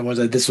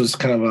that this was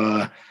kind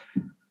of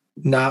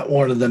not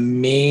one of the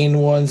main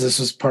ones. This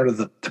was part of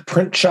the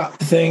print shop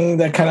thing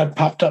that kind of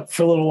popped up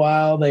for a little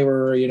while. They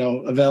were,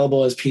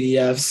 available as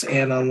PDFs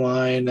and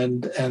online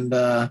and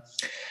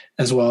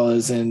as well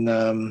as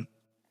in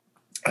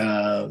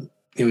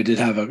we did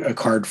have a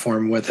card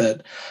form with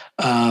it.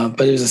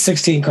 But it was a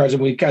 16 cards a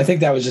week. I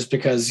think that was just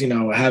because,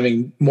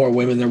 having more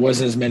women, there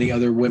wasn't as many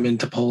other women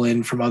to pull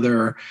in from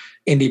other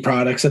indie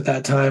products at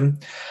that time.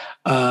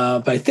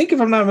 But I think,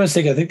 if I'm not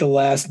mistaken, I think the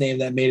last name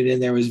that made it in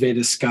there was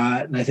Veda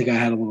Scott. And I think I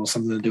had a little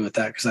something to do with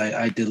that because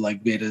I did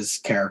like Veda's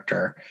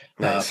character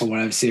from what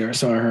I've seen or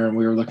saw her. And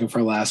we were looking for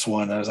a last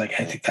one. I was like,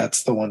 I think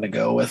that's the one to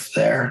go with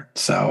there.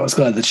 So I was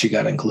glad that she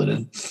got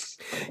included.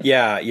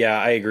 Yeah,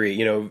 I agree.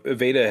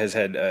 Veda has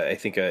had, I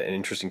think, an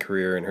interesting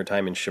career, and her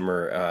time in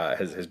Shimmer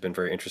has been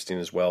very interesting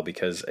as well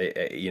because,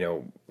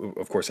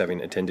 of course, having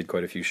attended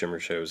quite a few Shimmer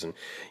shows and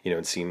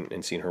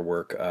seen her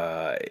work,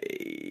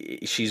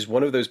 she's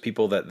one of those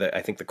people that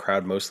I think the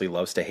crowd mostly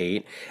loves to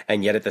hate,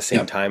 and yet at the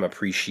same time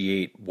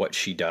appreciate what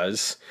she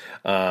does,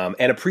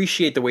 and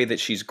appreciate the way that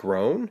she's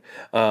grown,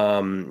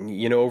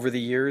 over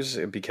the years.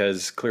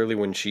 Because clearly,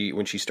 when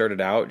she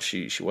started out,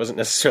 she wasn't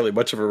necessarily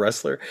much of a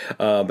wrestler,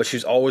 but she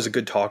was always a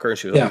good talker, and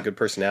she was always a good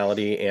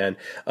personality, and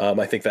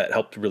I think that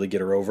helped really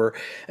get her over.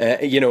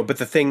 But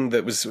the thing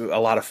that was a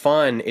lot of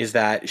fun is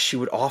that she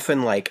would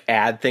often like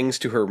add things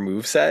to her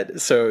moveset.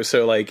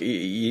 So like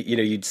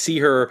you'd see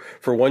her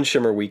for one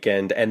Shimmer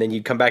weekend, and then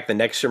you'd come back the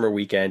next Shimmer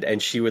weekend,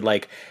 and she would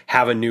like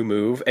have a new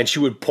move, and she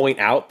would point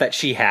out that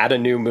she had a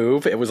new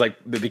move. It was like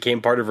it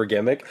became part of her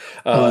gimmick.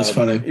 That's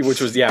funny. Which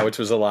was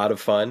a lot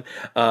of fun.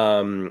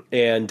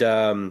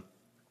 A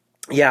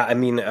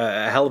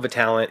hell of a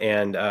talent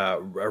and a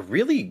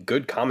really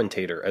good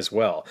commentator as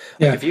well.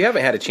 Like, if you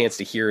haven't had a chance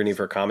to hear any of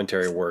her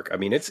commentary work, I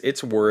mean,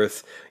 it's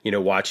worth,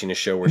 watching a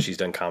show where she's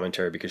done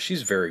commentary because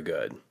she's very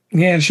good.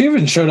 Yeah, and she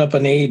even showed up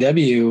on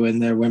AEW in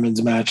their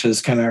women's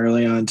matches kind of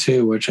early on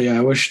too, which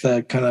I wish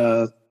that kind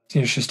of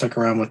she stuck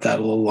around with that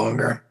a little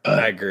longer. But.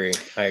 I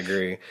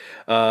agree.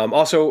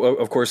 Also,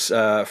 of course,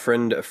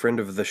 friend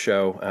of the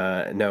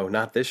show. No,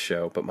 not this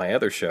show, but my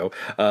other show,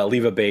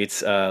 Leva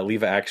Bates.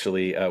 Leva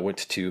actually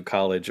went to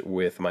college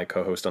with my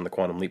co-host on the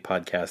Quantum Leap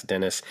podcast,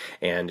 Dennis,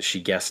 and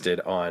she guested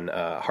on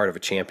Heart of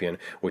a Champion,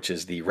 which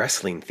is the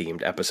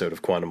wrestling-themed episode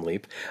of Quantum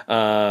Leap,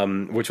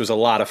 which was a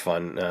lot of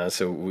fun.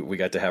 So we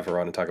got to have her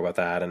on and talk about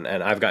that, and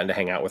I've gotten to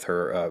hang out with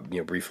her,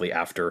 briefly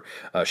after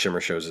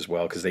Shimmer shows as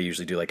well, because they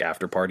usually do like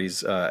after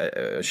parties.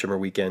 Shimmer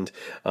weekend,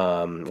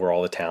 where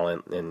all the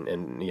talent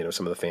and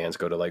some of the fans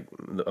go to like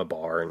a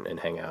bar and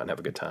hang out and have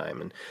a good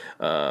time,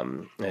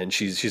 and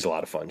she's a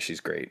lot of fun. She's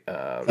great.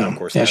 Of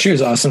course, she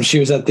was awesome. She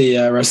was at the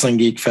Wrestling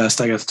Geek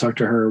Fest. I got to talk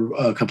to her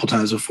a couple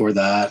times before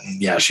that,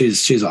 and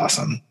she's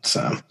awesome.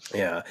 So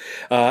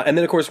and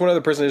then of course one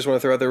other person I just want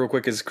to throw out there real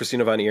quick is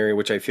Christina Von Eerie,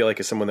 which I feel like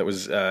is someone that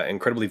was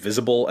incredibly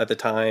visible at the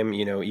time.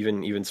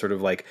 Even sort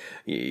of like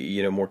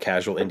more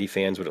casual indie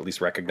fans would at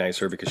least recognize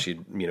her because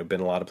she'd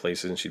been a lot of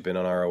places, and she'd been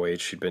on ROH.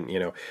 She'd been,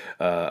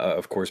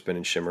 of course, been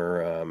in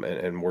Shimmer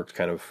and worked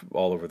kind of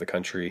all over the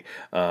country.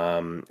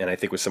 And I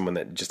think was someone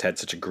that just had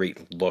such a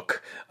great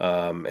look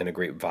and a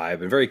great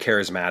vibe and very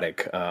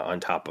charismatic on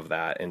top of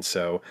that. And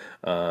so,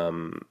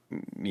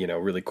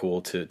 really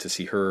cool to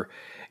see her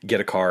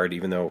get a card,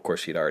 even though, of course,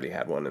 she'd already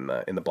had one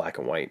in the black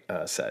and white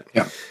set.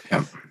 Yeah.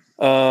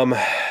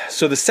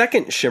 So the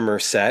second Shimmer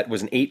set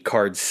was an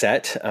 8-card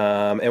set.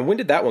 And when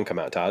did that one come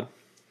out, Todd?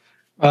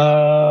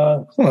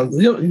 Hold on.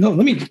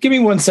 Give me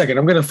 1 second.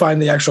 I'm going to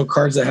find the actual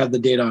cards that have the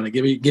date on it.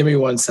 Give me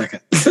 1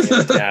 second.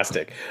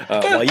 Fantastic.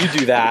 While you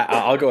do that,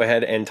 I'll go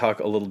ahead and talk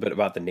a little bit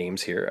about the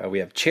names here. We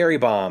have Cherry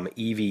Bomb,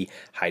 Evie,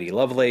 Heidi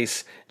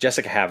Lovelace,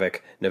 Jessica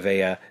Havoc,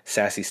 Nevaeh,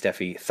 Sassy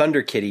Steffi,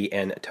 Thunder Kitty,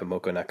 and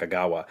Tomoko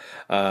Nakagawa.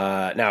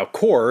 Now, of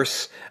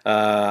course,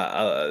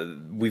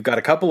 we've got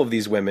a couple of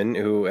these women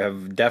who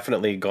have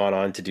definitely gone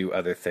on to do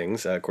other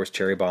things. Of course,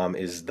 Cherry Bomb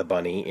is the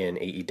bunny in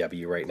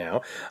AEW right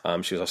now.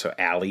 She was also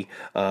Allie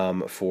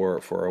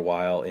for a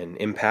while in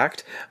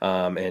Impact,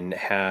 and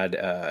had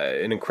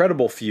an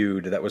incredible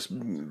feud that was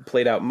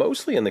played out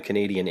mostly in the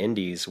Canadian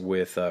Indies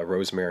with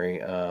Rosemary.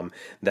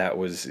 That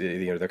was,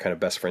 they're kind of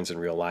best friends in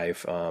real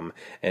life,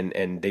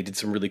 and they did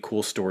some really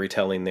cool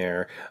storytelling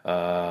there.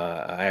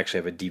 I actually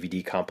have a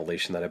DVD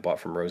compilation that I bought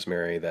from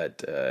Rosemary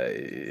that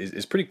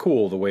is pretty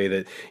cool. The way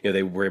that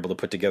they were able to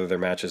put together their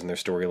matches and their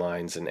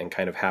storylines, and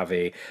kind of have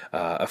a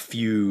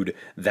feud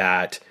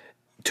that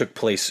took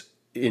place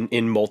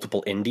in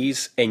multiple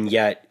indies, and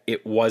yet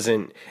it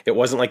wasn't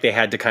like they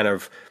had to kind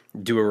of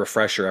do a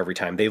refresher every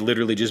time. They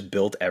literally just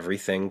built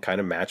everything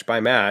kind of match by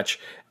match,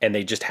 and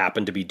they just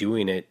happened to be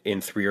doing it in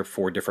 3 or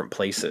 4 different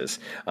places.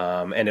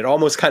 And it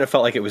almost kind of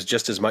felt like it was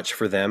just as much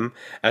for them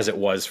as it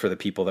was for the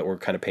people that were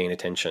kind of paying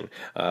attention,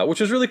 which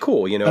was really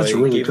cool. That's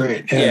really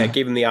great. It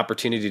gave them the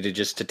opportunity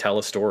to tell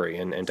a story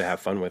and to have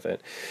fun with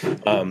it.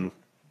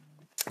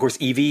 Of course,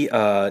 Evie,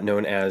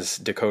 known as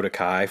Dakota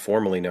Kai,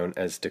 formerly known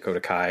as Dakota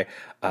Kai.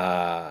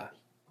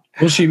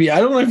 Will she be? I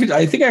don't know if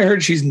I think I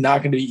heard she's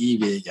not going to be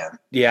Evie again.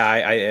 Yeah,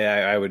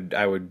 I would.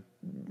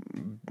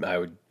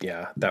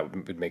 Yeah, that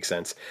would make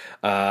sense.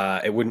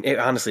 It wouldn't. It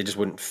honestly just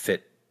wouldn't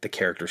fit the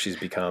character she's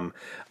become.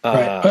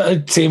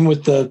 Right. Same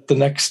with the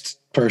next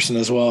person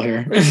as well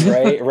here.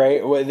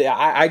 right. Well,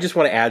 I just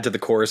want to add to the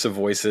chorus of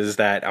voices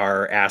that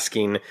are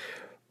asking.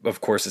 Of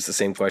course, it's the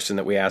same question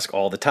that we ask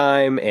all the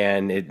time,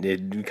 and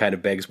it kind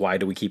of begs, why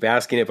do we keep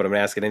asking it? But I'm going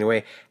to ask it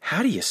anyway.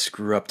 How do you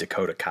screw up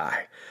Dakota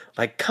Kai?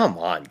 Like, come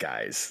on,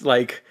 guys.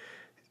 Like,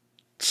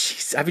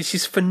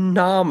 she's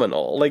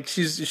phenomenal. Like,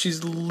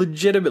 she's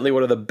legitimately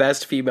one of the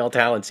best female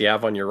talents you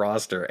have on your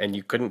roster, and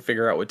you couldn't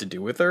figure out what to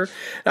do with her.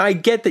 Now, I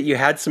get that you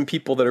had some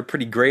people that are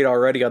pretty great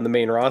already on the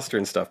main roster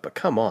and stuff, but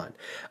come on.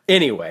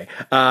 Anyway,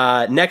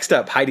 next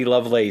up, Heidi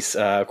Lovelace.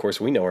 Of course,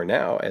 we know her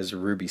now as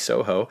Ruby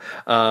Soho.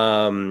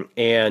 I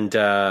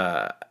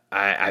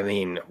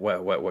mean,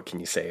 what can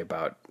you say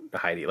about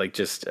Heidi? Like,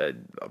 just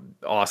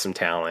awesome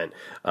talent.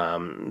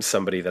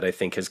 Somebody that I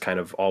think has kind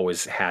of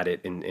always had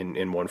it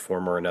in one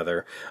form or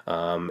another.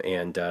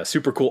 And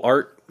super cool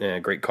art.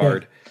 Great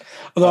card. Yeah.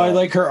 Although I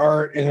like her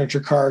art in her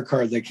Chikara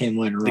card that came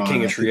later on. The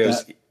King of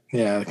Trios. The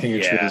King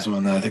of Trios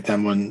one. I think that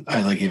one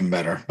I like even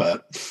better.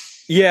 But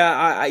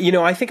yeah,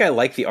 I think I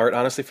like the art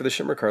honestly for the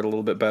Shimmer card a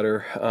little bit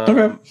better.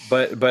 Okay.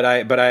 But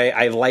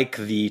I like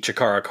the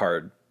Chikara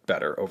card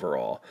better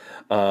overall.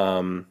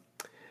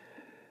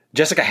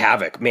 Jessica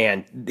Havoc,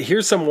 man,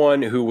 here's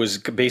someone who was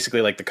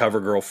basically like the cover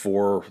girl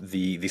for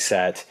the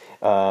set,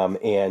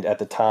 and at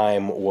the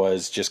time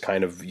was just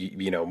kind of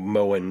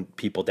mowing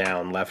people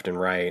down left and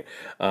right.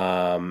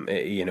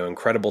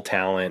 Incredible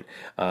talent,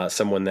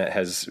 someone that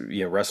has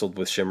wrestled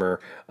with Shimmer,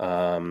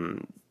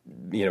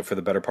 for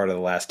the better part of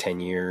the last 10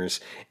 years.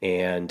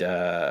 And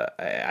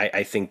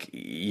I think,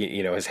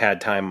 has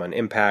had time on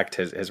Impact,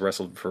 has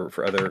wrestled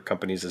for other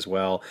companies as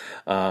well.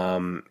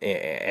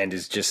 And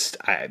is just,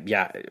 a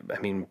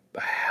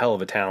hell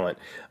of a talent.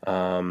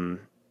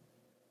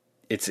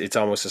 It's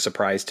almost a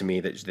surprise to me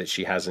that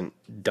she hasn't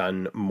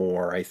done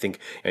more. I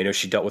know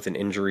she dealt with an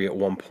injury at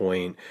one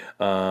point,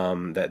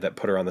 that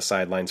put her on the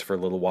sidelines for a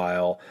little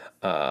while.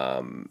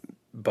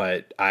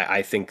 But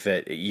I think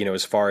that,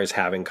 as far as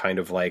having kind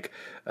of like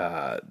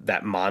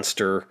that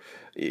monster,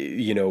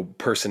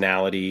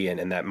 personality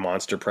and that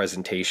monster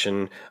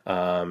presentation,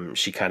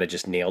 she kind of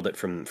just nailed it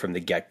from the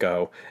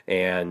get-go,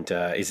 and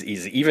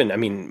is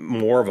even,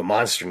 more of a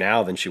monster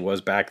now than she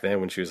was back then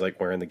when she was like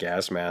wearing the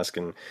gas mask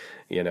and,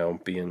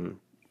 being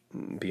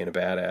a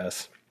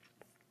badass.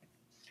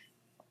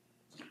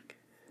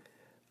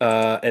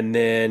 And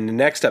then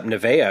next up,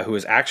 Nevaeh, who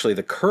is actually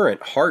the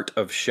current Heart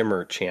of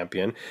Shimmer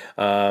champion,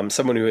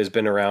 someone who has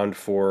been around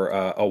for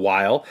a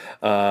while,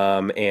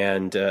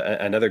 and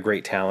another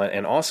great talent,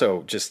 and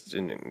also just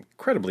an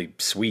incredibly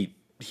sweet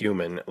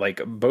human.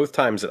 Like, both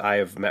times that I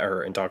have met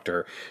her and talked to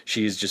her,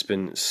 she's just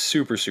been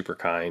super, super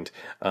kind,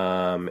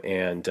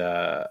 and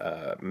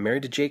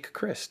married to Jake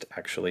Christ,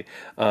 actually.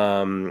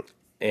 And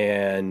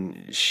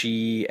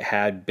she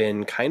had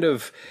been kind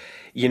of,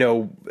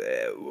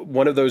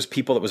 one of those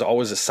people that was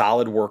always a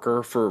solid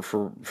worker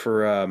for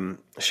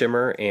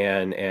Shimmer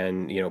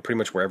and pretty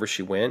much wherever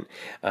she went,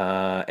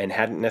 and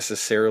hadn't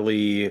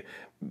necessarily,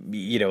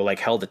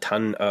 held a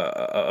ton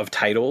of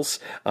titles.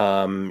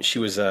 She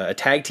was a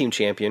tag team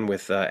champion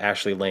with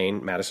Ashley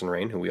Lane, Madison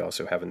Rain, who we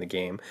also have in the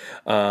game.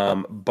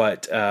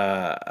 But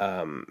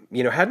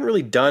hadn't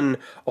really done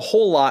a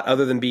whole lot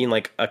other than being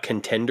like a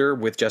contender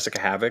with Jessica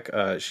Havoc.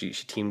 She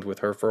teamed with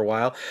her for a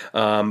while.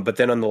 But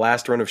then on the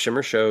last run of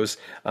Shimmer shows,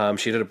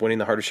 she ended up winning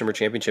the Heart of Shimmer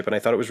championship. And I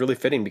thought it was really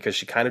fitting because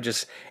she kind of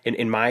just,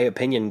 in my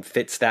opinion,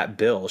 fits that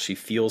bill. She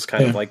feels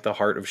kind of like the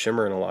Heart of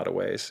Shimmer in a lot of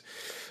ways.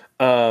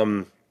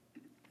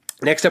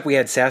 Next up, we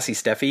had Sassy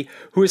Steffi,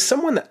 who is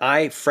someone that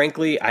I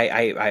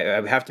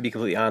have to be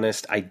completely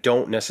honest, I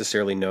don't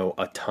necessarily know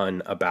a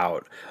ton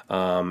about,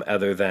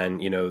 other than,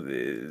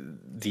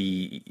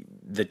 the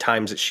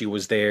times that she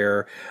was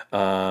there,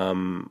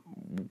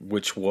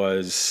 which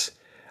was,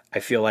 I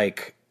feel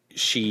like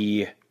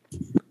she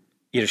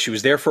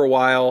was there for a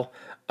while,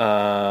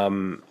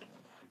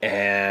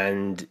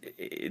 and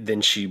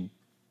then she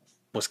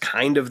was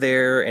kind of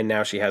there, and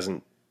now she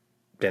hasn't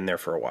been there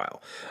for a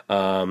while.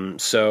 And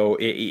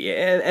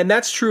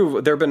that's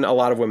true. There have been a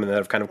lot of women that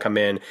have kind of come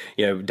in,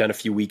 done a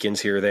few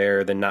weekends here or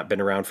there, then not been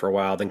around for a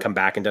while, then come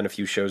back and done a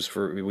few shows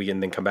for a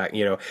weekend, then come back,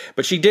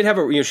 but she did have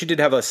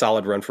a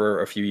solid run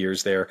for a few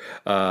years there,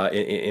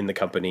 in the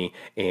company.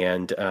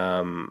 And,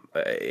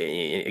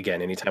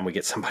 again, anytime we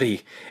get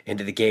somebody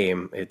into the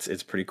game,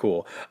 it's pretty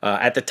cool.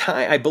 At the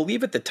time, I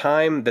believe at the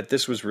time that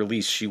this was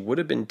released, she would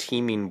have been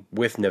teaming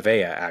with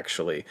Nevaeh,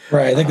 actually.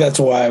 Right. I think that's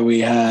why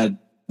we had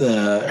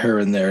her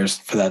in there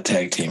for that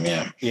tag team.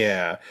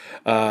 Yeah.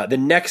 The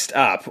next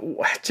up,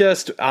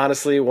 just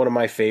honestly, one of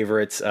my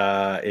favorites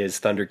is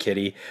Thunder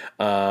Kitty.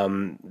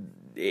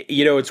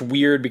 It's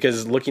weird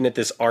because looking at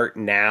this art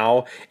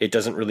now, it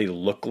doesn't really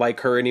look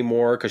like her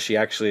anymore because she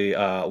actually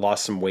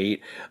lost some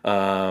weight,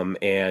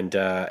 and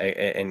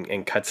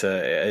cuts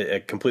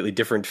a completely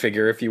different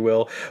figure, if you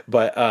will.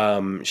 But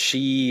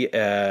she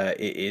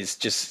is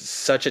just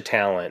such a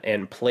talent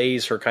and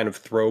plays her kind of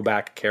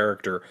throwback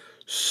character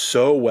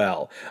so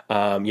well.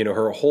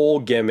 Her whole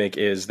gimmick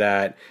is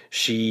that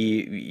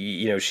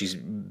she's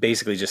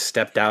basically just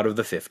stepped out of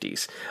the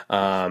 50s.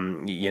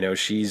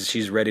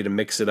 She's ready to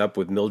mix it up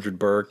with Mildred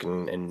Burke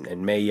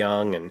and Mae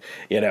Young, and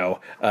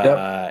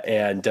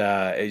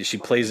she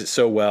plays it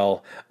so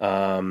well.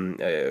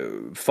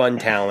 Fun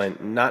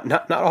talent,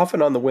 not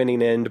often on the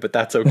winning end, but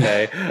that's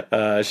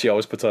okay. She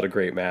always puts on a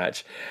great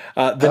match.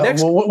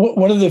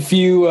 One of the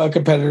few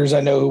competitors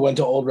I know who went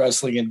to Old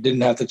Wrestling and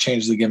didn't have to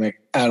change the gimmick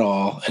at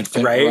all and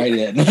fit right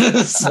in. Now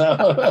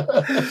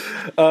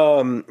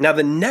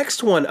the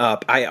next one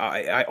up,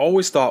 I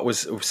always thought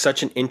was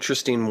such an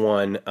interesting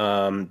one,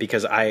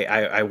 because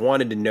I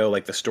wanted to know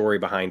like the story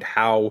behind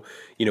how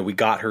we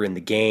got her in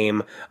the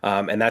game,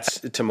 and that's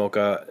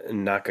Tomoka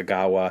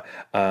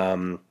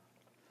Nakagawa.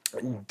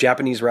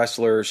 Japanese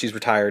wrestler. She's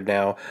retired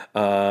now,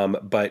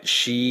 but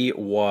she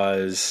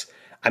was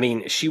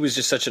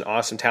just such an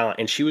awesome talent,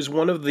 and she was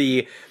one of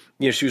the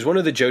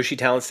Joshi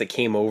talents that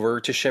came over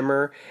to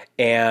Shimmer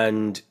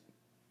and,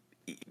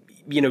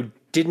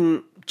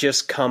 didn't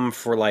just come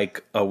for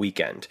like a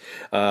weekend.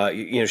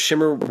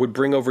 Shimmer would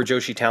bring over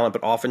Joshi talent,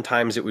 but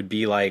oftentimes it would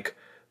be like,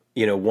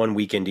 1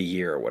 weekend a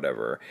year or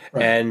whatever.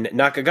 Right. And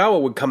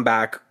Nakagawa would come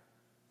back,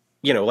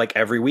 like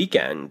every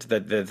weekend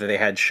that they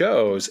had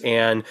shows,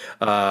 and,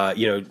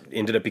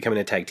 ended up becoming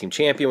a tag team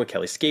champion with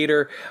Kelly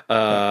Skater,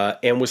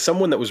 and was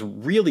someone that was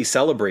really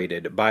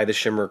celebrated by the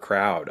Shimmer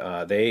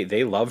crowd.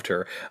 They loved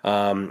her.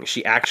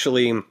 She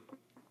actually,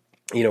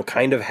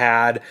 kind of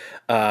had,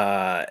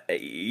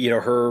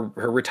 her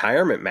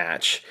retirement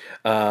match,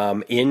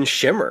 in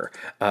Shimmer,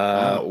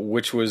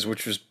 which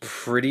was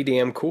pretty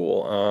damn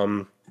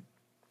cool.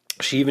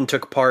 She even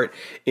took part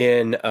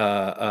in,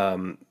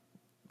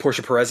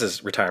 Portia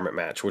Perez's retirement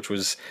match, which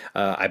was,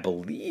 I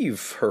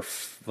believe, her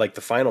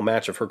the final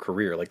match of her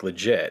career, like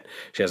legit.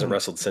 She hasn't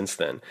wrestled since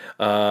then.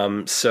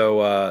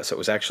 So it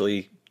was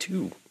actually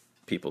two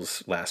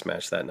people's last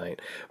match that night.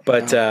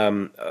 But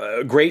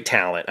great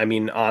talent.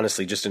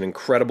 Honestly, just an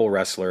incredible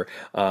wrestler.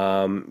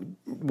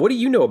 What do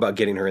you know about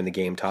getting her in the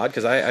game, Todd?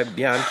 Because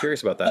I'm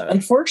curious about that.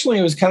 Unfortunately,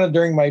 it was kind of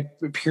during my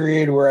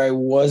period where I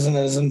wasn't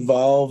as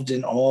involved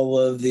in all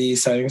of the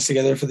signings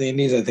together for the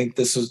Indies. I think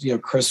this was,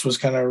 Chris was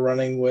kind of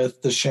running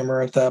with the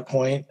Shimmer at that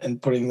point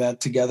and putting that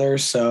together.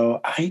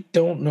 So I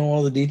don't know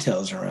all the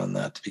details around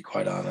that, to be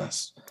quite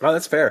honest. Oh,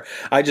 that's fair.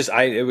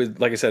 It was,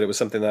 like I said, it was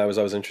something that I was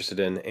always interested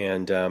in.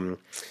 And,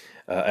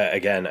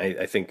 again,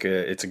 I think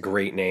it's a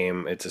great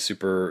name. It's a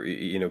super,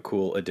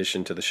 cool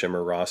addition to the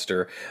Shimmer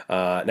roster.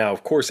 Now,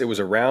 of course, it was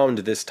around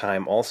this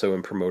time also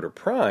in Promoter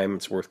Prime.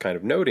 It's worth kind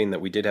of noting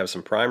that we did have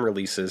some Prime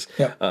releases.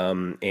 Yep.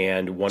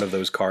 And one of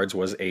those cards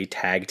was a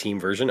tag team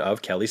version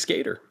of Kelly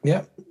Skater.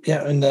 Yeah.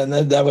 Yeah. And then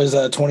that was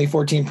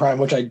 2014 Prime,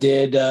 which I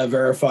did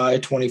verify.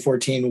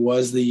 2014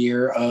 was the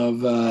year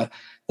of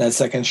that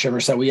second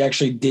Shimmer set. We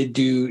actually did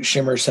do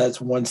Shimmer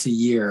sets once a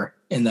year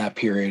in that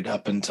period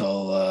up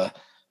until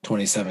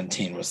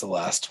 2017 was the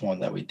last one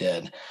that we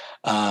did.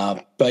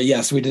 But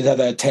yes, we did have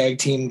that tag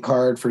team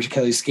card for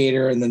Kelly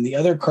Skater. And then the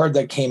other card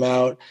that came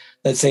out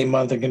that same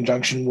month in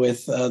conjunction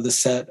with the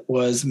set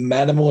was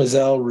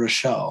Mademoiselle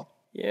Rochelle.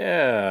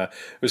 Yeah.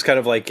 It was kind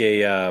of like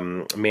a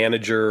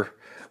manager,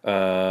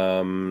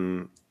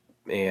 and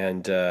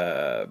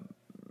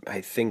I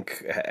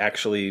think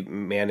actually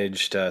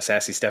managed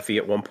Sassy Steffi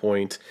at one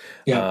point,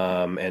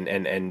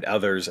 and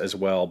others as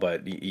well.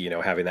 But,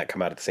 having that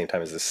come out at the same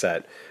time as the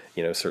set,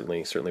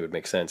 certainly would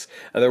make sense.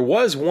 There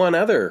was one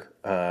other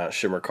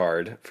Shimmer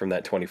card from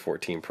that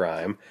 2014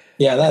 Prime.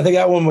 Yeah, I think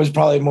that one was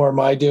probably more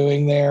my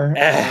doing there.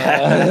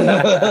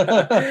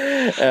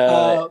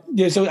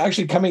 So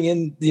actually coming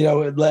in,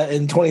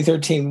 in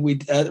 2013, we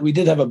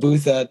did have a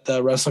booth at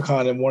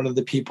WrestleCon, and one of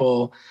the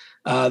people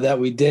that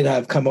we did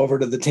have come over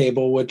to the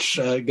table, which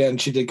again,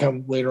 she did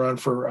come later on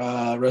for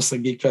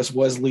Wrestling Geek Fest,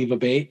 was Leva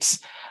Bates.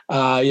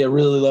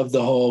 Really loved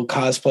the whole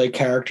cosplay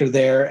character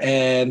there.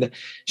 And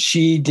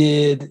she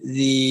did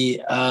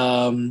the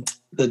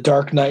the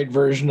Dark Knight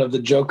version of the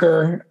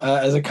Joker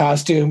as a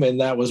costume, and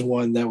that was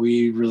one that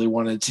we really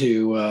wanted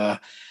to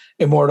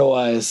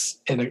immortalize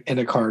in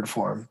a card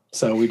form.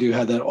 So we do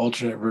have that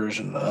alternate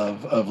version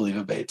of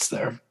Leva Bates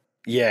there.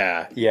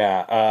 Yeah,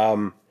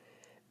 yeah.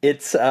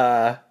 It's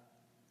well,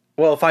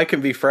 if I can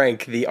be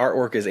frank, the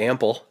artwork is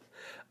ample.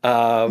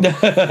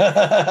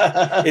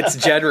 It's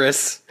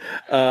generous.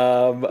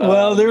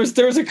 Well, there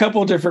was a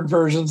couple different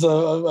versions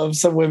of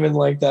some women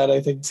like that, I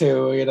think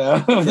too,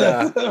 Yeah.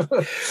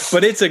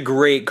 But it's a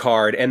great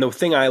card, and the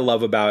thing I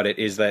love about it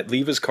is that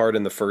Leva's card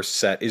in the first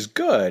set is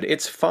good.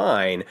 It's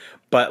fine,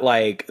 but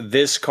like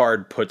this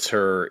card puts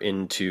her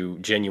into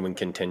genuine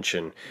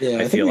contention. Yeah,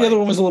 I think the other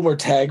one was a little more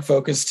tag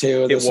focused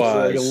too. This was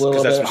like a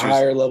little bit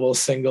higher level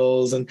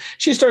singles, and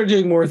she started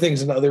doing more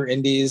things in other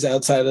indies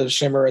outside of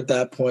Shimmer at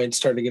that point.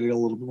 Started getting a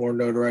little bit more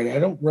notoriety. I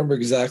don't remember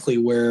exactly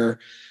where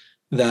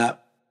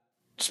that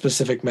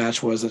specific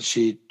match was that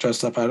she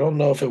dressed up. I don't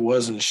know if it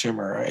was in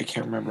Shimmer. I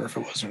can't remember if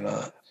it was or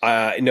not.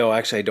 No,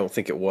 actually, I don't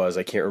think it was.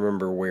 I can't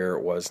remember where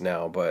it was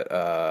now,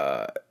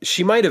 but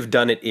she might have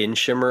done it in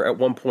Shimmer at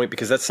one point,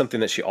 because that's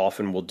something that she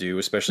often will do,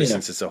 especially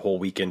since it's a whole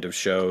weekend of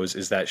shows,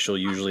 is that she'll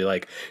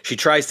usually she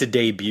tries to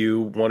debut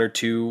one or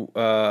two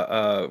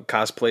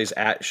cosplays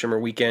at Shimmer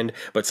weekend,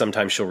 but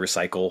sometimes she'll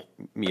recycle,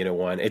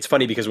 one. It's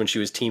funny because when she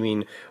was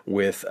teaming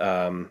with,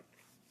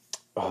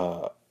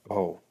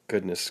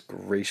 goodness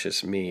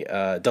gracious me,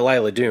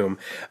 Delilah Doom.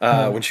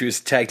 When she was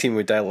tag teaming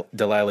with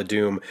Delilah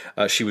Doom,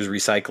 she was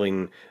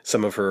recycling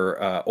some of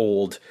her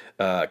old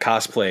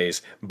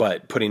cosplays,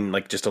 but putting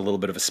just a little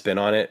bit of a spin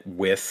on it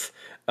with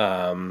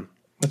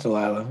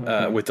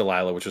Delilah. With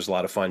Delilah, which was a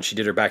lot of fun. She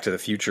did her Back to the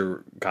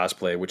Future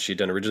cosplay, which she'd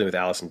done originally with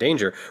Allison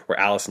Danger, where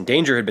Allison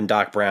Danger had been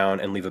Doc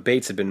Brown and Leva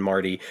Bates had been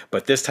Marty.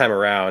 But this time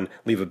around,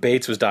 Leva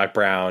Bates was Doc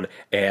Brown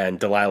and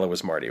Delilah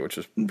was Marty, which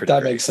was pretty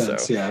That great. Makes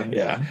sense, so,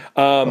 yeah.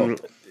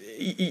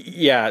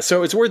 Yeah,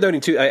 so it's worth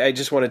noting too. I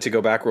just wanted to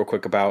go back real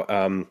quick about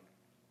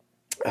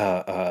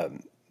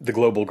the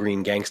Global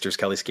Green Gangsters,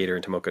 Kelly Skater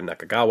and Tomoka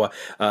Nakagawa.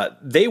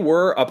 They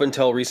were, up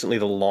until recently,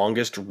 the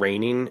longest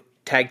reigning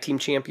tag team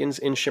champions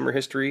in Shimmer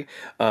history,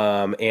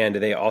 and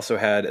they also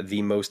had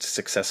the most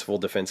successful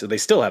defenses. They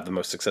still have the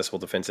most successful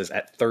defenses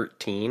at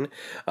 13.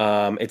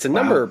 It's a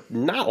number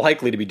not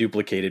likely to be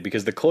duplicated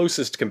because the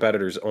closest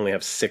competitors only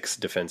have 6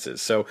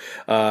 defenses. So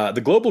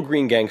the Global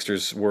Green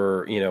Gangsters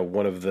were,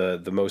 one of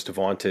the most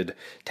vaunted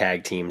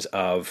tag teams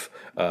of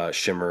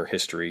Shimmer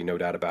history, no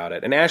doubt about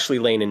it. And Ashley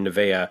Lane and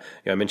Nevaeh,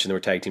 I mentioned they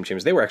were tag team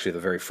champions. They were actually the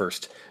very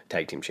first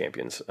tag team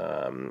champions,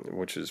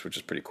 which is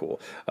pretty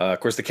cool. Of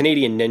course, the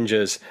Canadian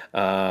Ninjas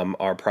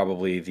are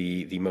probably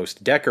the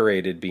most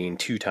decorated, being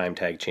 2-time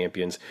tag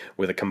champions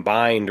with a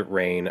combined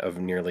reign of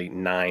nearly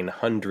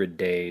 900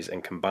 days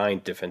and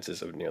combined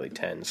defenses of nearly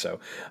 10. So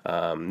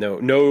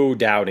no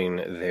doubting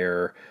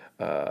their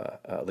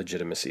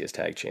legitimacy as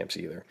tag champs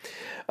either.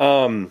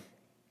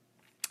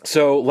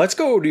 So let's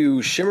go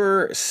to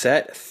Shimmer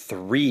Set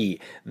 3.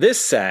 This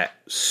set,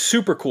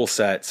 super cool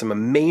set, some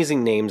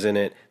amazing names in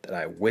it that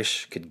I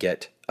wish could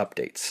get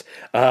updates.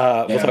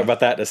 We'll talk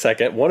about that in a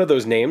second. One of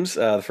those names,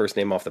 the first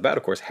name off the bat,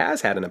 of course,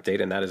 has had an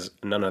update, and that is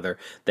none other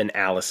than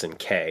Allison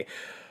Kay.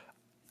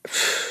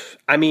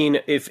 I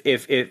mean, if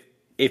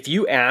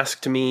you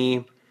asked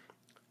me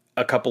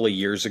a couple of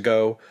years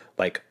ago,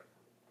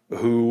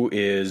 who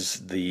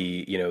is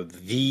the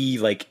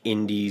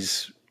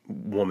indies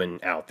woman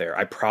out there,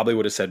 I probably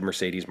would have said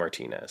Mercedes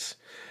Martinez.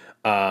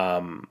 I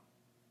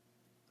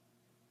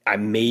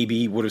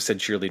maybe would have said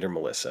cheerleader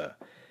Melissa.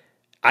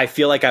 I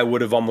feel like I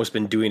would have almost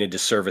been doing a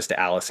disservice to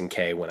Allison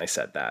Kay when I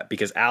said that,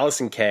 because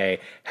Allison Kay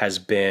has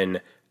been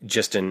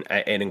just an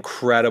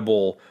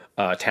incredible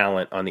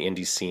talent on the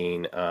indie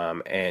scene,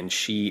 and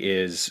she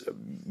is,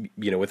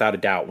 without a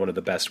doubt, one of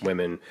the best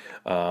women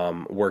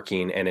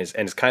working, and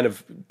is kind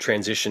of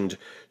transitioned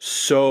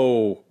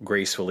so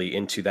gracefully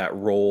into that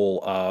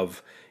role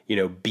of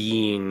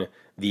being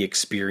the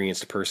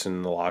experienced person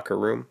in the locker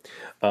room.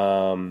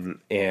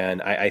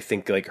 And I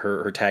think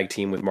her tag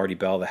team with Marty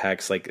Bell, the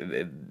Hex,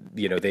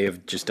 they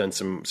have just done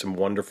some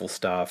wonderful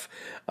stuff.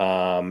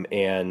 I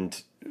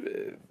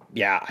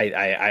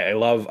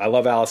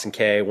love Allison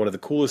Kay. One of the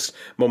coolest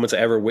moments I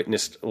ever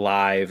witnessed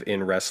live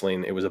in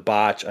wrestling. It was a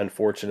botch,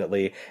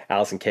 unfortunately.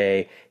 Allison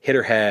Kay hit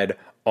her head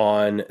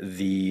on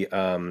the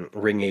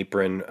ring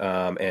apron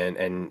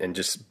and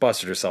just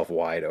busted herself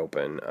wide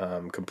open.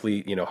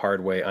 Complete,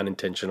 hard way,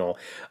 unintentional.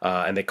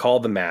 And they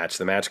called the match.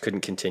 The match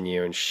couldn't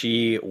continue, and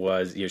she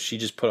was, she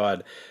just put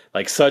on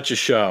such a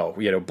show.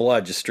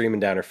 Blood just streaming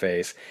down her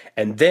face.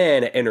 And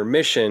then at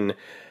intermission,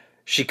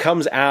 she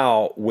comes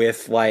out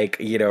with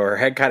her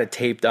head kind of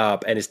taped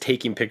up and is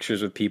taking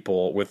pictures with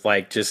people with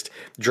just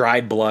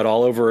dried blood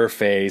all over her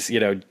face,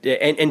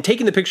 and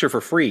taking the picture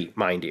for free,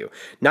 mind you,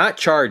 not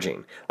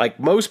charging.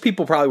 Most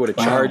people probably would have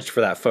charged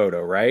for that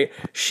photo, right?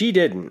 She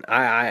didn't.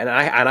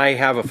 I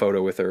have a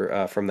photo with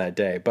her from that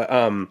day, but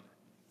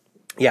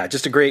Yeah,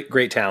 just a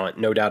great talent,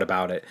 no doubt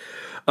about it.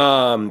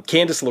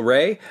 Candice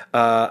LeRae,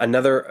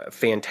 another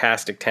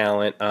fantastic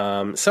talent.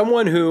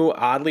 Someone who,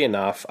 oddly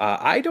enough,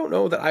 I don't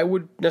know that I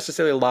would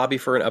necessarily lobby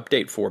for an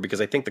update for, because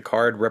I think the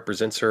card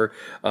represents her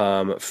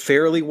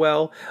fairly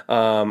well.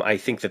 I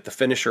think that the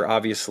finisher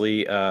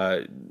obviously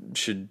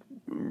should,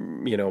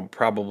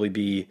 probably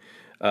be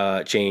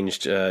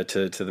changed to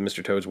the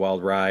Mr. Toad's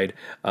Wild Ride.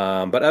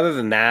 But other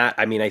than that,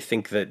 I mean, I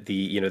think that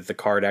the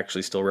card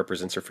actually still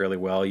represents her fairly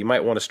well. You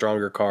might want a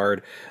stronger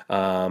card.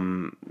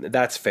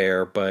 That's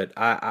fair, but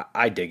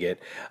I dig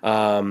it.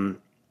 The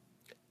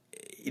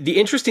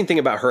interesting thing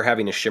about her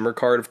having a Shimmer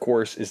card, of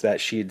course, is that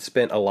she had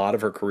spent a lot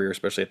of her career,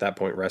 especially at that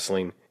point,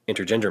 wrestling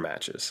intergender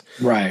matches.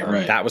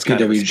 Right. That was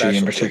kind of PWG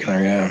in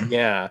particular, yeah.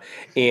 Yeah.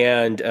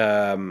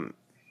 And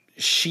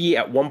she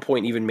at one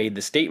point even made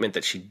the statement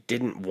that she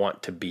didn't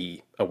want to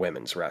be a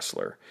women's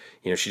wrestler.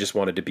 She just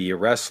wanted to be a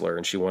wrestler,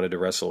 and she wanted to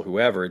wrestle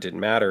whoever. It didn't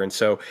matter. And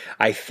so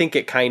I think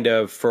it kind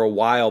of, for a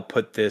while,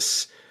 put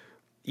this,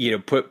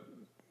 put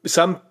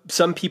some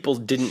people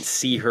didn't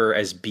see her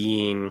as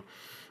being,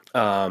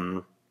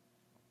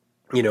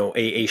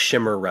 a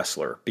Shimmer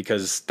wrestler,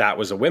 because that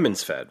was a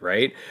women's fed,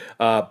 right?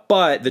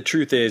 But the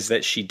truth is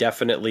that she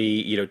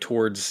definitely,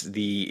 towards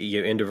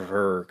the end of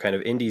her kind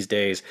of indies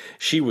days,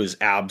 she was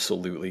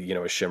absolutely,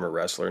 a Shimmer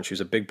wrestler, and she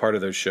was a big part of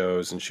those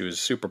shows, and she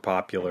was super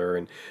popular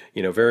and,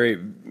 very,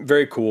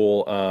 very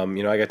cool.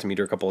 I got to meet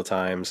her a couple of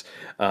times.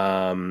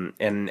 And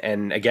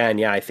again,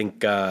 yeah, I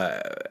think,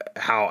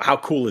 how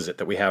cool is it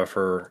that we have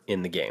her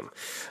in the game?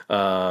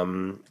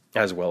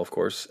 As well, of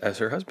course, as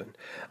her husband.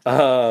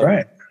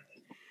 Right.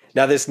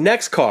 Now, this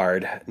next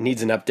card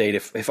needs an update,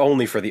 if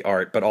only for the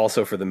art, but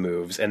also for the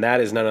moves, and that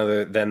is none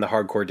other than the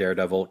Hardcore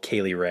Daredevil,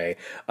 Kaylee Ray.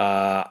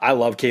 I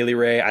love Kaylee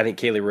Ray. I think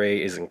Kaylee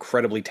Ray is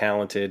incredibly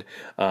talented,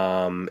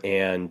 and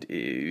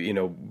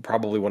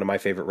probably one of my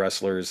favorite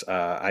wrestlers.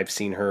 I've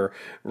seen her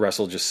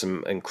wrestle just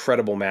some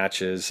incredible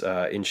matches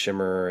in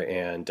Shimmer,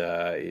 and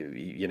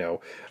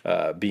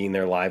being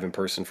there live in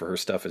person for her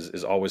stuff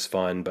is always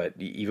fun. But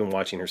even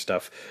watching her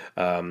stuff,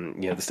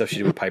 the stuff she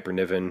did with Piper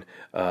Niven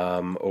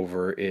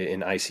over in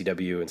ICW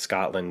in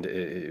Scotland,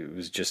 it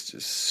was just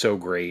so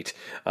great.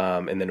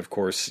 And then, of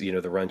course,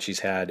 the run she's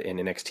had in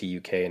NXT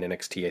UK and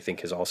NXT, I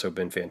think, has also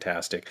been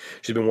fantastic.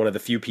 She's been one of the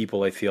few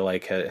people I feel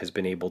like has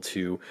been able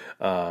to,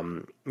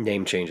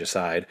 name change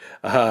aside,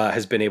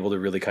 has been able to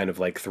really kind of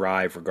like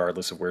thrive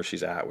regardless of where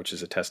she's at, which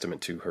is a testament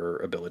to her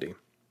ability.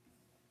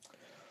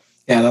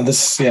 Yeah, that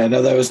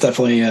was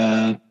definitely,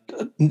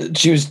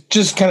 she was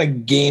just kind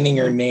of gaining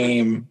her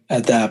name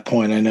at that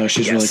point. I know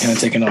she's really kind of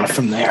taken off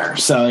from there.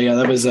 So yeah,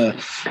 that was a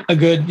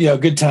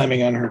good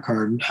timing on her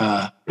card,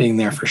 being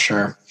there for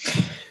sure.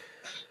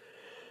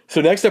 So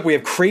next up, we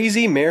have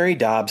Crazy Mary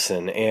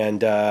Dobson,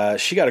 and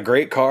she got a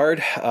great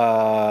card,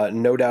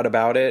 no doubt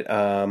about it.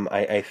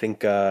 I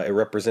think it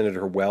represented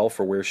her well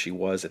for where she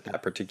was at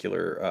that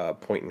particular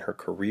point in her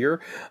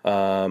career.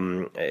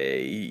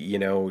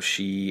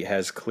 She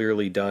has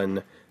clearly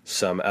done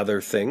some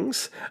other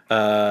things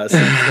since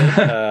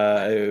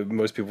then.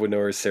 Most people would know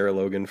her as Sarah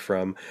Logan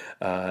from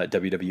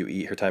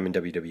WWE, her time in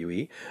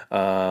WWE.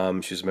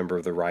 She was a member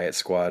of the Riot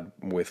Squad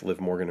with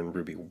Liv Morgan and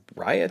Ruby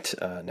Riot,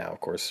 now,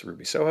 of course,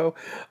 Ruby Soho.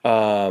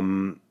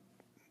 And,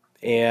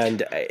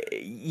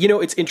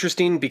 it's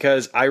interesting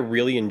because I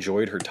really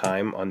enjoyed her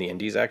time on the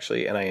Indies,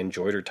 actually, and I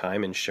enjoyed her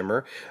time in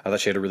Shimmer. I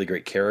thought she had a really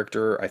great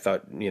character. I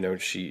thought,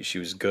 she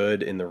was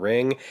good in the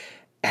ring.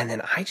 And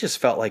then I just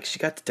felt like she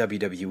got to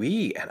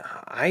WWE, and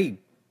I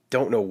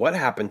don't know what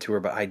happened to her,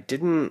 but I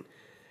don't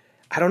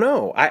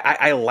know.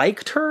 I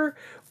liked her,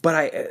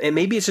 but and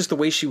maybe it's just the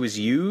way she was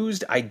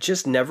used. I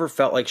just never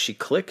felt like she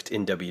clicked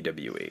in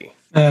WWE.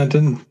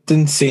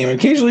 Didn't seem.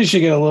 Occasionally she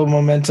get a little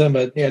momentum,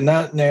 but yeah,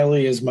 not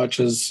nearly as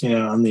much as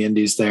on the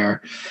Indies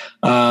there.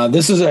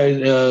 This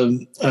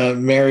is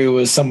Mary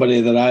was somebody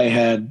that I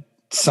had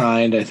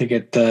signed, I think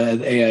at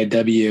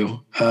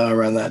AIW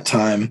around that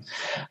time.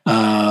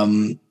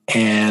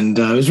 And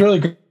it was really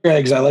great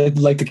because I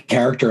liked the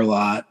character a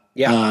lot.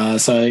 Yeah.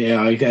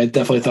 I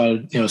definitely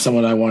thought,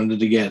 someone I wanted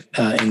to get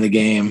in the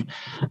game.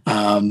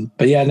 But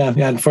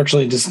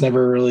unfortunately, just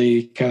never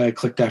really kind of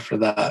clicked after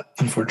that,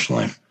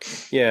 unfortunately.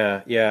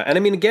 Yeah. And I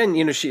mean,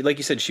 again, she, like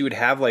you said, she would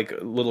have like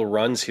little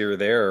runs here or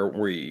there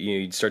where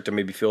you'd start to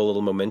maybe feel a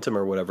little momentum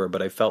or whatever.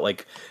 But I felt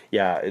like,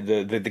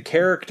 the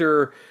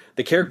character.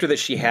 The character that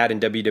she had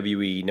in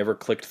WWE never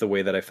clicked the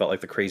way that I felt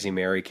like the Crazy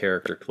Mary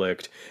character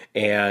clicked.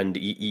 And,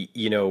 we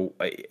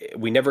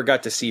never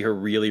got to see her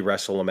really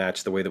wrestle a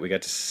match the way that we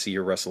got to see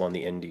her wrestle on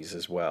the Indies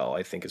as well,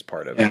 I think is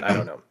part of it. I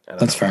don't know.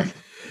 That's fair.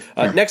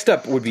 Next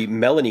up would be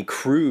Melanie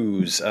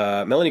Cruz.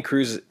 Melanie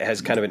Cruz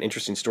has kind of an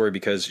interesting story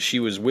because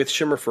she was with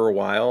Shimmer for a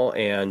while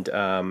and,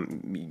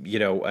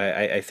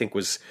 I think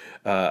was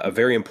a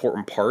very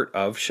important part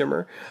of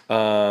Shimmer.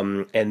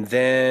 And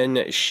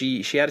then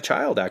she had a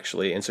child,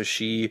 actually. And so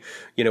she,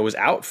 was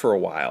out for a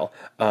while.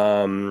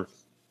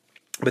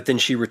 But then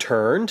she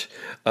returned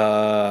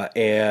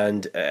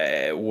and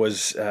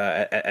was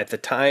at the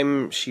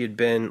time she had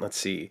been, let's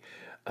see,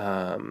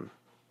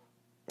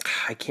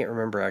 I can't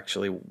remember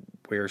actually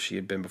where she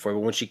had been before. But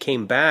when she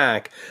came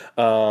back,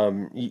 they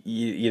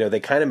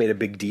kind of made a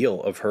big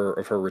deal of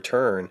her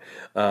return,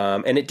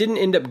 and it didn't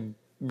end up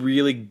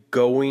really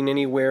going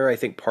anywhere. I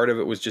think part of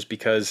it was just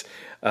because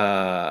this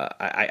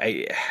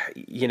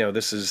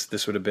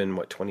would have been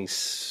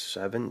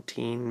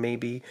 2017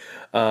 maybe,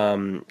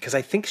 because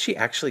I think she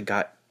actually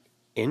got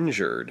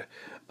injured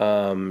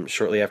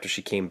shortly after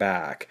she came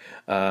back,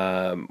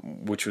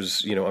 which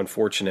was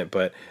unfortunate.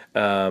 But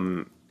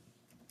I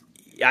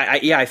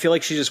feel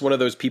like she's just one of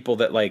those people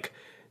that like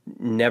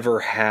never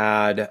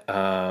had.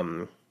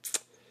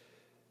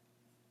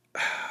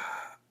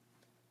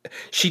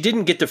 She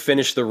didn't get to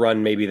finish the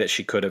run maybe that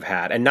she could have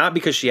had, and not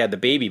because she had the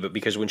baby, but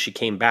because when she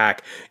came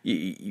back,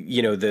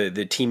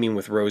 the teaming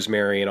with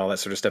Rosemary and all that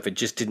sort of stuff, it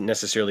just didn't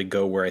necessarily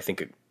go where I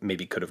think it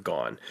maybe could have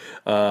gone.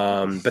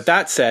 But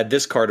that said,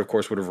 this card, of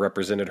course, would have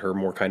represented her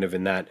more kind of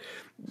in that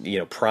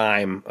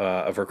prime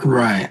of her career.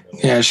 Right.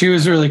 Yeah, she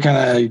was really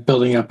kind of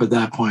building up at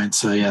that point.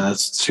 So yeah,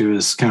 she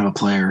was kind of a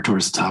player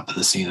towards the top of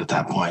the scene at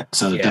that point.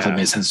 So it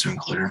definitely made sense to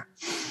include her.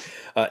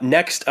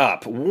 Next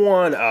up,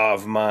 one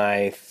of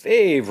my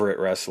favorite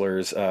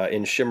wrestlers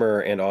in Shimmer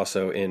and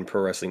also in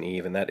Pro Wrestling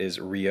Eve, and that is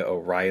Rhea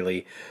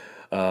O'Reilly.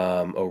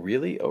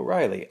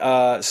 O'Reilly.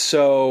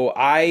 So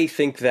I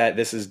think that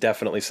this is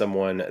definitely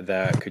someone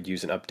that could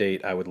use an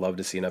update. I would love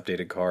to see an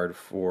updated card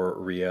for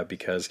Rhea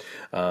because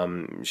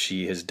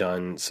she has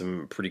done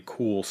some pretty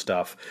cool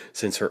stuff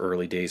since her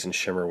early days in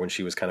Shimmer when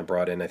she was kind of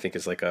brought in, I think,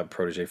 as like a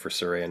protege for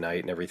Saraya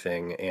Knight and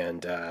everything.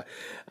 And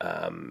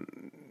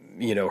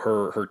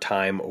her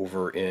time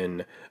over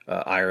in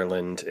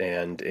Ireland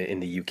and in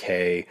the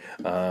UK,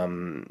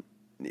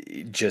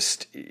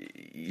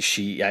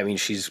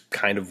 she's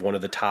kind of one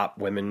of the top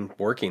women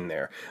working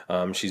there.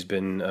 She's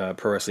been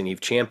Pro Wrestling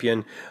Eve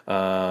champion,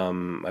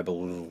 I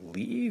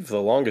believe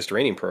the longest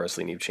reigning Pro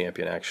Wrestling Eve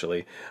champion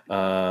actually,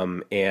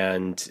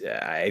 and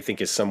I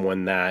think is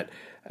someone that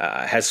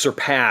has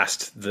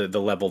surpassed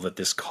the level that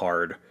this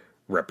card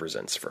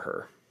represents for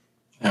her.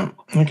 Yeah,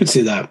 I could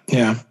see that.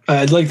 Yeah,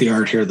 I'd like the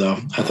art here, though.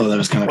 I thought that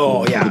was kind of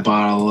cool. The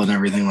bottle and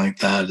everything like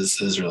that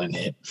is really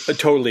neat. I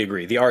totally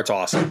agree. The art's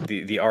awesome.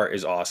 The art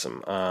is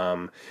awesome.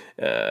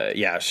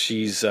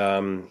 She's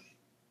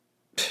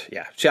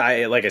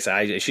like I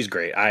said, she's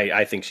great.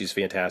 I think she's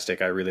fantastic.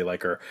 I really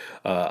like her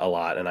a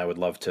lot, and I'd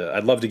love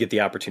to get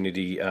the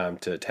opportunity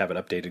to have an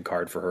updated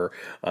card for her,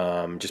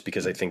 just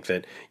because I think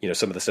that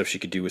some of the stuff she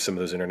could do with some of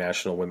those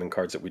international women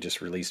cards that we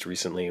just released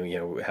recently,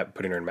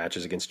 putting her in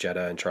matches against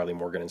Jetta and Charlie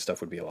Morgan and stuff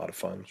would be a lot of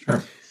fun.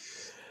 Sure.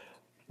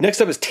 Next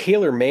up is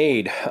Taylor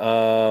Made,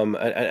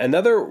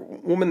 another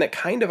woman that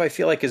kind of I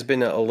feel like has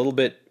been a little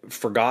bit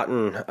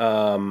forgotten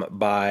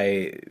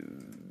by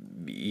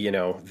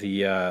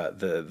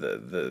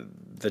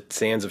the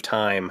sands of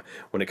time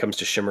when it comes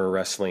to Shimmer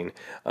wrestling.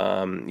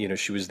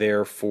 She was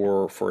there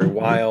for a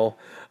while,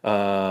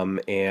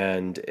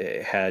 and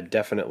had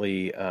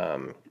definitely a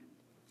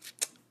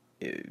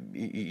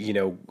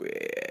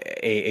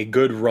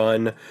good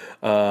run,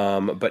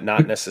 but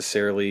not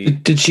necessarily.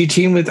 Did she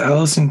team with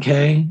Allison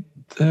Kay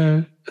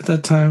at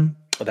that time?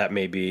 That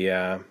may be.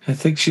 I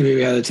think she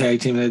maybe had a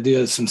tag team that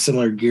do some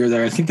similar gear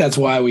there. I think that's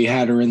why we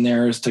had her in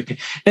there. Is to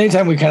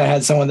anytime we kind of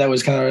had someone that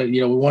was kind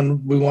of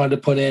one we wanted to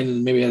put in,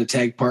 and maybe had a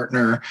tag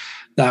partner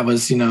that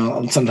was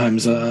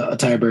sometimes a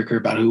tiebreaker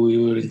about who we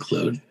would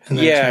include.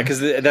 Yeah, because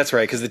that's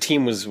right. Because the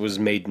team was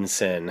Made in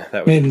Sin.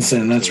 That was Made in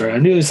Sin. That's right. I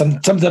knew some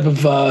type of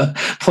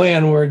play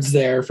on words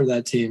there for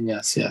that team.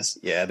 Yes.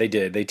 Yeah, they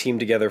did. They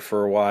teamed together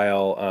for a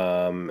while,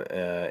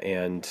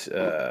 and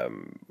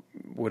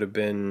would have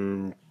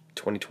been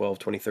 2012,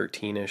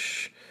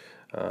 2013-ish,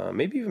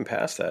 maybe even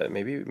past that,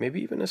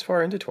 maybe even as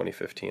far into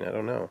 2015. I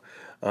don't know.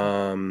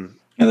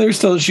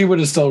 She would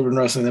have still been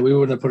wrestling. That we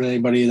wouldn't have put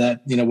anybody that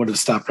would have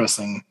stopped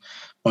wrestling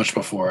much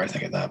before. I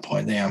think at that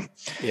point, yeah.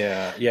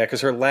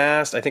 Because her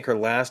last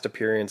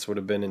appearance would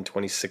have been in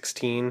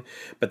 2016,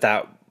 but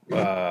that,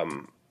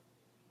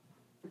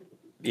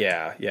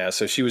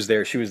 So she was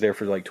there. She was there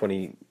for like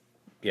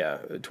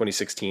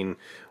 2016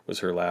 was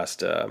her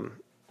last.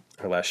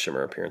 Her last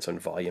Shimmer appearance on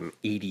Volume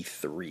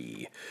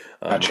 83,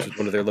 which was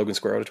one of their Logan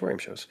Square Auditorium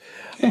shows.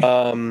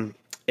 And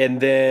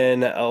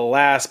then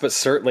last but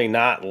certainly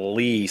not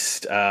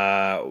least,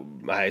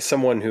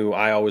 someone who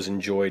I always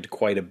enjoyed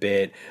quite a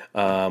bit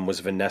was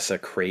Vanessa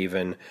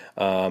Craven.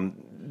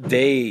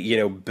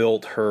 They,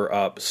 built her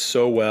up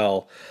so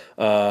well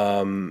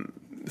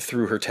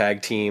through her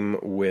tag team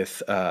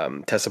with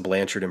Tessa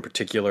Blanchard in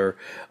particular,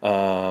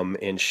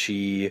 and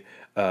she...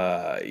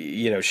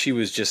 she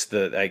was just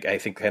I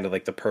think kind of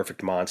like the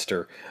perfect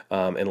monster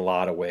in a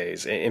lot of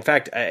ways. In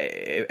fact,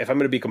 if I'm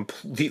going to be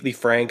completely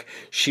frank,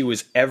 she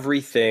was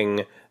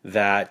everything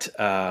that.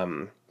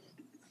 Oh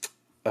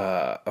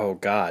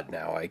God,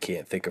 now I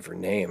can't think of her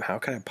name. How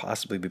can I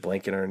possibly be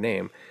blanking on her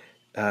name?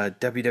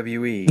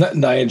 WWE.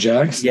 Nia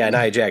Jax? Yeah,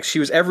 Nia Jax. She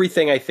was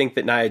everything I think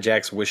that Nia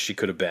Jax wished she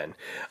could have been.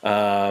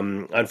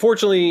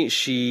 Unfortunately,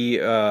 she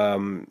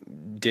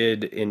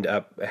did end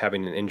up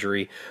having an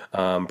injury,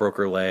 broke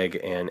her leg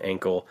and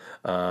ankle,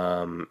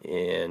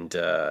 in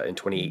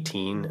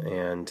 2018,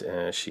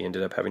 and she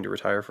ended up having to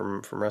retire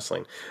from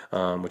wrestling,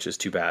 which is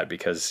too bad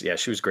because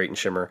she was great in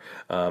Shimmer.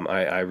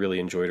 I really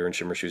enjoyed her in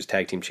Shimmer. She was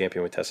tag team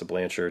champion with Tessa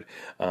Blanchard,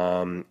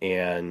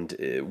 and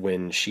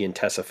when she and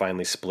Tessa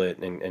finally split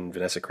and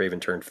Vanessa Craven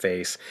turned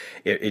face,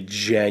 it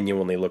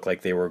genuinely looked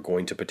like they were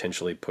going to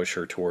potentially push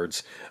her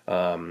towards,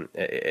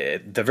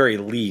 at the very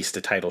least,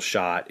 a title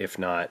shot, if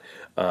not,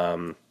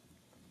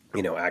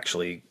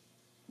 actually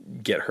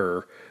get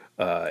her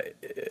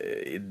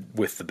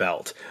with the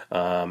belt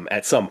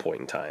at some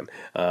point in time.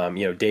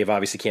 Dave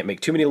obviously can't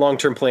make too many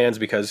long-term plans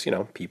because,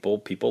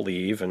 people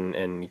leave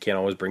and you can't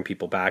always bring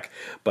people back.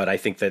 But I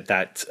think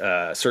that's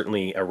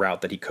certainly a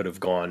route that he could have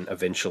gone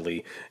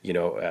eventually,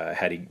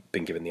 had he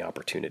been given the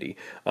opportunity.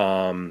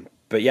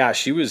 But yeah,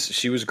 she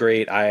was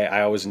great.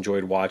 I always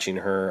enjoyed watching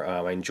her.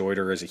 I enjoyed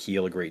her as a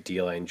heel a great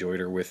deal. I enjoyed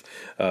her with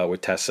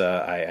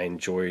Tessa. I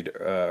enjoyed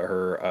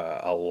her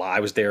a lot.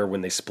 I was there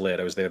when they split.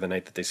 I was there the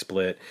night that they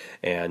split,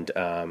 and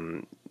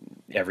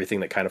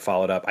everything that kind of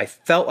followed up. I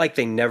felt like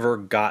they never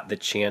got the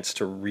chance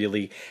to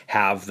really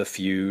have the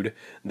feud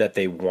that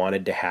they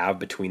wanted to have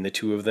between the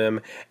two of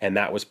them, and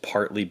that was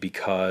partly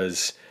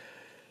because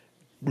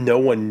no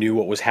one knew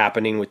what was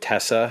happening with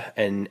Tessa,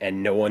 and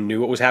no one knew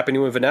what was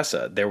happening with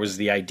Vanessa. There was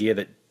the idea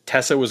that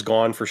Tessa was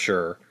gone for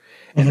sure,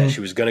 and that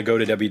she was going to go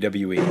to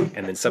WWE,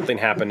 and then something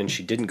happened and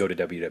she didn't go to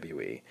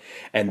WWE.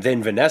 And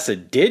then Vanessa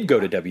did go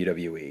to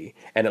WWE,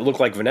 and it looked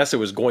like Vanessa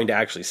was going to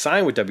actually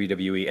sign with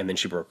WWE, and then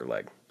she broke her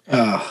leg.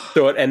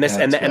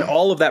 And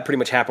all of that pretty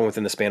much happened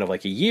within the span of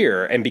like a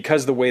year. And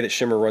because the way that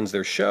Shimmer runs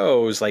their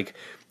shows, like,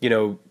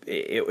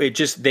 it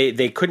just,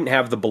 they couldn't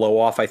have the blow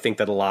off, I think,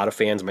 that a lot of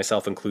fans,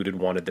 myself included,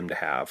 wanted them to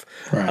have.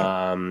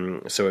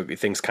 Right. So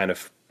things kind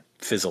of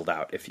fizzled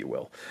out, if you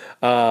will.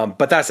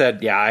 But that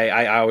said,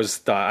 I always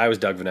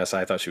dug Vanessa.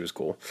 I thought she was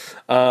cool.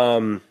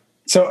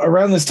 So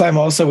around this time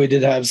also, we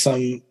did have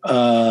some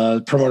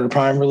Promoter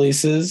Prime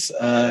releases.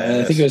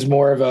 And I think it was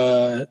more of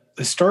a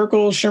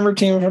historical Shimmer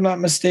team, if I'm not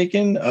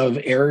mistaken, of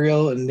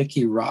Ariel and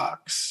Nikki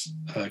Rocks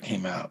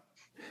came out.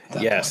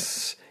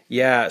 Yes. Point.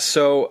 Yeah.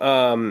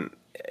 So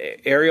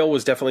Ariel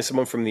was definitely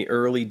someone from the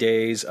early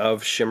days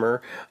of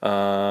Shimmer.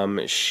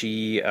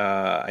 She,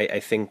 I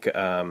think,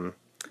 was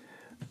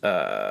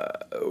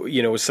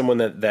someone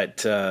that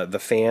the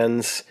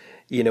fans,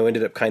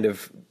 ended up kind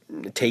of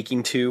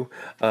taking to,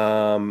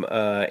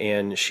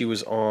 and she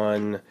was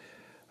on,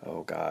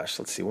 oh gosh,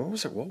 let's see, when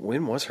was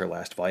her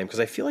last volume?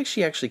 Because I feel like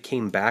she actually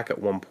came back at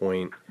one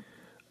point.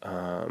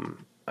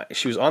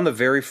 She was on the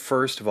very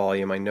first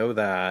volume, I know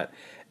that,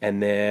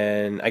 and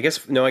then I guess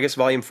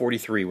volume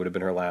 43 would have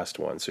been her last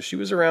one. So she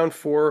was around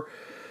for,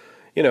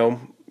 a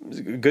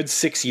good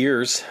 6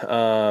 years,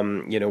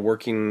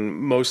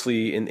 working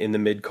mostly in the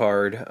mid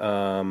card,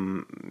 or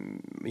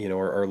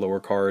lower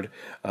card,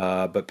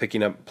 but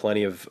picking up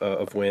plenty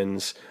of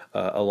wins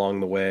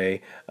along the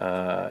way,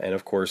 and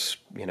of course,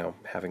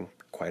 having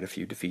quite a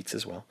few defeats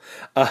as well.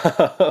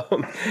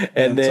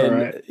 And then,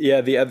 right.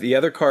 The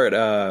other card,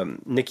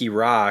 Nikki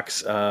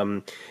Rocks.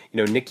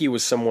 Nikki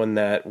was someone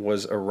that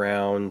was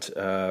around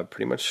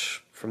pretty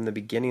much from the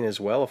beginning as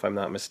well, if I'm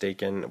not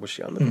mistaken. Was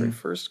she on the very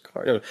first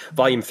card? No,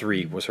 volume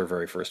 3 was her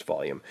very first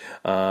volume.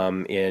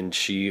 And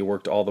she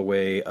worked all the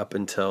way up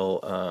until,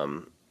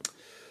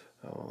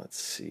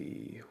 let's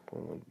see,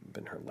 what would have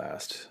been her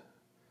last?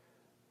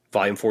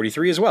 Volume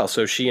 43 as well.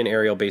 So she and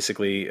Ariel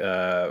basically,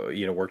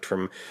 worked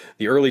from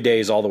the early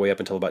days all the way up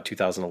until about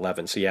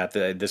 2011. So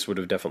this would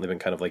have definitely been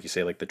kind of, like you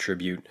say, like the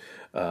tribute,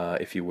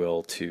 if you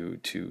will, to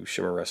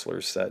Shimmer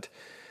wrestlers that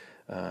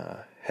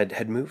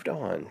had moved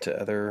on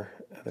to other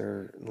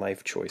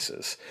life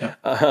choices. Yeah.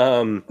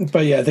 But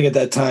I think at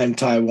that time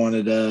Ty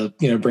wanted to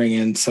bring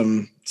in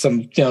some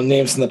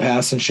names from the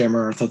past in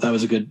Shimmer. I thought that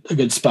was a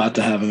good spot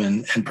to have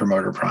him in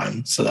Promoter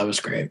Prime. So that was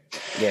great.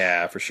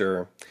 Yeah, for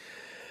sure.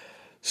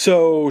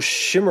 So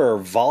Shimmer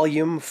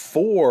Volume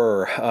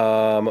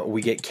 4,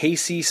 we get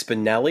Casey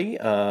Spinelli,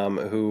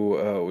 who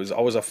was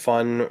always a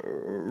fun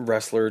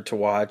wrestler to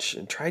watch,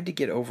 and tried to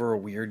get over a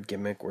weird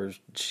gimmick where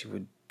she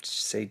would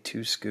say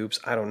 2 scoops.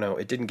 I don't know.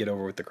 It didn't get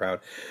over with the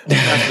crowd.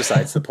 That's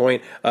besides the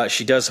point.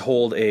 She does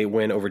hold a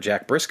win over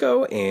Jack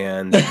Briscoe,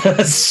 and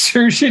that's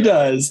true. She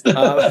does.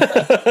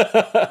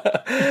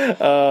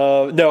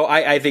 No,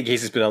 I think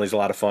Casey Spinelli's a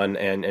lot of fun,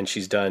 and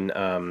she's done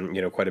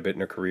quite a bit in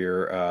her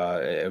career.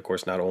 Of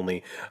course, not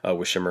only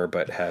with Shimmer,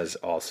 but has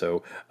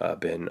also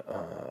been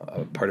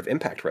a part of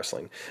Impact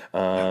Wrestling,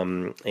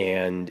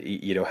 and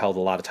held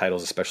a lot of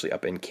titles, especially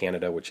up in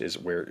Canada, which is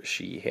where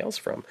she hails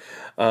from.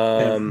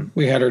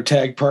 We had her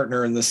tag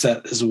partner in the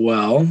set as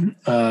well,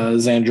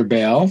 Xandra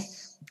Bale.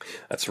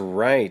 That's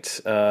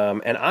right.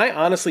 And I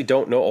honestly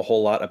don't know a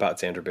whole lot about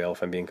Xandra Bale,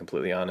 if I'm being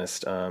completely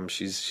honest.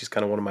 She's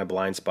kind of one of my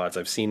blind spots.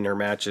 I've seen her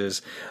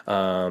matches,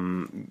 a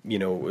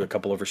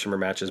couple of her Shimmer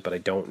matches, but I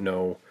don't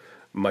know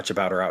much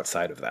about her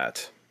outside of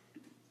that.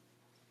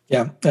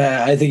 Yeah,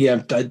 I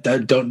think I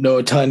don't know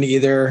a ton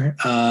either,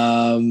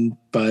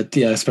 but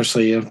yeah,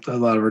 especially a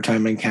lot of her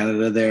time in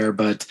Canada there.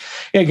 But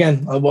yeah,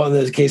 again, one of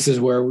those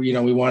cases where we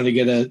wanted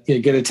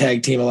to get a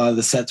tag team. A lot of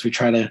the sets we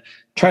try to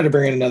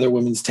bring in another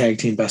women's tag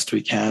team best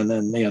we can,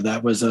 and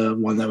that was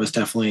one that was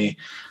definitely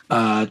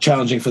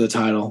challenging for the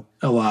title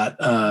a lot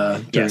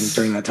during Yes.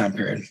 that time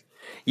period.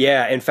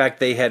 Yeah, in fact,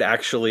 they had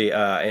actually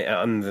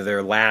on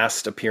their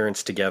last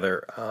appearance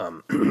together,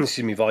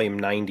 excuse me, Volume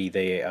 90,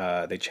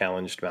 they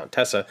challenged Mount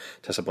Tessa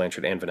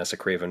Blanchard, and Vanessa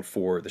Craven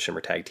for the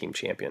Shimmer Tag Team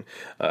championship,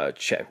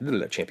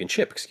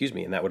 excuse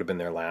me, and that would have been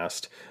their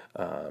last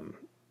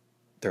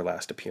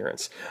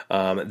appearance.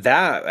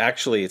 That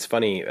actually, it's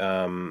funny.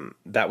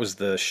 That was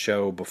the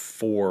show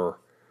before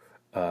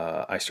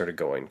I started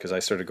going, because I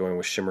started going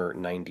with Shimmer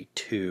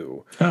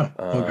 92, Oh,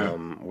 okay.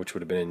 which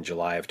would have been in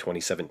July of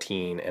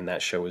 2017, and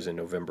that show was in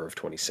November of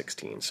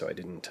 2016. So I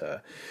didn't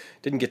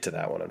get to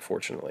that one,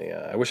 unfortunately.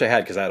 I wish I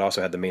had, because I had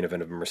also had the main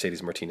event of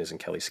Mercedes Martinez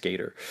and Kelly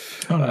Skater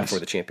Oh, nice. for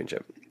the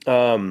championship.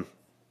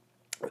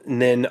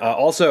 And then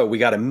also we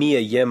got a Mia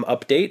Yim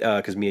update,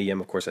 because Mia Yim,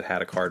 of course,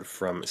 had a card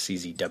from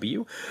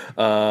CZW.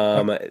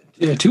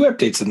 Yeah, two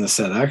updates in the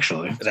set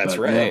actually. That's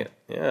right.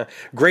 Yeah.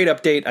 Great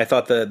update. I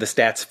thought the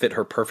stats fit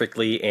her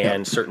perfectly,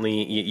 and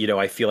certainly,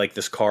 I feel like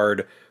this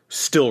card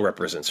still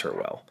represents her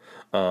well.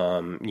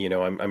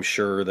 I'm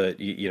sure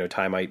that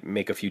Ty might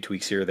make a few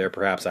tweaks here or there,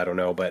 perhaps, I don't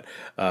know, but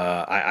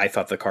I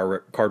thought the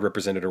card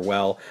represented her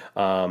well.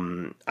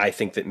 I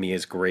think that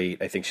Mia's great.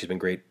 I think she's been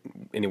great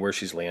anywhere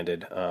she's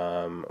landed,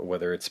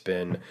 whether it's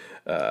been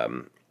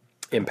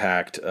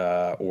Impact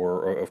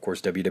or of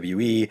course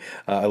WWE.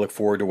 I look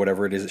forward to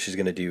whatever it is that she's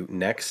going to do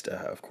next.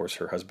 Of course,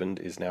 her husband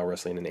is now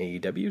wrestling in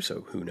AEW,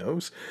 so who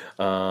knows?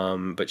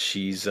 But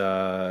she's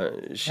a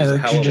hell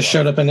she of just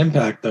showed up in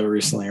Impact though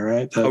recently,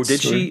 right?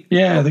 Did she?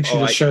 Yeah, I think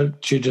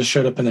she just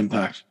showed up in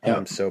Impact. Yeah.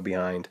 I'm so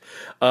behind.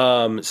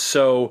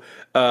 So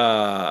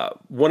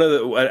one of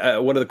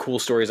the cool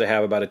stories I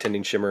have about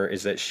attending Shimmer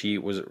is that she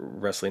was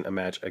wrestling a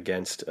match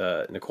against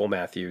Nicole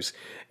Matthews,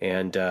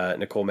 and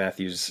Nicole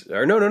Matthews,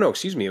 or no,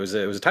 excuse me, it was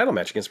a title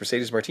match against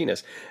Mercedes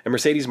Martinez, and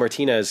Mercedes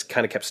Martinez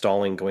kind of kept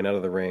stalling going out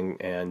of the ring,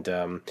 and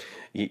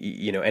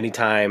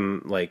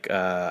anytime like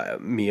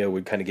Mia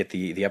would kind of get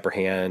the upper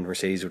hand,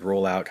 Mercedes would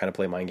roll out, kind of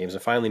play mind games,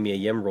 and finally Mia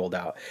Yim rolled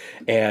out,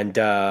 and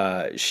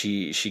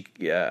she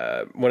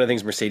one of the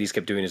things Mercedes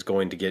kept doing is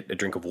going to get a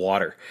drink of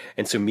water,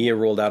 and so Mia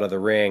rolled out of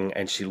the ring,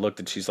 and she looked,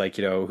 and she's like,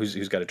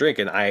 who's got a drink,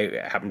 and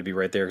I happened to be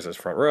right there because I was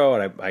front row,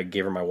 and I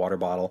gave her my water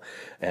bottle,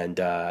 and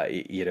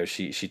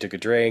she took a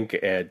drink,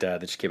 and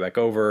then she came back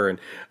over and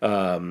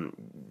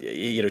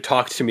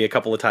talked to me a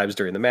couple of times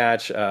during the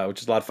match,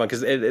 which is a lot of fun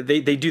because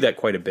they do that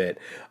quite a bit.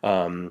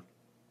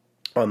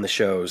 On the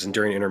shows, and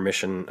during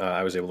intermission,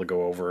 I was able to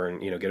go over and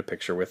get a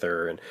picture with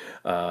her,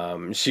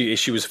 and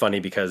she was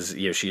funny because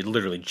she had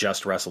literally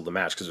just wrestled the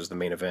match because it was the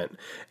main event,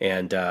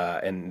 and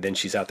then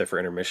she's out there for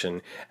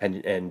intermission,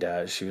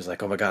 and she was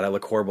like, "Oh my god, I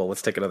look horrible.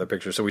 Let's take another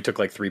picture." So we took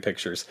like 3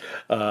 pictures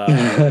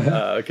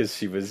because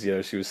she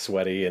was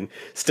sweaty and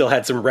still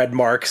had some red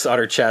marks on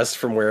her chest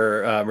from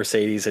where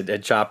Mercedes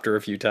had chopped her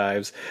a few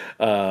times,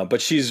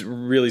 but she's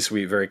really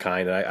sweet, very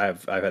kind, and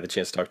I've had the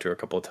chance to talk to her a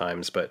couple of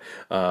times, but.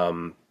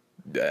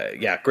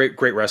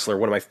 Great wrestler.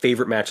 One of my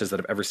favorite matches that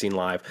I've ever seen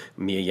live: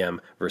 Mia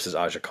Yim versus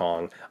Aja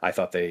Kong. I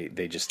thought they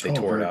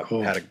tore it up.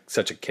 Cool. Had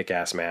such a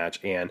kick-ass match,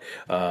 and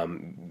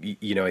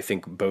I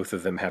think both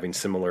of them having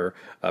similar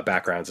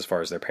backgrounds as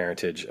far as their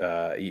parentage,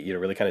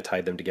 really kind of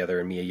tied them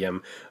together. And Mia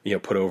Yim,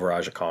 put over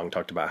Aja Kong,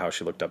 talked about how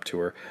she looked up to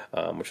her,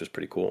 which was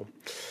pretty cool.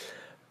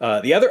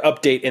 The other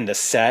update in the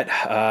set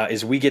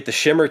is we get the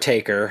Shimmer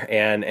Taker,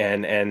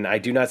 and I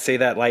do not say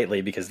that lightly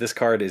because this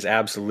card is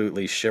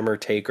absolutely Shimmer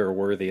Taker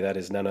worthy. That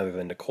is none other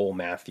than Nicole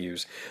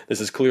Matthews.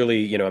 This is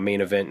clearly a main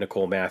event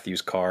Nicole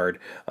Matthews card.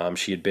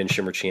 She had been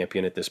Shimmer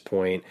champion at this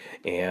point,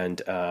 and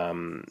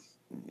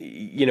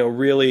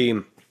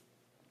really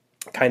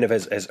kind of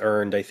has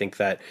earned, I think,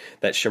 that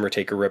Shimmer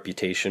Taker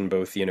reputation,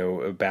 both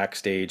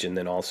backstage and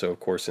then also, of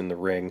course, in the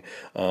ring.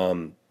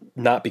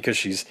 Not because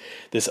she's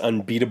this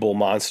unbeatable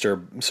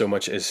monster so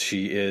much as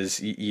she is,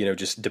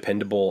 just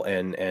dependable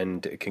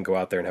and can go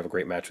out there and have a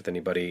great match with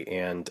anybody.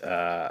 And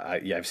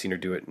I've seen her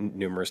do it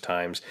numerous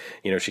times.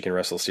 She can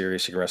wrestle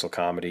serious, she can wrestle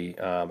comedy.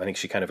 I think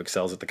she kind of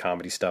excels at the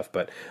comedy stuff,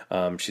 but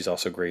she's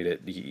also great at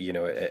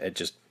at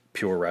just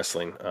pure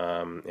wrestling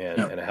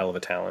and a hell of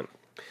a talent.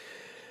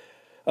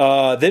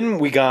 Then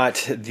we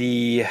got at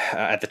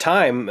the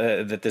time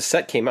that this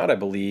set came out, I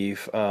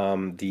believe,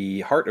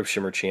 the Heart of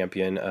Shimmer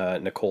champion,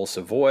 Nicole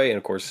Savoy. And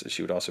of course,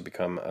 she would also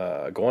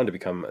go on to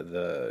become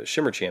the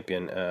Shimmer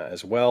champion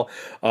as well.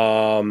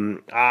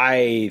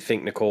 I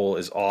think Nicole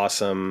is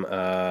awesome.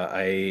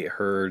 I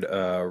heard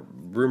a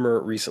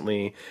rumor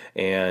recently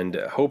and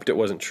hoped it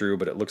wasn't true,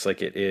 but it looks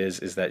like it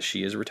is that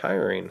she is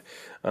retiring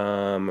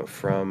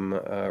from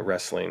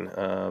wrestling,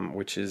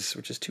 which is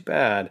too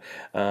bad,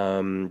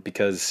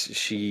 because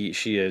she's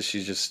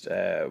just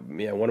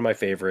one of my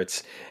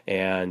favorites,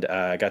 and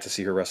I got to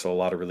see her wrestle a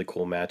lot of really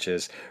cool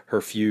matches.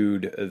 Her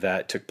feud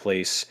that took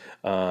place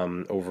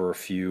over a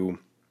few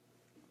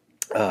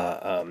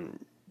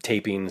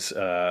tapings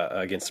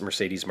against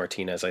Mercedes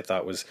Martinez, I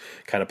thought was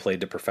kind of played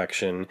to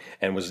perfection,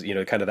 and was, you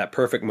know, kind of that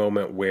perfect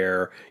moment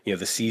where, you know,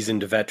 the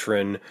seasoned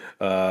veteran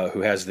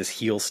who has this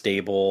heel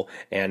stable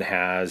and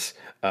has,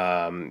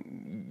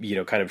 you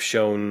know, kind of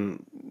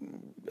shown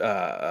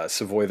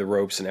Savoy the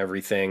ropes and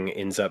everything,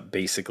 ends up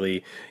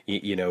basically,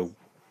 you know,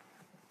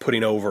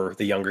 putting over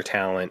the younger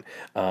talent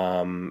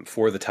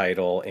for the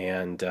title.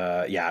 And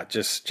yeah,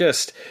 just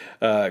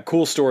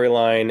cool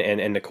storyline.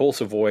 And Nicole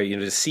Savoy, you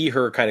know, to see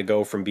her kind of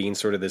go from being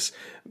sort of this,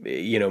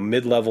 you know,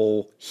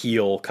 mid-level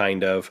heel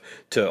kind of,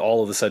 to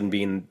all of a sudden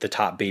being the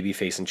top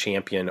babyface and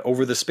champion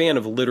over the span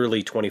of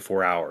literally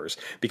 24 hours.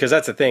 Because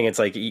that's the thing, it's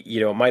like, you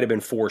know, it might have been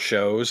 4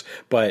 shows,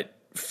 but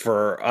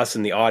for us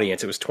in the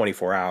audience, it was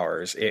 24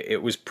 hours.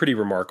 It was pretty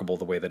remarkable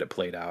the way that it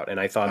played out. And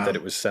I thought that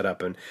it was set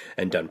up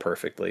and done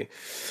perfectly.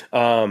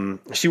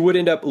 She would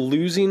end up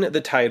losing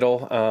the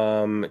title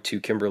to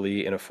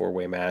Kimberly in a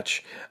 4-way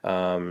match.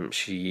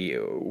 She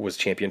was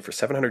champion for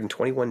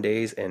 721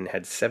 days and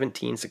had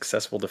 17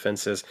 successful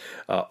defenses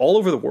all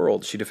over the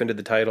world. She defended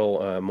the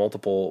title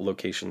multiple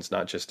locations,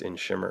 not just in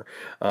Shimmer.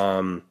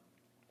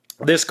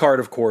 This card,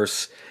 of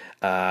course,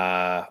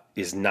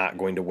 is not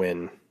going to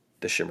win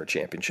the Shimmer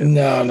Championship.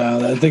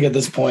 No. I think at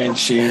this point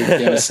she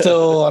is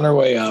still on her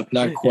way up,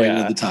 not quite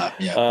at the top.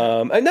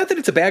 Yeah. And not that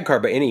it's a bad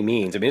card by any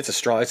means. I mean, it's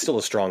still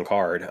a strong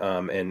card,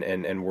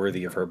 and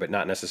worthy of her, but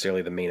not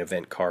necessarily the main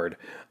event card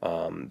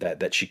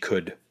that she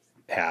could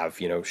have,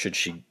 you know, should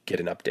she get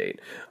an update.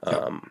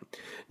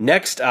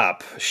 Next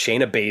up,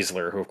 Shayna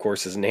Baszler, who of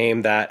course is a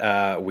name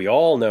that we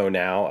all know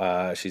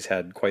now. She's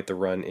had quite the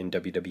run in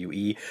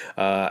WWE.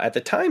 At the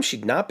time,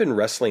 she'd not been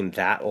wrestling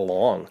that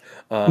long.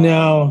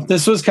 No,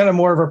 this was kind of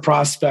more of a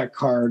prospect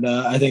card.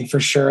 I think for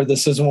sure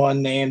this is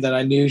one name that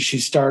I knew she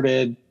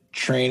started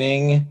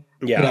training.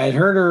 Yeah, and I'd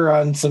heard her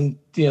on some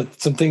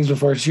things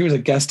before. She was a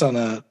guest on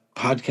a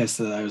podcast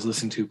that I was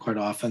listening to quite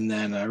often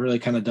then. I really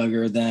kind of dug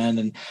her then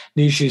and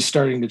knew she was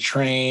starting to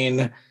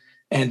train,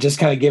 and just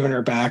kind of given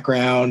her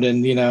background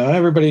and, you know,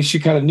 everybody she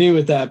kind of knew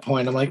at that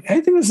point. I'm like,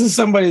 I think this is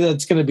somebody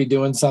that's going to be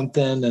doing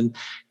something. And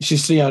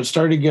she's, you know,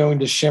 started going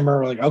to Shimmer.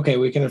 We're like, okay,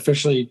 we can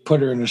officially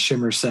put her in a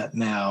Shimmer set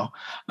now.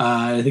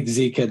 I think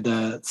Zeke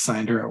had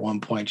signed her at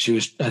one point. She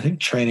was, I think,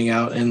 training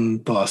out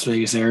in the Las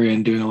Vegas area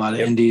and doing a lot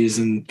of indies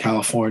in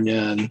California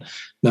and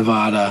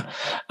Nevada.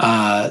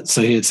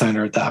 So he had signed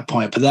her at that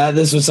point. But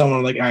this was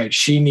someone like, all right,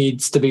 she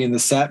needs to be in the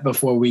set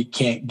before we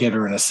can't get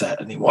her in a set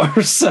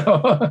anymore.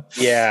 So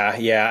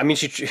yeah. I mean,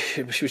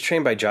 she was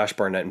trained by Josh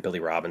Barnett and Billy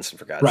Robinson,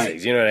 for God's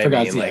sakes. You know what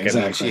I mean? Like,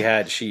 exactly.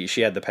 I mean,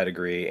 she had the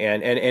pedigree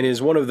and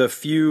is one of the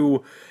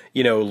few,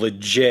 you know,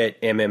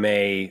 legit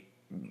MMA.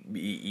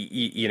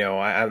 You know,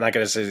 I'm not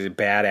going to say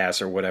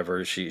badass or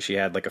whatever. She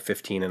had like a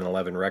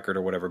 15-11 record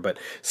or whatever, but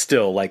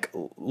still like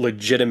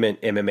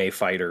legitimate MMA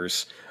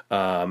fighters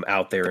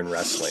out there in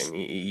wrestling.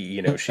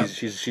 You know,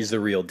 she's the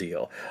real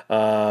deal.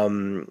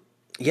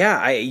 Yeah,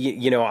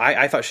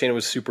 I thought Shayna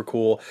was super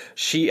cool.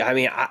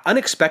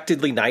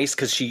 Unexpectedly nice,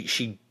 because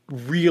she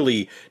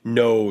really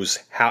knows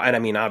how. And I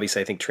mean,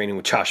 obviously, I think training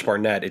with Josh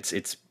Barnett,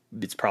 it's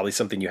probably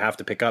something you have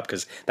to pick up,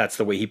 because that's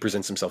the way he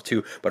presents himself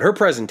too. But her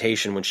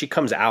presentation when she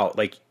comes out,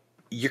 like,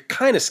 you're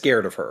kind of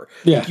scared of her.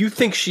 Yeah. Like, you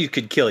think she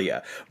could kill you.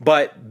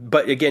 But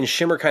again,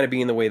 Shimmer kind of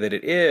being the way that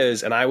it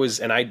is,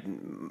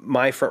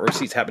 my front row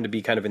seats happen to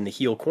be kind of in the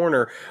heel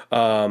corner,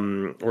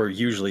 or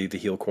usually the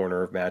heel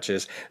corner of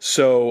matches.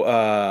 So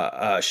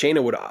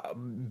Shayna would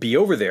be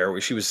over there,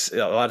 where she was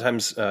a lot of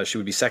times she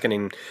would be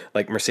seconding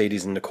like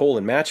Mercedes and Nicole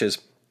in matches.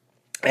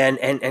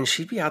 And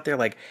she'd be out there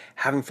like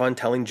having fun,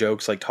 telling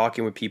jokes, like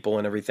talking with people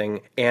and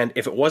everything. And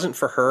if it wasn't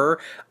for her,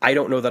 I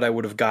don't know that I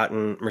would have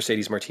gotten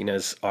Mercedes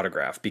Martinez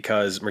autograph,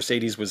 because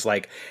Mercedes was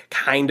like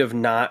kind of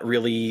not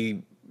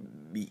really,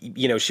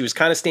 you know, she was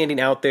kind of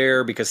standing out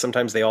there, because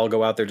sometimes they all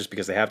go out there just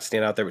because they have to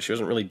stand out there, but she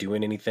wasn't really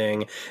doing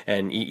anything.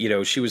 And, you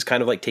know, she was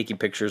kind of like taking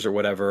pictures or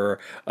whatever.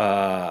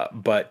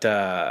 But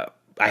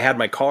I had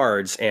my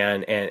cards,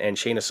 and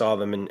Shayna saw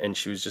them, and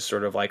she was just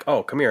sort of like,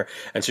 oh, come here.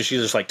 And so she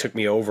just like took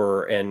me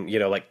over and, you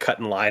know, like cut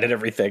in line and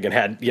everything, and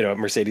had, you know,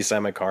 Mercedes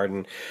sign my card,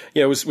 and,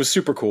 you know, it was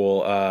super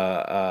cool.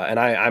 And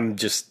I'm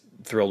just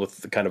thrilled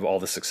with kind of all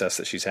the success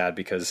that she's had,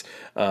 because,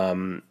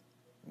 you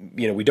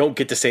know, we don't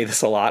get to say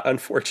this a lot,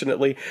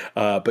 unfortunately,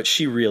 but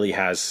she really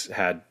has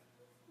had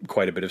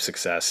quite a bit of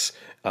success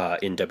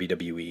in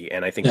WWE,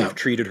 and I think they've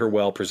treated her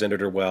well,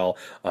 presented her well,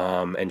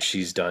 and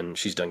she's done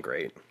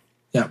great.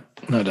 Yeah,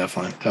 no,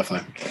 definitely.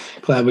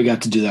 Glad we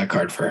got to do that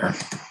card for her.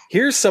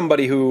 Here's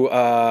somebody who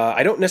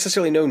I don't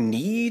necessarily know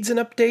needs an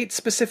update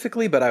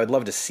specifically, but I would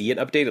love to see an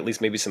update, at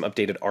least maybe some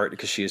updated art,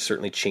 because she has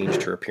certainly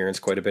changed her appearance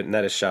quite a bit, and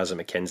that is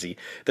Shazza McKenzie.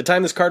 The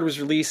time this card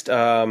was released,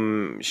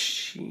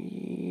 she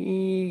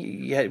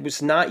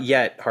was not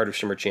yet Heart of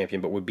Shimmer champion,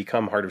 but would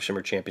become Heart of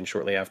Shimmer champion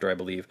shortly after, I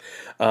believe.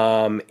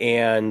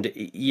 And,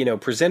 you know,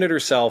 presented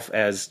herself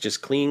as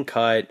just clean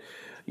cut,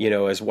 you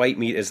know, as white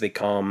meat as they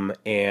come,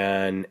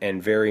 and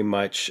very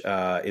much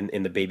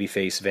in the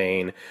babyface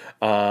vein.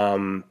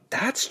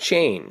 That's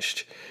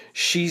changed.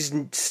 She's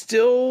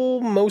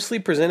still mostly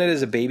presented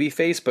as a baby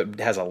face, but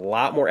has a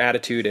lot more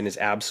attitude and is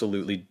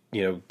absolutely,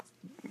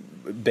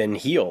 been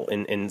heel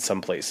in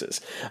some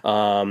places.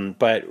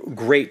 But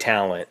great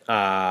talent.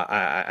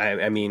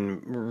 I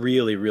mean,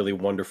 really, really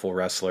wonderful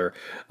wrestler.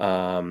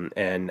 And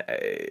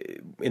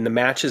in the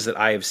matches that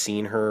I have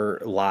seen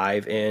her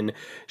live in,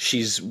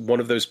 she's one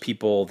of those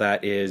people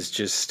that is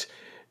just,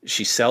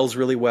 she sells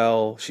really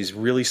well. She's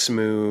really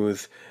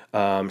smooth.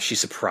 She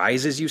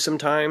surprises you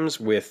sometimes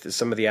with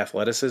some of the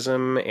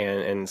athleticism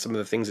and some of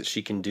the things that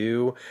she can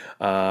do.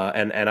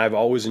 And I've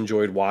always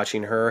enjoyed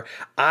watching her.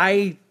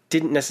 I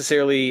didn't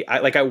necessarily,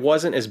 I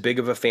wasn't as big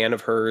of a fan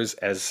of hers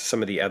as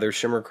some of the other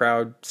Shimmer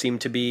crowd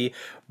seemed to be,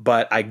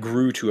 but I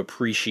grew to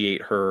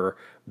appreciate her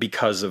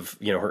because of,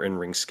 her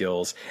in-ring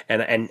skills.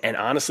 And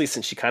honestly,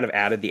 since she kind of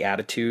added the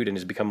attitude and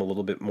has become a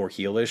little bit more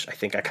heelish, I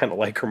think I kind of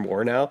like her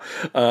more now.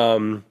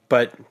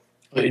 But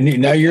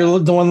now you're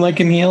the one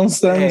liking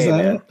heels then? Hey,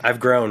 man, I've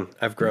grown.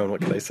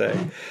 What can I say?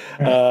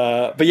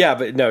 But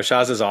no,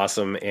 Shaz is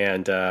awesome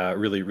and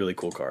really, really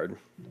cool card.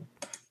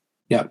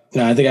 Yeah,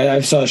 no, I think I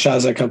saw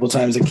Shaz a couple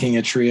times at King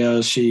of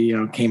Trios. She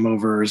came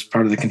over as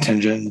part of the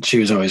contingent. She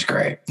was always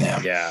great.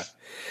 Yeah.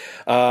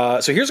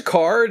 So here's a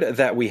card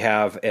that we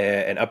have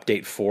an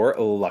update for,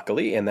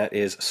 luckily, and that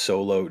is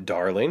Solo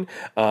Darling.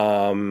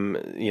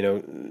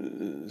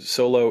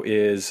 Solo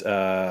is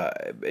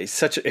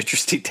such an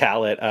interesting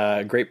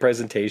talent, great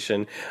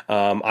presentation.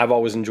 I've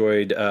always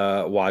enjoyed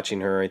watching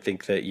her. I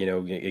think that,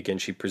 again,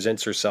 she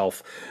presents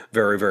herself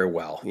very, very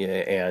well.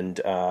 And,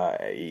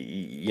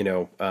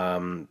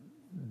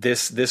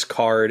 this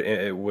card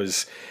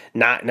was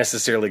not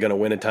necessarily going to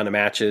win a ton of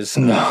matches.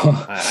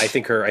 No. I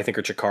think her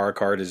Chikara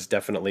card is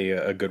definitely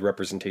a good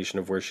representation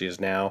of where she is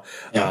now.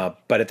 Yeah.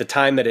 But at the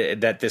time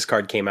that this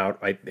card came out,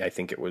 I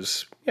think it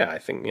was, I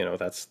think,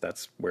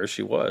 that's where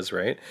she was,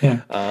 right?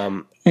 Yeah.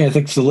 I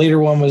think the later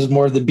one was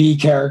more of the B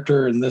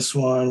character, and this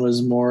one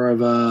was more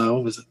of a,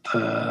 what was it?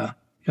 I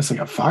guess like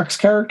a Fox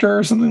character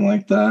or something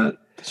like that.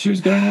 She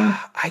was going with?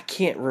 I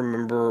can't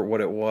remember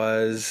what it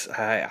was.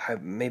 I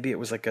maybe it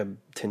was like a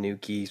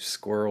Tanuki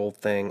squirrel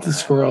thing. The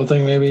squirrel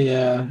thing, maybe,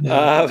 yeah.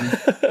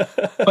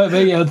 But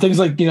things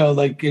like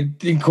like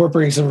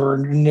incorporating some of her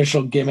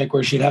initial gimmick,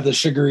 where she'd have the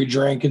sugary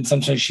drink, and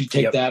sometimes she'd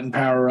take that and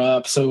power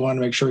up. So we want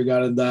to make sure we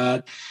got in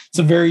that.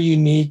 Some very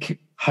unique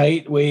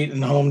height, weight,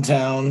 and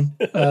hometown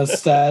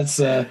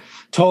stats.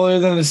 Taller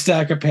than a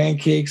stack of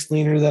pancakes,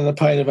 leaner than a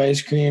pint of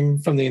ice cream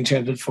from the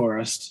Enchanted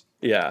Forest.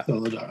 Yeah.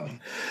 Solo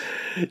Darling.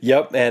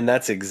 Yep, and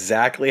that's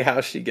exactly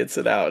how she gets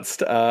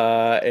announced.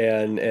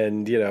 And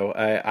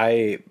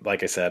I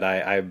like I said,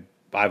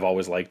 I've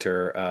always liked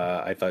her.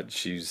 I thought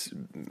she's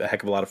a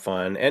heck of a lot of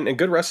fun and a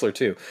good wrestler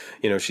too.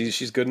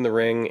 She's good in the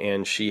ring,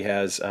 and she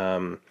has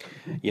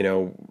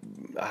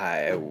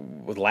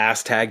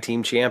last tag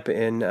team champ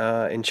in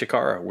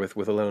Chikara with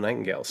Alona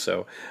Nightingale.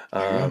 So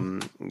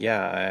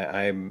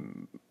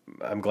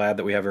I'm glad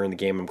that we have her in the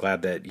game. I'm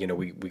glad that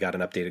we got an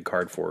updated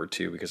card for her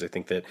too, because I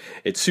think that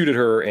it suited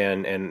her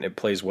and it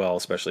plays well,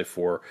 especially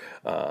for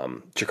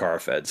Chikara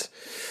Feds.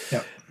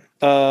 Yeah.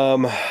 All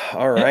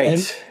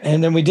right.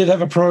 And then we did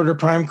have a Promoter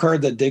Prime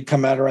card that did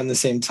come out around the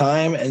same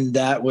time, and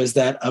that was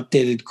that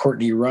updated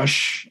Courtney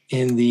Rush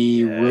in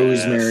the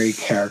Rosemary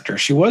character.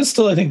 She was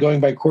still, I think, going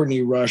by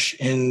Courtney Rush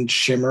in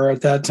Shimmer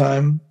at that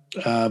time,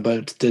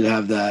 but did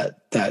have that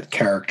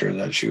character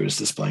that she was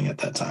displaying at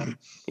that time.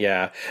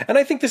 Yeah, and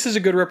I think this is a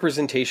good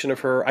representation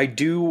of her. I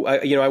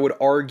would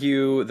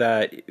argue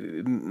that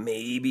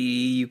maybe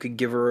you could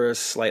give her a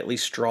slightly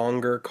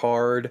stronger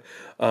card,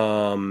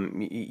 that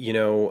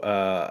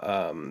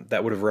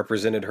would have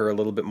represented her a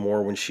little bit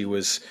more when she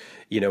was,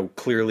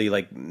 clearly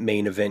like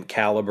main event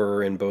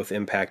caliber in both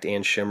Impact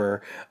and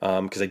Shimmer,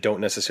 because I don't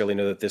necessarily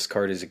know that this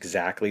card is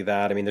exactly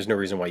that. I mean, there's no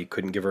reason why you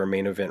couldn't give her a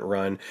main event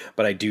run,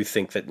 but I do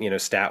think that,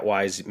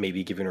 stat-wise,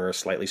 maybe giving her a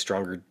slightly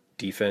stronger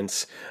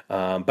defense.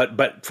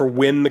 But for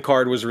when the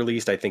card was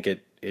released, I think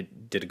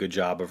it did a good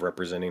job of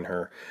representing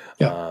her.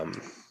 Yeah.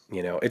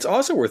 It's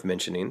also worth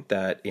mentioning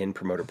that in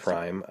Promoter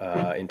Prime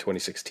in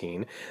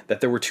 2016,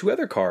 that there were two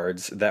other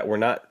cards that were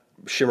not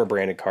Shimmer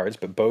branded cards,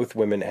 but both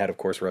women had, of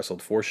course,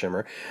 wrestled for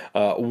Shimmer.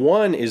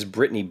 One is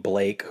Brittany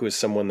Blake, who is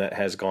someone that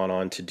has gone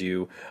on to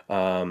do,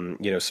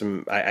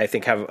 I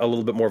think have a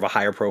little bit more of a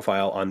higher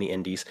profile on the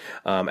indies.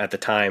 At the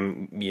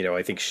time,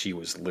 I think she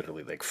was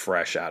literally like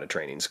fresh out of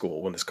training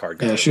school when this card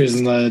got released. She was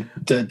in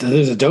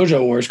there's a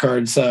Dojo Wars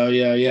card, so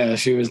yeah,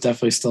 she was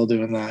definitely still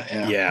doing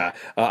that. Yeah.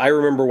 I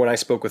remember when I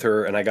spoke with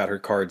her and I got her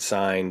card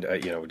signed,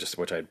 just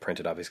which I had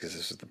printed obviously because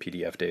this was the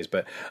PDF days,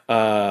 but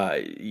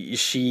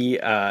she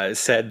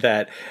said that,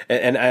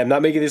 and I'm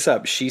not making this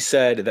up, she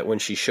said that when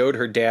she showed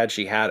her dad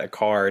she had a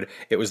card,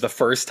 it was the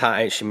first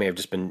time, she may have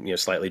just been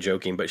slightly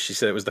joking, but she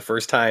said it was the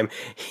first time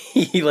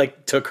he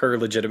like took her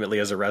legitimately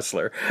as a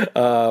wrestler,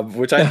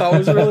 which I thought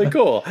was really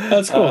cool.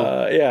 That's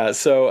cool.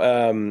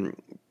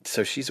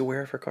 So she's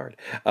aware of her card.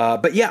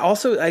 But yeah,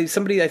 also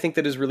somebody I think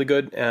that is really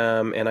good,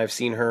 and I've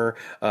seen her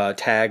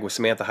tag with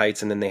Samantha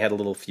Heights, and then they had a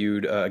little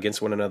feud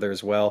against one another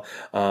as well,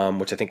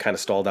 which I think kind of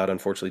stalled out,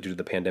 unfortunately, due to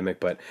the pandemic.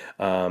 But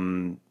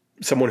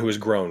someone who has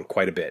grown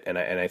quite a bit, and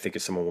I think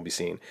it's someone we'll be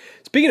seeing.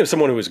 Speaking of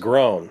someone who has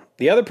grown,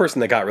 the other person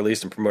that got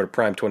released in Promoter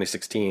Prime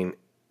 2016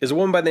 is a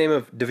woman by the name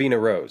of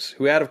Davina Rose,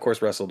 who had, of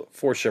course, wrestled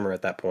for Shimmer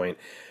at that point.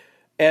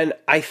 And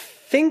I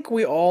think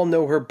we all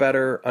know her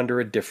better under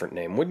a different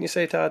name. Wouldn't you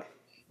say, Todd?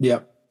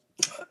 Yep.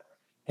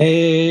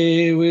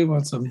 Hey, we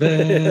want some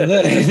better.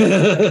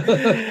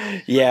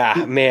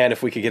 Yeah, man,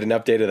 if we could get an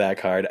update of that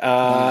card.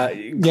 Yeah,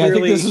 clearly, I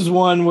think this is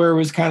one where it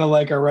was kind of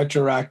like a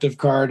retroactive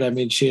card. I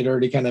mean, she had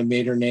already kind of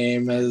made her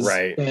name as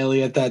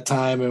Bayley at that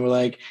time, and we're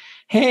like,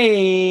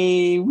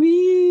 hey,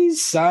 we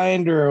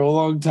signed her a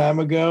long time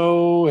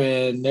ago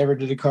and never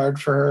did a card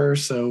for her,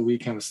 so we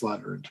kind of slot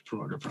her into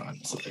Promoter Prime.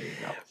 So there you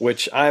go.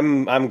 Which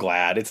I'm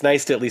glad. It's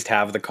nice to at least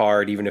have the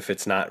card, even if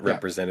it's not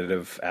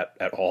representative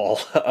at all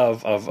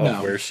of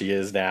where she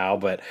is now.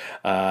 But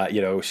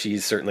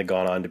she's certainly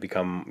gone on to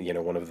become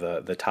one of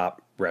the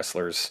top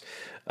wrestlers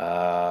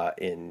on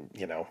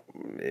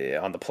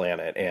the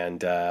planet,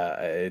 and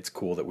it's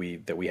cool that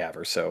we have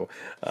her. So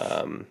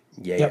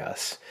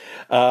yes.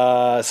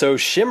 So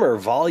Shimmer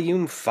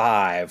Volume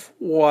 5,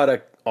 what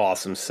a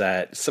awesome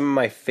set. Some of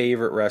my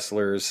favorite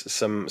wrestlers,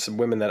 some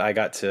women that I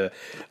got to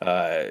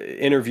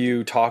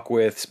interview, talk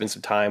with, spend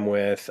some time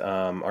with,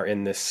 are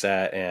in this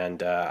set,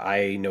 and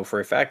I know for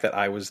a fact that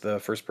I was the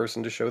first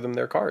person to show them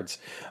their cards,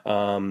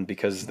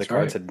 because the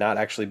cards had not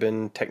actually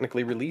been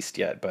technically released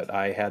yet, but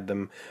I had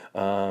them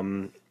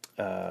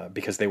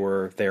because they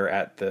were there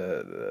at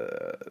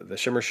the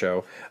Shimmer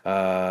show.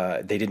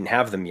 They didn't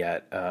have them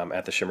yet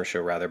at the Shimmer show,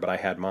 rather, but I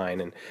had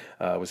mine and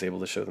was able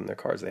to show them their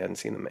cards. They hadn't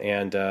seen them.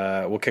 And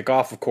we'll kick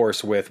off, of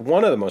course, with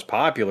one of the most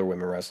popular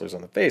women wrestlers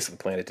on the face of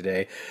the planet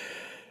today,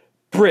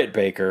 Britt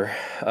Baker,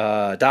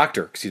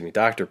 Dr. Britt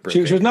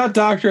Baker. She was not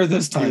doctor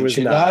this time.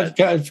 She not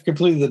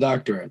completed the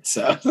doctorate.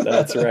 So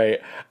that's right.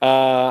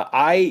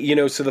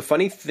 So the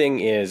funny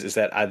thing is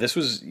that this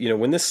was,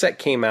 when this set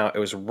came out, it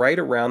was right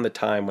around the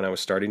time when I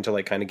was starting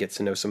to kind of get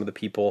to know some of the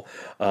people,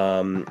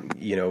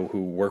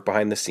 who work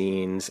behind the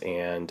scenes.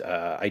 And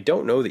I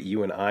don't know that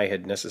you and I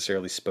had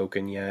necessarily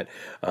spoken yet,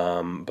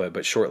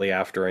 but shortly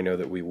after, I know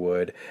that we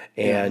would.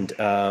 And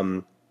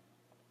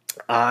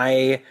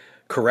I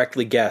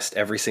correctly guessed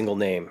every single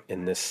name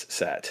in this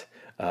set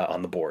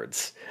on the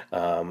boards,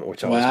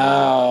 which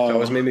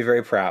always made me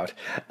very proud.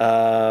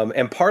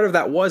 And part of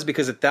that was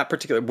because at that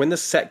particular, when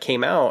this set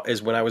came out,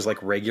 is when I was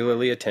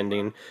regularly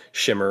attending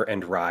Shimmer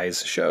and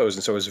Rise shows,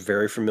 and so I was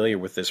very familiar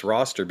with this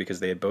roster because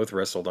they had both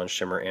wrestled on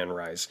Shimmer and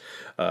Rise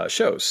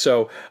shows.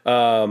 So,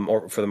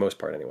 or for the most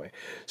part, anyway.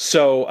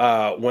 So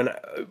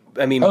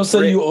I'll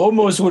say you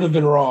almost would have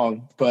been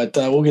wrong, but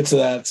we'll get to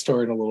that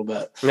story in a little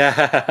bit.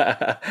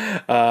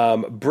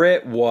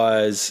 Britt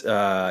was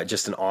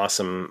just an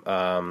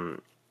awesome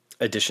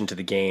addition to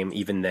the game.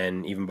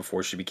 Even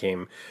before she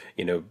became,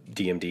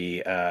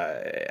 DMD,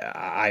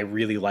 I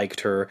really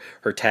liked her.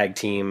 Her tag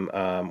team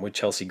with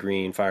Chelsea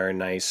Green, Fire and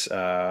Nice,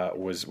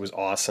 was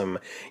awesome.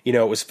 It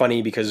was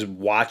funny because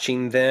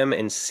watching them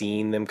and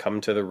seeing them come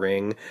to the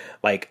ring,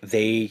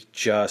 they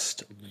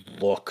just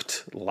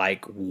looked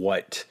like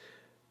what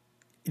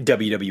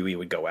WWE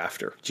would go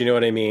after. Do you know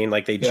what I mean?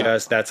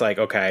 That's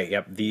okay,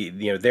 yep,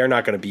 they're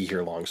not going to be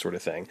here long, sort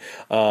of thing.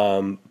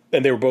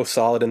 And they were both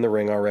solid in the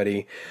ring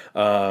already.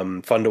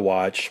 Fun to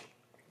watch.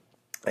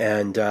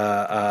 And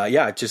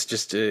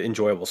just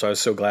enjoyable. So I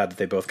was so glad that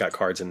they both got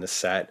cards in this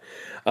set.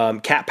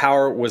 Cat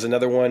Power was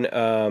another one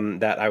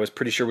that I was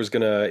pretty sure was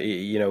gonna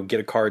get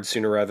a card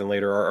sooner rather than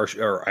later,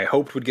 or I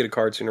hoped would get a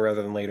card sooner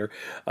rather than later.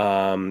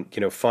 Fun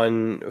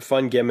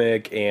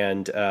gimmick,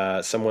 and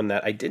someone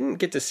that I didn't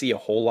get to see a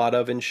whole lot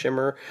of in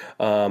Shimmer,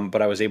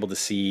 but I was able to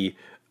see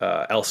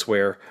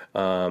elsewhere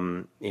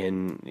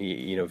in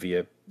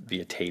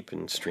via tape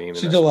and stream.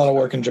 She did a lot of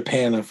work in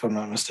Japan, if I'm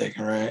not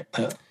mistaken, right?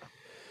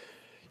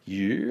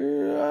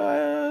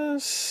 Yes.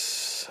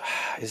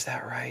 Is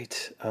that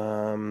right?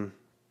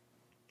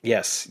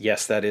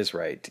 Yes, that is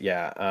right.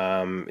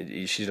 Yeah.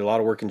 She did a lot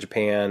of work in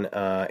Japan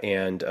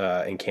and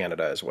in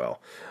Canada as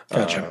well.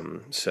 Gotcha.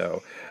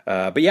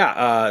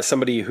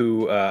 Somebody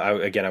who,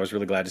 I was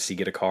really glad to see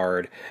get a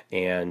card,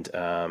 and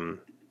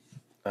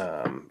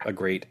a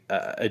great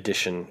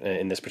addition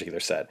in this particular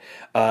set.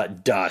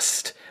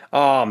 Dust.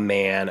 Oh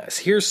man,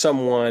 here's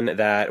someone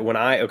that when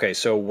I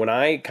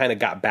kind of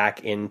got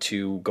back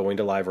into going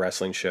to live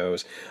wrestling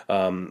shows,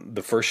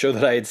 the first show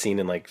that I had seen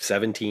in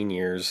 17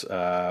 years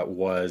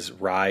was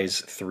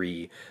Rise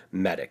 3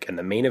 Medic, and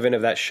the main event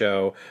of that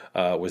show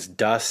was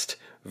Dust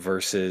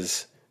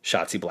versus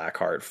Shotzi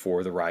Blackheart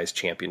for the Rise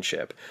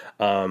Championship.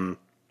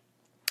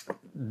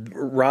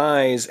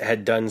 Rise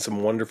had done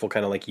some wonderful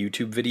kind of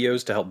YouTube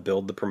videos to help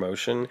build the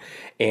promotion,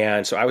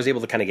 and so I was able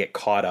to kind of get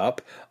caught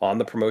up on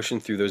the promotion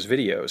through those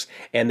videos.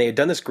 And they had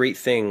done this great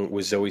thing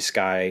with Zoe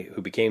Sky,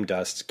 who became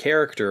Dust's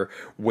character,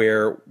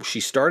 where she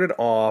started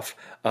off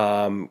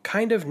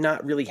kind of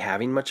not really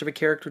having much of a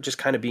character, just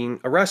kind of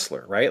being a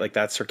wrestler, right?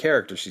 That's her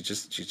character. She's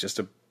just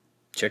a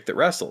chick that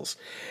wrestles.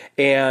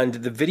 And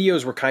the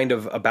videos were kind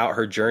of about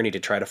her journey to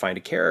try to find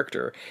a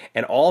character.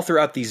 And all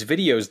throughout these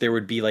videos, there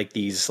would be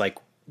these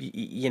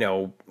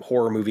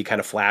horror movie kind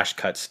of flash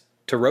cuts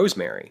to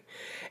Rosemary.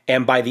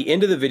 And by the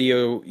end of the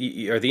video,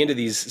 or the end of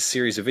these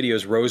series of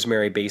videos,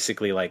 Rosemary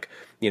basically, like,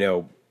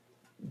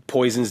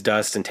 poisons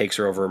Dust and takes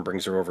her over and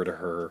brings her over to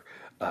her,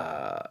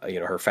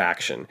 her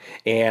faction.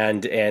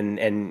 And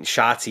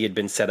Shotzi had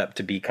been set up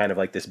to be kind of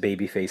like this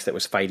baby face that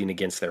was fighting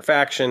against their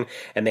faction.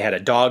 And they had a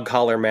dog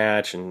collar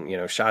match, and,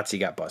 Shotzi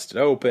got busted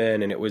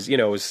open, and it was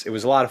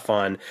a lot of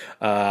fun.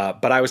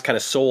 But I was kind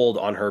of sold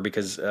on her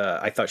because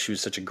I thought she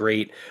was such a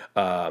great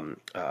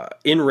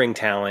in-ring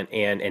talent,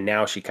 and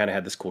now she kind of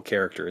had this cool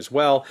character as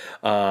well.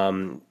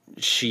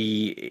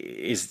 She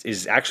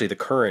is actually the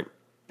current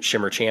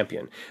Shimmer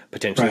champion,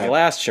 potentially the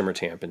last Shimmer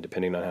champion,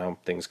 depending on how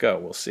things go.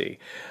 We'll see.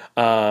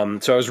 So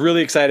I was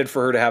really excited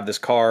for her to have this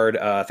card.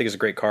 I think it's a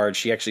great card.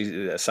 She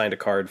actually signed a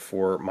card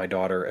for my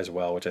daughter as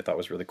well, which I thought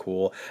was really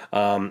cool.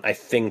 I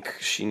think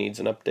she needs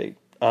an update.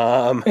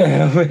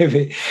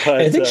 Maybe. But,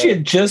 I think she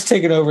had just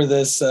taken over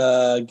this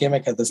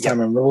gimmick at this time.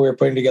 I remember we were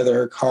putting together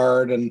her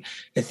card, and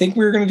I think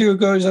we were going to do a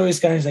Goes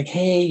Always guys like,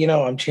 hey,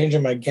 I'm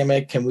changing my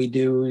gimmick. Can we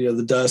do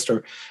the Dust,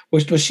 or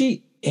was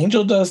she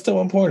Angel Dust at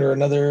one point, or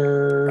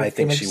another? I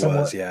think she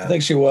was. Yeah, I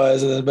think she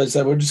was. But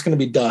said we're just going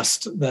to be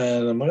Dust.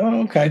 Then I'm like,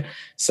 oh, okay.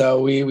 So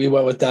we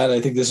went with that.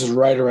 I think this is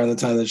right around the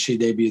time that she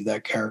debuted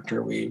that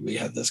character. We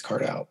had this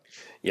card out.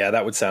 Yeah,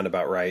 that would sound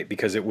about right,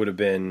 because it would have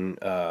been.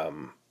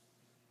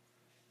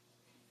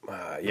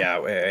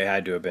 It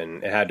had to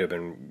have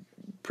been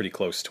pretty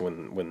close to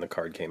when the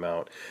card came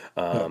out.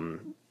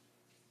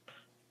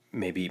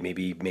 Maybe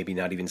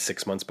not even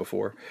 6 months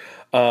before.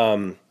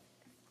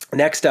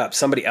 Next up,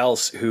 somebody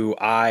else who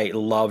I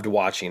loved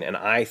watching, and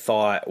I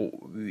thought,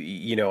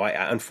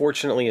 I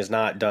unfortunately has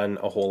not done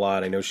a whole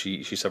lot. I know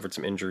she suffered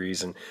some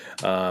injuries, and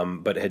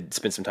but had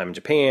spent some time in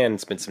Japan,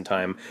 spent some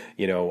time,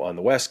 on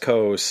the West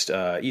Coast,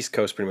 East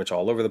Coast, pretty much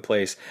all over the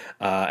place,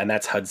 and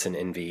that's Hudson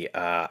Envy.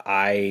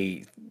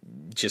 I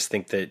just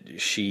think that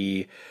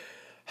she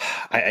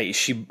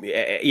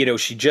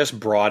just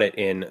brought it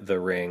in the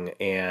ring,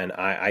 and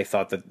I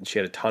thought that she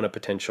had a ton of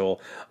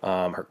potential.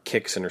 Her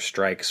kicks and her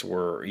strikes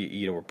were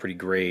pretty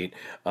great.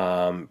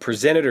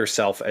 Presented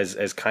herself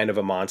as kind of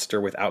a monster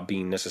without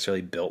being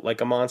necessarily built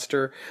like a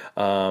monster,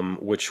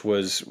 which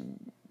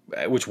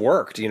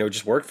worked,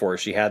 just worked for her.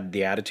 She had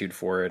the attitude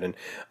for it, and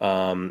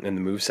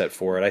the moveset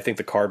for it. I think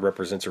the card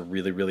represents her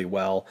really, really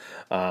well.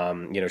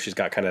 She's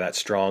got kind of that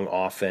strong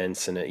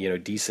offense and a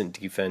decent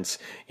defense.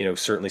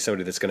 Certainly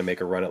somebody that's going to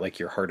make a run at like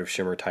your Heart of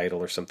Shimmer title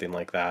or something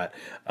like that.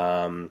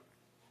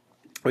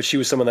 But she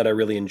was someone that I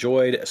really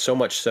enjoyed, so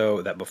much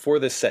so that before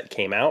this set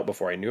came out,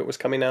 before I knew it was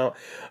coming out,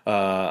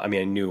 I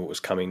knew it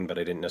was coming, but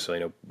I didn't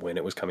necessarily know when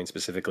it was coming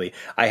specifically.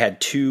 I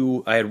had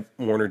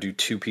Warner do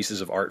 2 pieces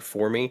of art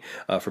for me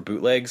for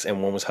bootlegs,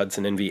 and one was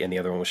Hudson Envy, and the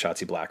other one was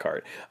Shotzi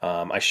Blackheart.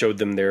 I showed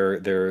them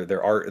their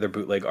art, their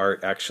bootleg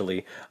art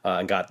actually,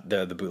 and got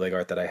the bootleg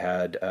art that I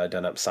had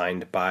done up,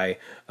 signed by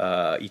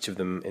each of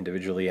them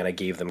individually, and I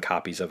gave them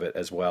copies of it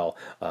as well,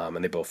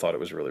 and they both thought it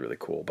was really, really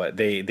cool. But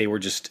they were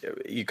just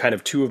kind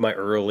of 2 of my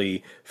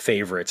early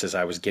favorites as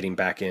I was getting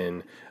back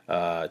in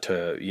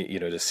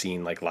to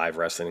seeing like live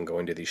wrestling and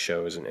going to these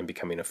shows and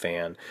becoming a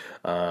fan.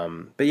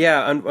 But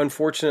yeah,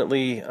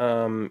 unfortunately,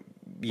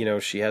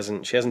 she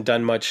hasn't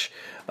done much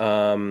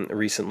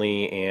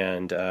recently,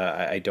 and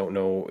I don't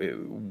know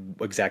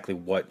exactly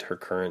what her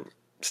current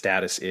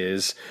status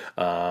is.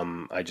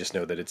 I just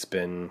know that it's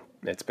been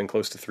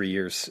close to 3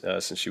 years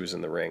since she was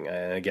in the ring.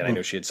 And again, I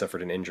know she had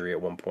suffered an injury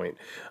at one point,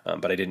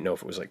 but I didn't know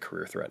if it was like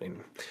career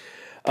threatening.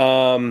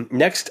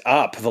 Next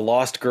up, the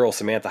Lost Girl,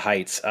 Samantha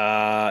Heights.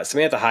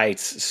 Samantha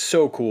Heights,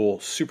 so cool,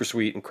 super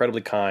sweet,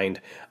 incredibly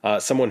kind.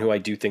 Someone who I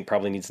do think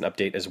probably needs an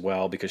update as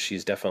well, because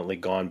she's definitely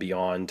gone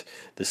beyond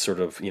this sort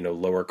of,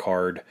 lower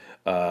card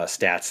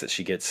stats that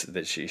she gets,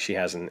 that she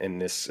has in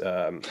this.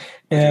 I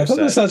thought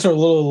the stats are a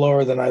little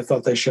lower than I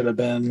thought they should have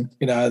been.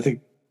 I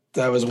think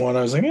that was one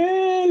I was like,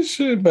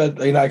 should,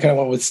 but I kind of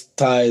went with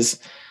Ty's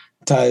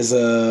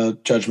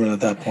judgment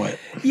at that point.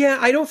 Yeah,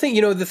 I don't think,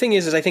 the thing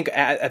is I think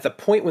at the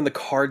point when the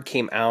card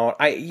came out,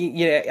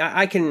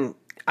 I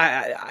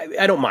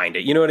don't mind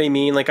it. You know what I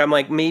mean? Like, I'm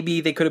like, maybe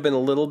they could have been a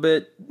little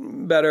bit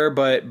better,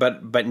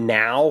 but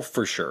now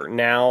for sure.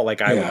 Now,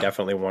 like, I would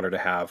definitely want her to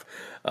have,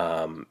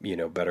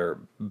 better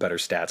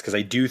stats. 'Cause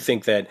I do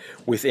think that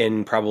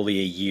within probably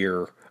a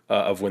year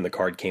of when the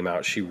card came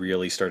out, she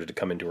really started to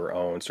come into her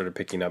own, started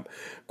picking up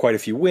quite a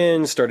few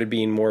wins, started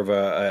being more of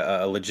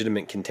a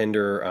legitimate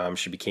contender.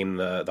 She became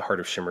the Heart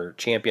of Shimmer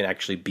champion,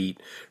 actually beat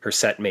her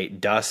set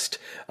mate Dust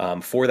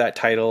for that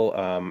title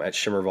at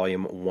Shimmer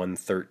Volume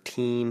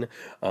 113,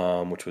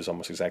 which was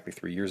almost exactly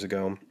 3 years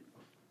ago.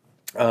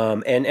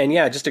 And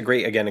yeah, just a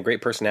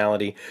great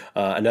personality.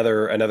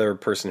 Another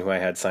person who I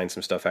had signed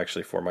some stuff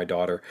actually for my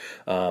daughter.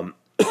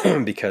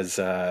 Because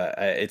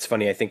it's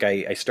funny, I think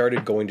I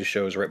started going to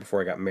shows right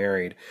before I got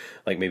married,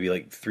 like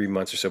maybe 3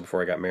 months or so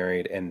before I got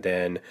married, and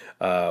then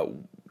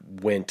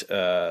went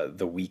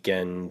the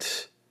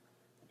weekend.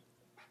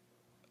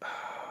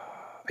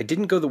 I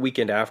didn't go the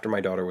weekend after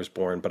my daughter was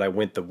born, but I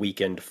went the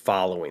weekend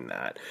following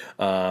that.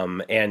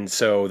 And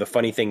so the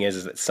funny thing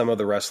is that some of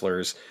the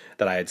wrestlers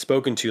that I had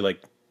spoken to,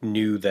 like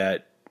knew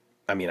that.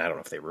 I mean, I don't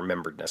know if they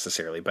remembered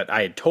necessarily, but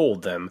I had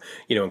told them,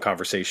 in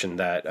conversation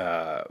that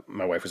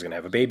my wife was going to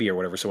have a baby or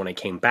whatever. So when I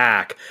came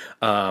back,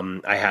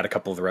 I had a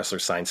couple of the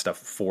wrestlers sign stuff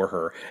for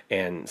her,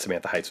 and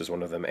Samantha Heights was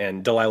one of them,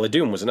 and Delilah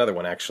Doom was another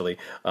one actually,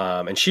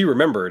 and she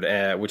remembered,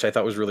 which I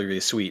thought was really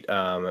really sweet,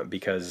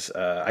 because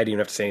I didn't even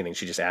have to say anything.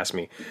 She just asked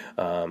me,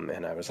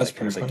 and I was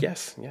like,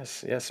 yes,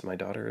 my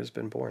daughter has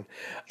been born.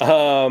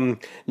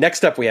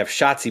 Next up, we have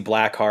Shotzi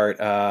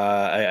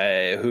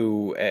Blackheart,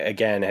 who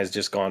again has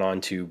just gone on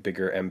to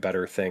bigger and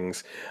better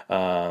things.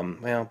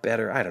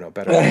 Better. I don't know.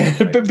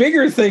 Better. But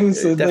bigger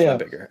things.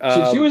 Definitely bigger.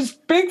 She was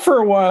big for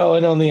a while,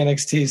 and on the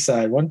NXT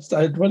side, once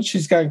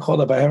she's gotten called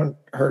up, I haven't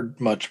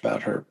heard much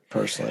about her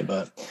personally.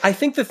 But I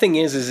think the thing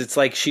is it's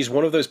like she's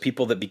one of those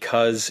people that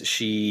because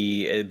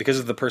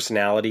of the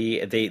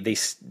personality,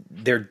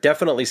 they're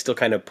definitely still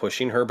kind of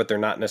pushing her, but they're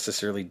not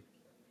necessarily.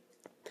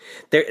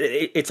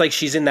 It's like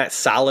she's in that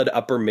solid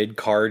upper mid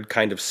card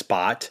kind of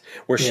spot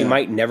where she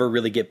might never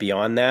really get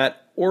beyond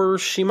that, or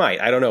she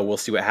might. I don't know. We'll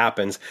see what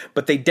happens.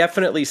 But they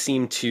definitely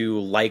seem to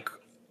like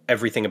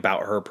everything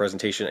about her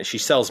presentation. She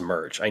sells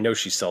merch. I know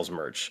she sells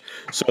merch.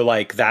 So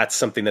like that's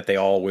something that they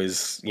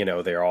always,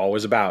 they're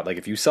always about. Like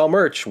if you sell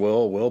merch,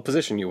 we'll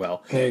position you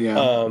well. There you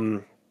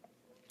go.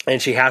 And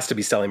she has to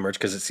be selling merch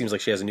because it seems like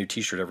she has a new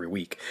T-shirt every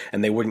week,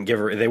 and they wouldn't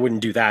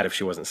do that if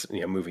she wasn't,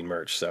 moving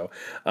merch. So,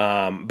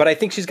 but I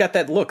think she's got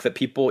that look that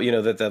people,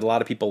 that a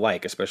lot of people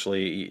like,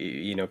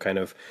 especially, kind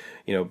of,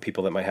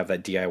 people that might have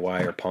that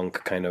DIY or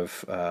punk kind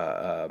of,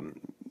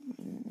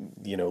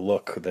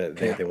 look that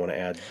they want to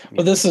add.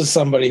 Well, this is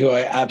somebody who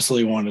I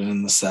absolutely wanted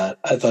in the set.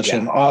 I thought she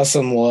had an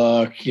awesome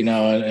look,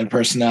 and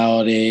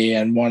personality,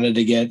 and wanted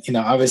to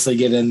obviously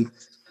get in.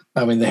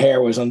 I mean, the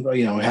hair was, had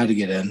to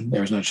get in. There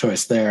was no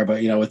choice there.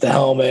 But, with the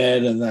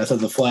helmet, and I thought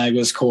the flag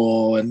was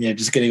cool. And,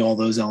 just getting all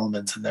those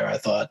elements in there, I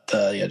thought,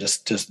 made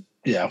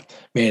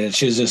it.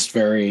 She was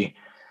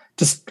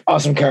just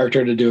awesome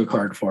character to do a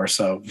card for.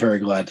 So very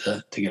glad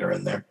to get her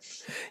in there.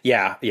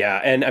 Yeah.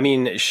 And, I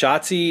mean,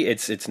 Shotzi,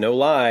 it's no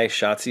lie.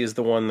 Shotzi is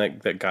the one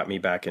that got me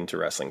back into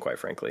wrestling, quite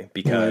frankly.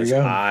 Because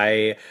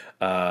I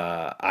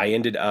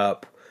ended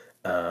up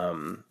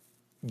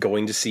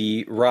going to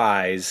see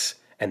Rise.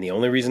 And the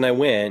only reason I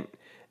went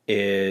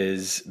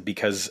is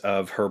because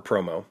of her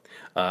promo.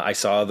 I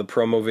saw the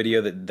promo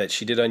video that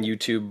she did on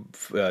YouTube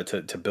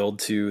to build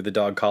to the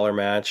dog collar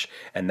match,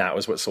 and that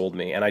was what sold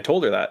me. And I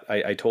told her that.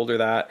 I told her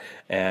that,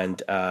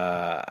 and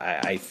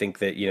I think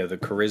that the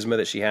charisma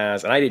that she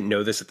has, and I didn't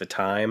know this at the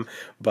time,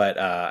 but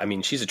I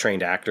mean, she's a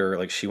trained actor.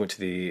 Like she went to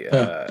the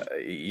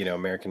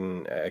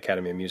American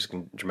Academy of Music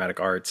and Dramatic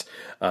Arts,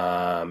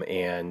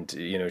 and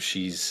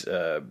she's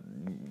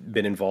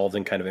been involved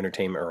in kind of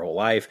entertainment her whole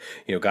life.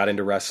 Got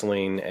into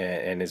wrestling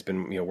and has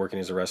been working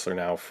as a wrestler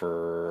now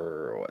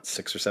for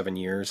 6 or 7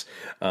 years.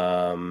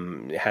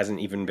 Hasn't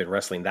even been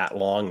wrestling that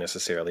long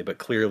necessarily, but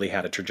clearly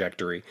had a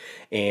trajectory.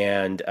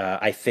 And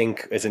I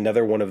think is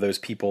another one of those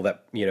people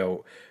that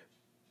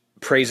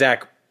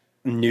Prazak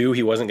knew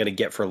he wasn't going to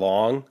get for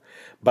long.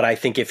 But I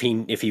think if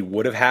he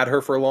would have had her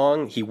for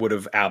long, he would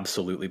have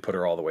absolutely put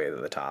her all the way to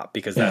the top,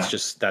 because that's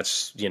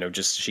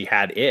just she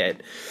had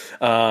it.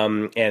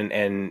 And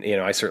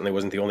I certainly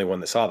wasn't the only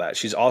one that saw that.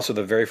 She's also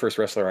the very first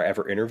wrestler I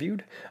ever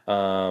interviewed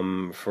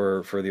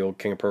for the old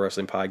King of Pro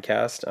Wrestling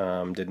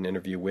podcast. Did an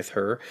interview with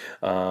her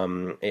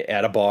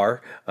at a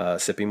bar,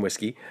 sipping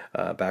whiskey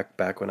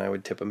back when I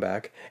would tip him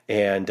back,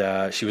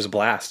 and she was a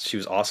blast. She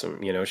was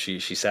awesome. She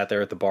sat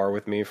there at the bar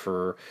with me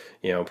for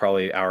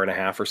probably an hour and a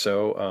half or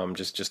so,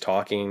 just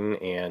talking.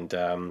 And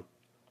cool.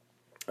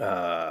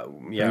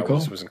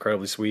 It was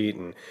incredibly sweet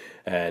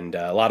and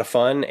a lot of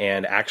fun.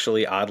 And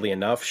actually, oddly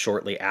enough,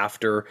 shortly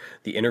after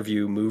the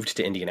interview, moved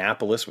to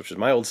Indianapolis, which was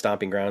my old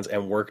stomping grounds,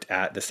 and worked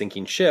at the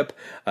Sinking Ship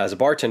as a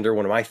bartender,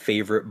 one of my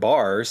favorite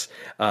bars.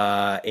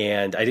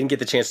 And I didn't get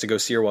the chance to go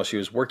see her while she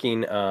was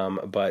working,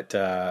 but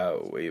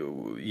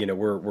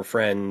we're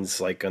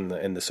friends, like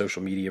in the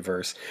social media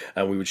verse,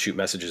 and we would shoot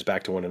messages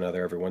back to one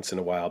another every once in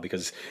a while,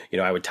 because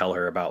I would tell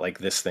her about like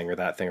this thing or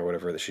that thing or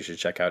whatever that she should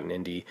check out in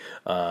Indy,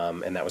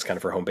 and that was kind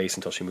of her home base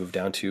until she moved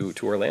down to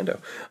Orlando.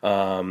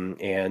 I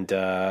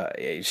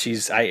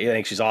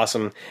think she's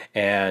awesome,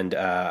 and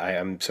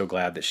I'm so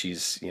glad that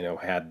she's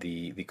had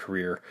the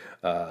career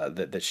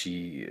that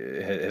she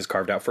has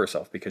carved out for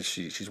herself, because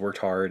she's worked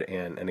hard,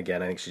 and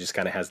again, I think she just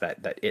kind of has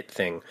that it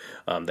thing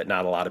that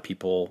not a lot of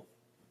people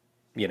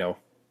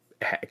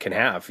can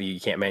have. You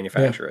can't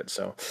manufacture it,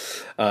 so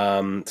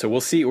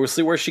we'll see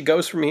where she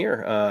goes from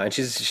here, and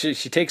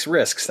she takes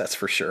risks, that's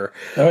for sure.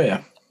 Oh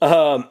yeah.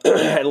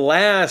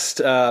 Last,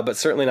 but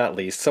certainly not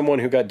least, someone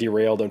who got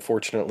derailed,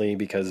 unfortunately,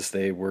 because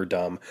they were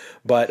dumb.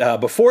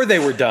 But before they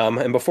were dumb,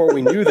 and before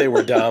we knew they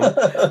were dumb,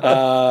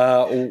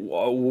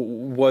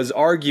 was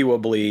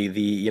arguably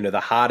the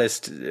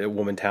hottest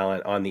woman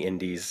talent on the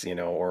indies,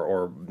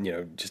 or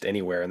just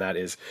anywhere, and that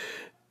is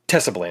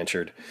Tessa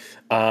Blanchard.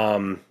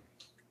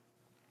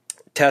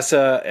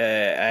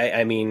 Tessa,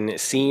 I mean,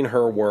 seeing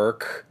her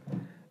work,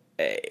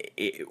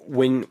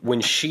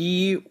 when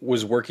she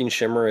was working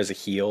Shimmer as a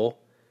heel,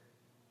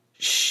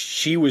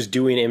 she was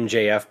doing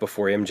MJF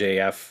before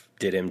MJF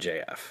did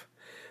MJF.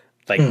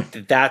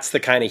 Like that's the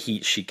kind of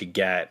heat she could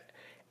get.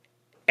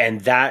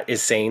 And that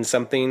is saying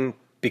something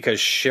because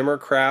Shimmer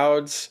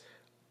crowds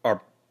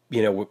are,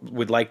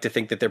 would like to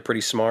think that they're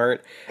pretty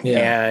smart.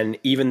 Yeah. And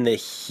even the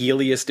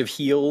heeliest of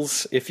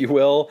heels, if you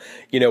will,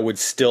 would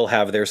still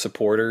have their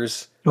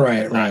supporters.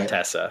 Right.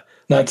 Tessa.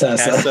 Not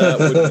Tessa. Tessa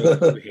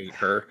would make you hate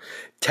her.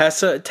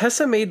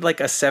 Tessa made like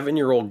a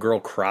 7-year-old girl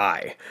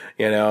cry,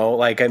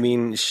 like, I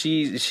mean,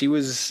 she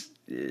was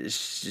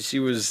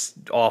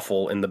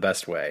awful in the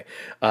best way.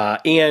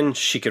 And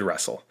she could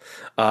wrestle.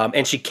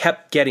 And she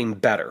kept getting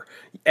better.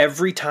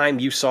 Every time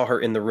you saw her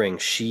in the ring,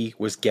 she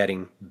was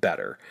getting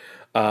better.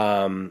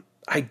 One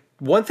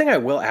thing I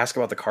will ask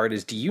about the card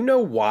is, do you know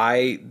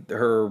why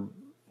her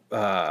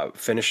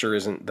finisher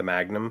isn't the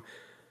Magnum?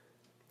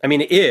 I mean,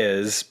 it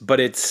is,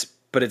 but it's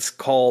just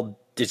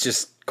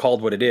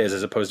called what it is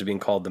as opposed to being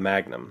called the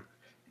Magnum.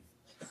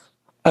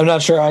 I'm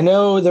not sure. I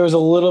know there was a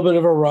little bit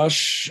of a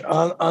rush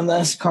on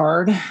this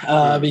card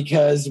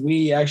because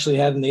we actually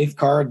had an 8th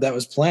card that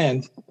was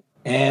planned,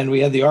 and we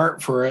had the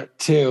art for it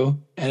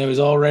too, and it was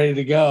all ready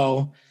to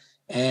go.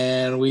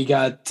 And we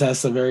got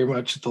Tessa very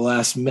much at the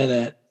last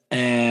minute,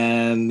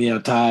 and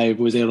Ty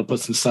was able to put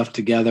some stuff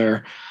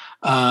together.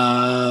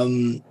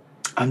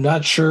 I'm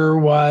not sure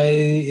why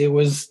it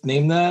was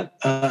named that.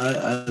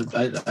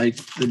 I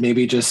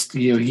maybe just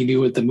he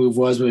knew what the move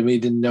was, but maybe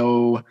didn't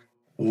know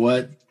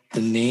what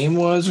the name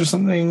was or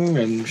something,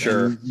 and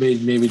sure, and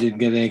maybe didn't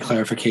get any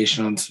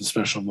clarification on some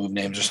special move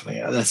names or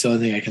something. That's the only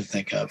thing I can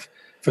think of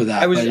for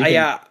that.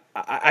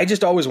 I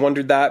just always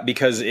wondered that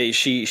because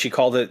she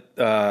called it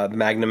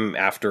Magnum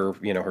after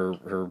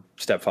her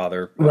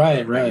stepfather,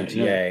 right,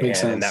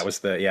 MTA, and that was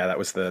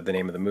the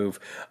name of the move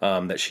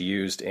that she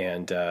used,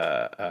 and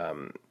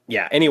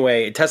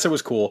anyway, Tessa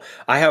was cool.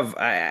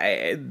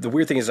 The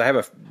weird thing is I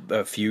have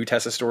a few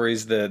Tessa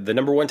stories. The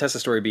number one Tessa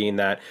story being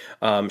that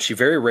she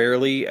very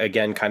rarely,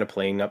 again, kind of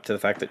playing up to the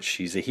fact that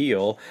she's a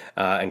heel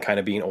and kind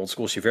of being old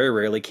school, she very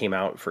rarely came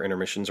out for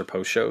intermissions or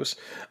post shows.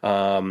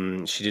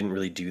 She didn't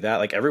really do that.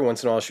 Like every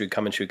once in a while she would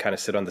come and she would kind of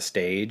sit on the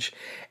stage,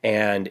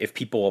 and if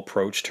people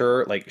approached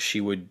her, like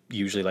she would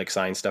usually like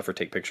sign stuff or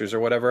take pictures or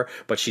whatever,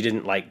 but she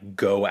didn't like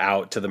go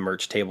out to the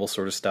merch table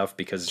sort of stuff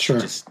because she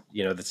just,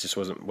 that just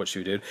wasn't what she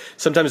would do.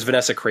 Sometimes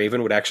Vanessa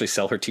Craven would actually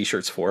sell her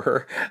t-shirts for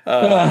her.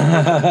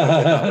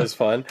 That was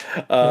fun.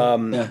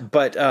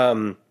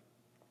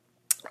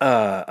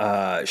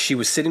 She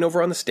was sitting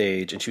over on the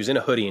stage and she was in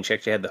a hoodie and she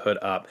actually had the hood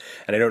up.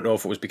 And I don't know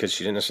if it was because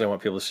she didn't necessarily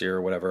want people to see her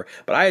or whatever,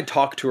 but I had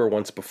talked to her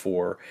once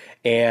before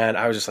and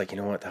I was just like, you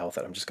know what the hell with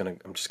that? I'm just going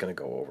to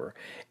go over.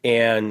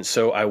 And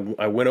so I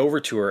went over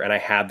to her and I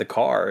had the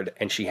card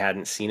and she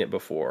hadn't seen it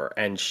before.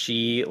 And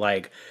she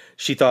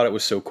thought it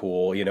was so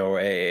cool,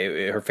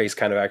 her face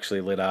kind of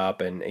actually lit up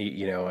and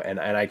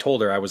I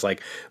told her, I was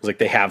like,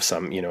 they have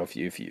some,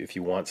 if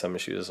you want some.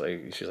 And she was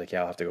like, yeah,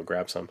 I'll have to go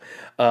grab some.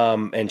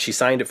 And she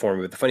signed it for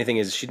me. But the funny thing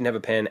is she didn't have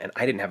a pen and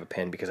I didn't have a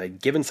pen because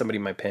I'd given somebody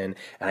my pen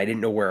and I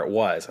didn't know where it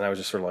was. And I was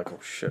just sort of like, oh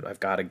shit,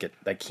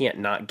 I can't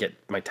not get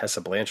my Tessa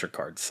Blanchard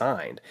card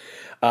signed.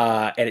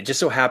 And it just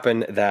so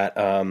happened that,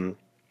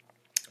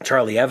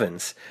 Charlie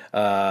Evans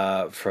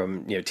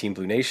from Team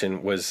Blue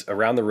Nation was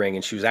around the ring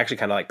and she was actually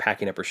kind of like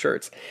packing up her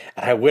shirts,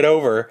 and I went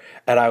over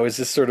and I was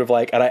just sort of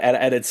like,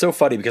 and it's so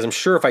funny because I'm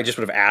sure if I just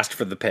would have asked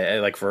for the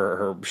pen, like for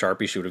her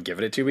Sharpie, she would have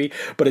given it to me,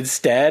 but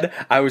instead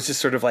I was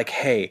just sort of like,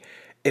 hey,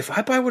 if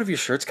I buy one of your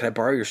shirts, can I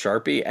borrow your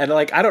Sharpie? And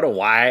like, I don't know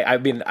why. I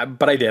mean,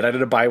 but I did. I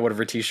didn't buy one of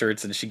her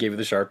t-shirts and she gave me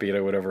the Sharpie and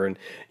I went over and,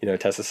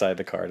 Tessa signed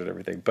the card and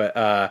everything. But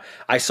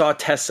I saw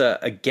Tessa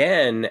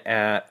again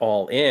at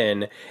All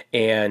In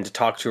and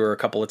talked to her a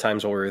couple of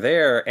times while we were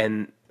there.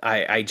 And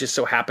I just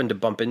so happened to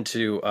bump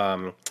into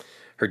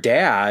her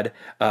dad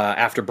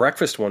after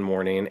breakfast one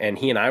morning, and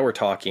he and I were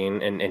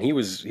talking, and he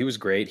was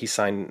great. He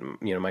signed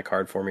my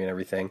card for me and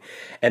everything.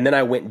 And then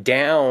I went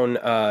down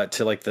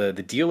to like the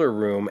dealer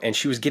room, and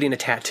she was getting a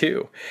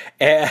tattoo,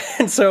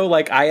 and so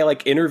like I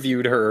like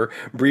interviewed her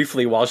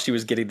briefly while she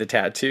was getting the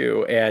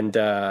tattoo, and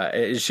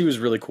she was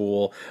really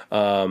cool.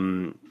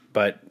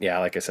 But yeah,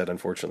 like I said,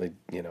 unfortunately,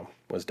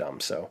 was dumb.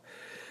 So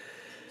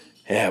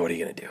yeah, what are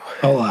you gonna do?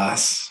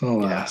 Alas.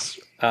 Yeah.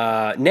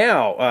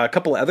 Now, a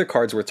couple of other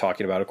cards we're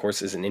talking about, of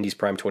course, is in Indies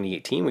Prime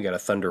 2018. We got a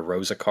Thunder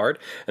Rosa card,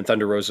 and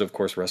Thunder Rosa, of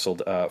course,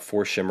 wrestled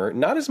for Shimmer.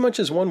 Not as much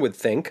as one would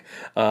think,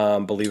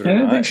 believe it or not. I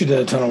didn't think she did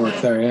a ton of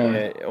work there,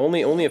 yeah.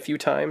 Only a few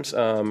times,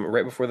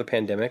 right before the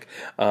pandemic.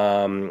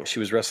 She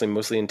was wrestling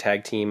mostly in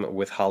tag team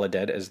with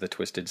Holodead as the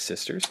Twisted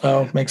Sisters.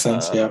 Oh, makes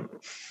sense, yeah.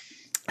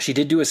 She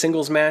did do a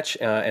singles match,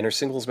 and her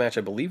singles match,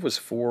 I believe, was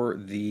for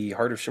the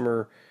Heart of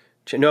Shimmer.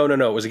 No.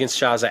 It was against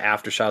Shaza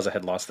after Shaza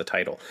had lost the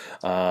title.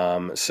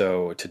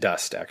 So to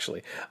Dust,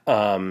 actually.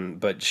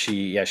 But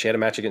she had a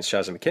match against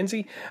Shaza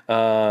McKenzie.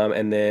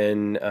 And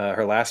then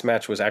her last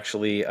match was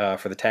actually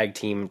for the tag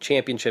team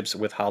championships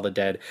with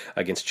Holodead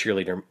against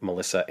cheerleader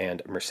Melissa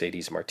and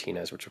Mercedes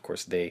Martinez, which of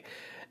course they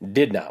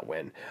did not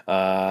win.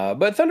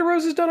 But Thunder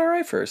Rosa's done all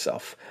right for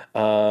herself.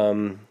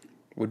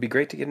 What would be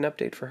great to get an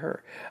update for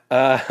her.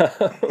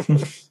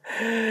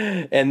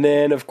 And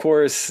then, of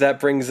course, that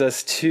brings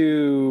us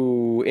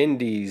to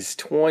Indies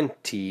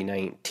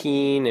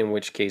 2019, in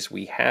which case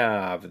we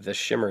have the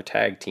Shimmer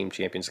Tag Team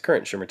Champions, the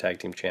current Shimmer Tag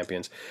Team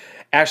Champions,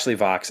 Ashley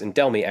Vox and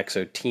Delmi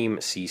Exo,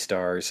 Team Sea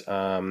Stars.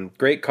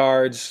 Great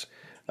cards,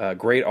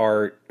 great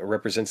art,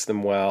 represents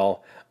them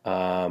well.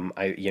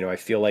 I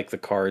feel like the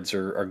cards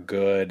are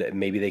good.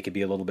 Maybe they could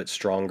be a little bit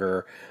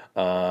stronger.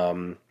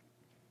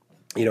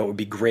 It would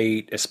be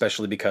great,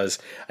 especially because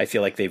I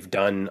feel like they've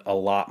done a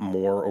lot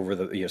more over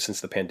the since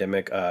the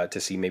pandemic to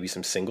see maybe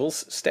some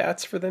singles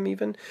stats for them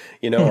even,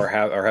 or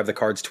have the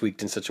cards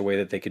tweaked in such a way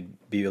that they could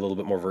be a little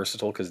bit more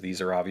versatile, because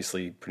these are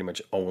obviously pretty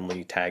much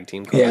only tag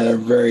team cards. Yeah, they're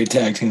very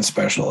tag team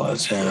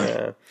specialized.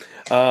 Yeah.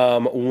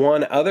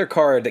 One other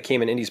card that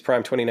came in Indies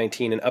Prime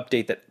 2019, an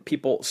update that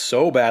people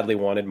so badly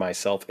wanted,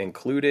 myself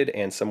included,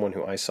 and someone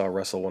who I saw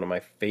wrestle one of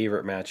my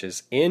favorite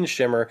matches in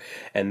Shimmer,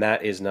 and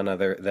that is none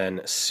other than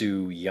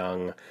Su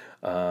Yung.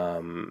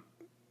 Awesome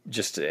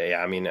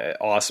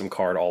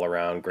card all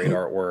around. Great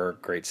artwork,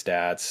 great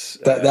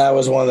stats. That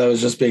was one that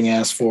was just being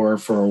asked for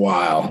a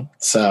while.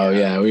 So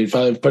yeah, we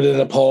probably put it in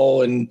a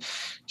poll, and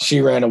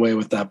she ran away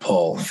with that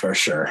poll for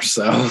sure.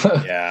 So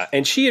yeah,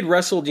 and she had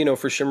wrestled,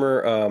 for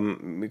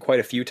Shimmer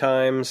quite a few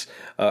times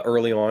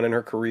early on in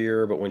her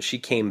career, but when she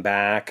came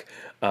back,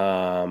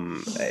 had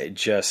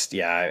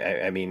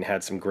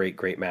some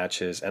great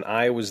matches, and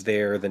I was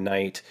there the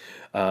night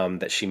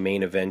that she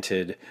main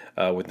evented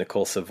with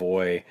Nicole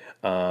Savoy,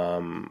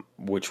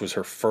 which was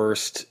her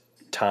first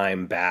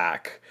time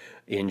back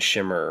in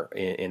Shimmer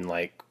in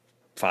like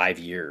 5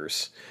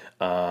 years.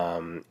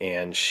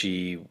 And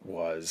she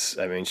was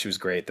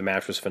great. The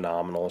match was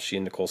phenomenal. She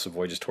and Nicole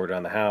Savoy just tore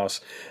down the house.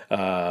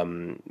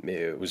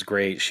 It was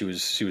great. She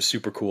was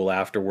super cool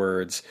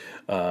afterwards.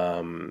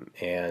 I'm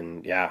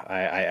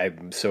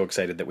so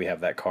excited that we have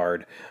that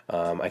card.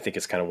 I think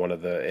it's kind of one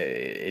of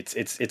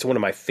it's one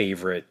of my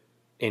favorite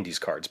Indies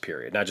cards,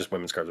 period. Not just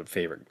women's cards, but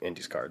favorite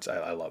Indies cards.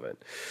 I love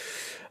it.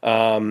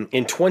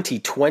 In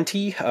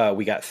 2020,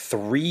 we got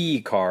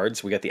 3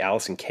 cards. We got the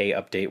Allison Kay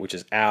update, which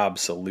is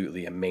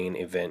absolutely a main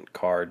event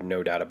card,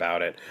 no doubt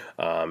about it.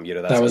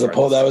 That was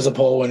a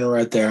poll winner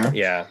right there.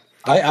 Yeah.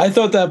 I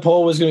thought that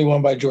poll was going to be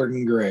won by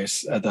Jordan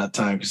Grace at that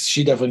time, because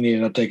she definitely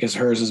needed an update, because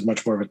hers is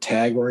much more of a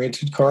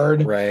tag-oriented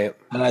card. Right.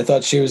 And I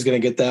thought she was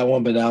going to get that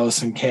one, but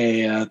Allison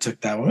Kay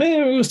took that one.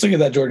 Maybe we'll still get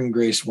that Jordan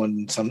Grace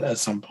one at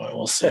some point.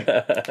 We'll see.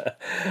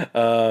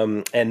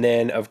 And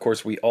then, of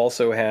course, we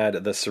also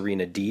had the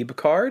Serena Deeb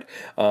card,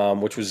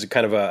 which was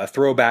kind of a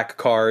throwback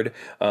card.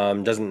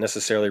 Doesn't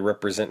necessarily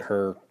represent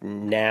her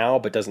now,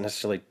 but doesn't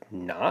necessarily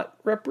not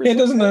represent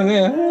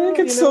her. It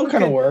can still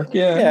kind of work.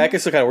 Yeah, it can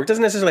still kind of work.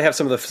 Doesn't necessarily have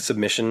some of the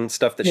submission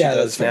stuff that she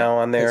does now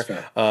on there.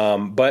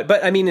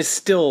 But I mean, it's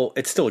still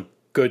a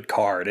good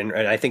card, and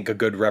I think a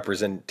good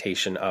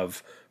representation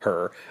of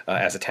her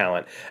as a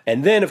talent.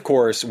 And then, of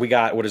course, we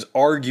got what is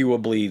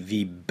arguably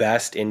the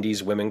best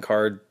Indies women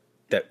card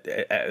that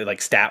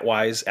like stat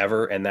wise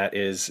ever, and that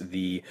is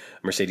the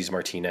Mercedes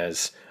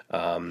Martinez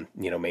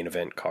main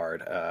event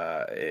card.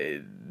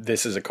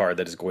 This is a card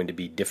that is going to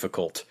be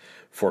difficult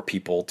for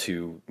people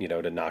to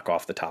knock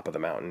off the top of the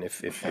mountain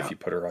if you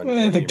put her on.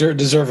 I think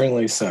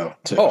deservingly so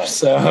too.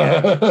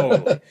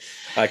 Totally.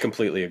 I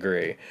completely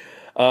agree.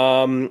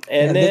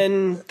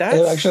 Then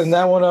that's actually in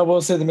that one, I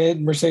will say the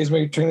Mercedes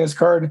Martinez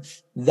card,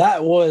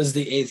 that was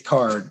the 8th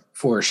card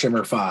for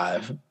Shimmer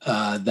 5.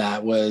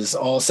 That was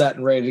all set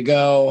and ready to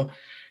go.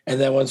 And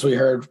then once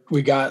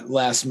we got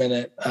last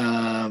minute,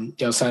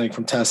 signing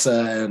from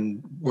Tessa,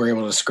 and we're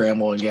able to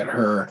scramble and get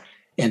her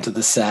into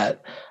the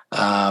set.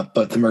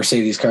 But the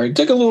Mercedes card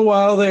took a little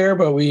while there,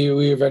 but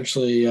we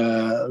eventually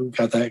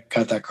got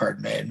that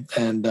card made.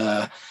 And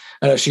I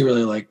know she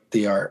really liked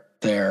the art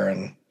there,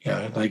 and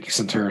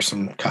sent her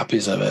some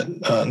copies of it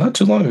not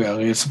too long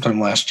ago.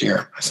 Sometime last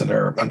year, I sent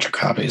her a bunch of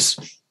copies.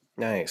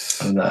 Nice.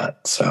 Of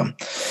that. So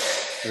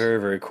very,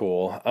 very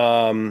cool.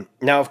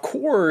 Now, of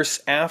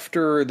course,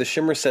 after the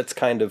Shimmer sets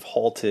kind of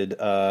halted,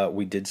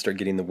 we did start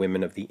getting the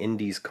Women of the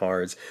Indies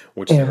cards,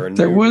 which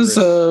there was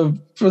a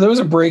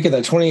break in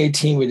that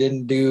 2018. We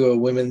didn't do a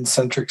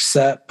women-centric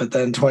set, but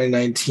then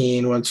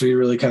 2019, once we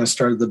really kind of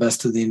started the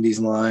Best of the Indies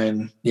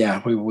line,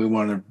 we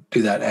wanted to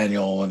do that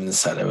annual women's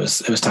set. It was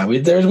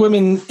time. There's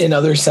women in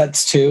other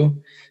sets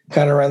too.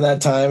 Kind of around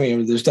that time,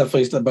 there's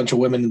definitely a bunch of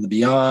women in the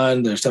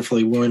Beyond. There's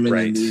definitely women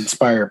in the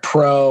Inspire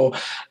Pro.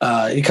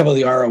 A couple of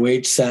the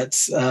ROH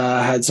sets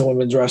had some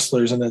women's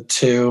wrestlers in it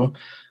too.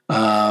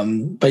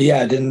 But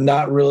did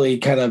not really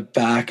kind of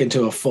back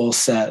into a full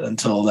set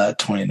until that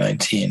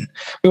 2019.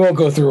 We won't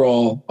go through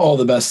all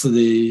the Best of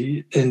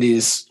the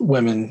Indies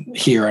women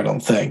here, I don't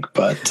think.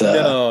 But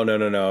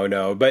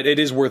no. But it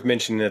is worth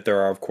mentioning that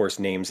there are, of course,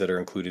 names that are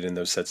included in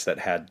those sets that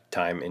had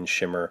time in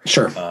Shimmer.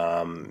 Sure.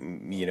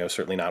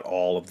 Certainly not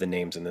all of the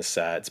names in the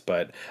sets,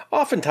 but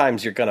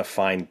oftentimes you're going to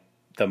find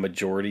the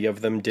majority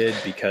of them did,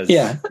 because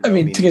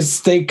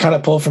because they kind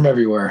of pull from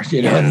everywhere,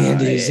 in the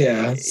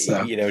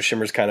Indies.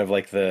 Shimmer's kind of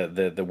like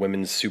the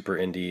women's super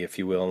indie, if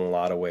you will, in a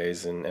lot of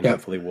ways, and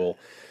hopefully we'll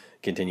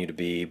continue to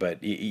be.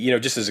 But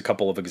just as a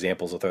couple of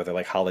examples, I'll throw there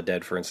like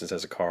Holodead, for instance,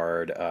 as a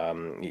card.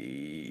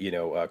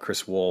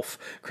 Chris Wolf,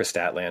 Chris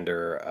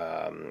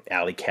Statlander,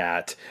 Alley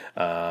Cat,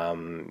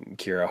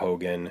 Kira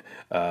Hogan,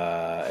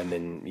 and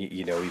then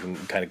even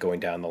kind of going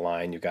down the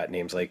line, you've got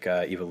names like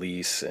Eva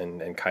Lise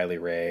and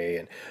Kylie Ray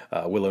and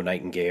Willow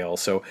Nightingale.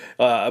 So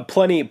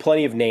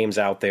plenty of names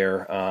out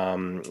there,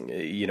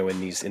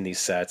 in these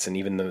sets, and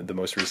even the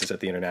most recent set,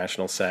 the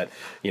international set.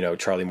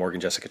 Charlie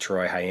Morgan, Jessica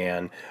Troy,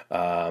 Hyann,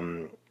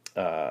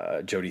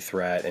 Jody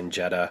Threat, and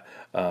Jetta.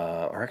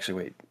 Or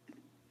actually, wait.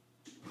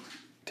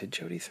 Did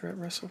Jody Threat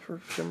wrestle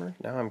for Shimmer?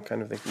 Now I'm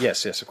kind of thinking.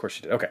 Yes, of course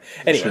she did. Okay.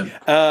 Anyway,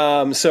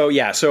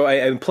 so I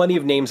have plenty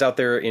of names out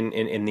there in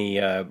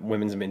the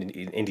women's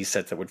indie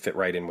sets that would fit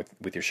right in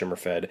with your Shimmer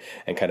Fed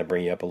and kind of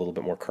bring you up a little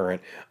bit more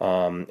current,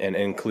 and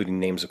including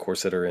names, of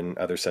course, that are in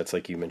other sets,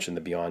 like you mentioned,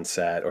 the Beyond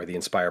set or the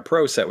Inspire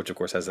Pro set, which of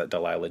course has that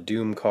Delilah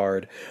Doom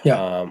card,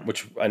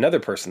 which another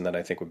person that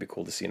I think would be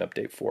cool to see an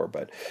update for,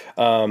 but.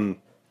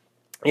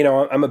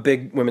 I'm a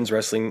big women's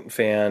wrestling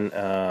fan,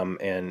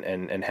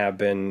 and have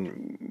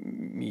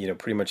been,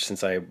 pretty much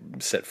since I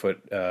set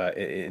foot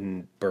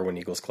in Berwyn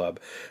Eagles Club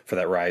for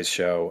that Rise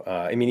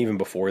show. Even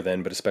before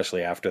then, but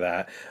especially after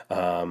that,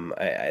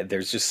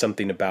 there's just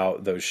something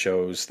about those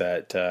shows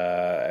that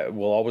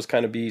will always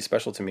kind of be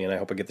special to me, and I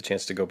hope I get the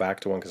chance to go back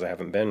to one because I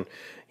haven't been,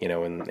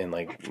 in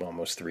like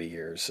almost 3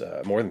 years,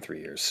 more than 3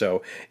 years.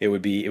 So it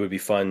would be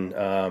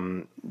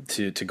fun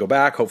to go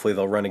back. Hopefully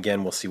they'll run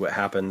again. We'll see what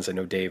happens. I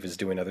know Dave is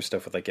doing other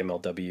stuff with like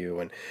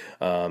MLW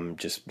and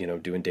just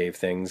doing Dave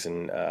things,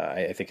 and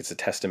I think it's a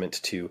testament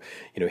to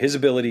his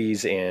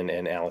abilities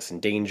and Allison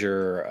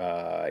Danger,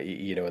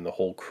 and the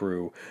whole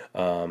crew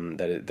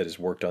that has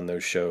worked on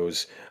those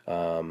shows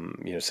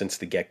since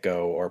the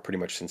get-go, or pretty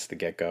much since the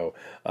get-go,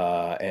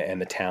 and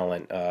the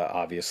talent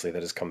obviously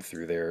that has come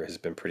through there has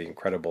been pretty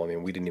incredible.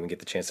 We didn't even get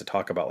the chance to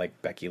talk about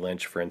like Becky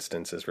Lynch, for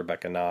instance, as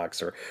Rebecca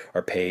Knox, or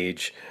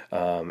Paige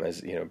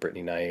as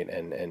Brittany Knight,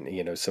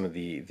 and some of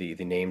the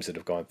names that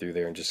have gone through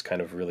there and just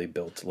kind of really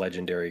built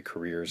legendary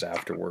careers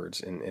afterwards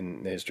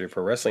in the history of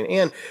pro wrestling.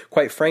 And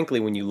quite frankly,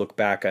 when you look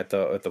back at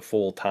the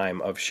full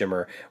time of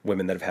Shimmer,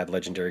 women that have had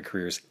legendary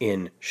careers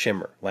in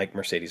Shimmer, like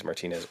Mercedes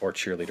Martinez or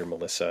Cheerleader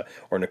Melissa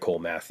or Nicole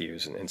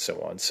Matthews and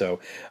so on. So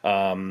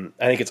I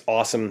think it's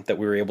awesome that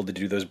we were able to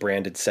do those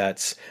branded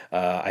sets.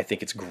 I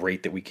think it's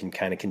great that we can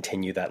kind of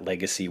continue that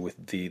legacy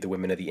with the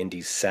Women of the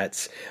Indies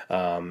sets.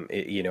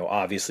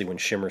 Obviously when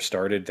Shimmer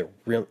started,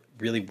 there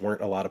really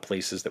weren't a lot of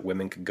places that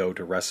women could go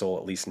to wrestle,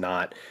 at least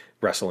not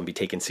wrestle and be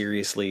taken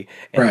seriously,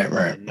 and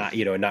right.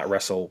 Not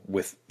wrestle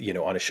with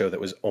on a show that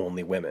was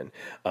only women.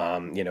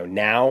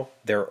 Now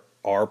there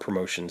are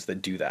promotions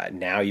that do that.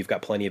 Now you've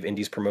got plenty of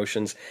indies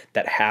promotions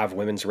that have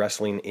women's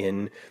wrestling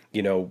in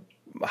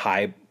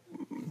high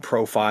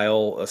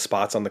profile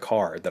spots on the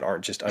card that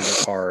aren't just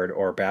undercard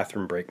or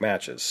bathroom break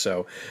matches.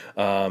 So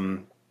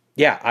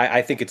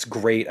I think it's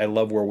great. I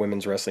love where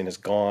women's wrestling has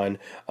gone.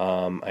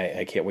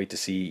 I can't wait to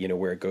see,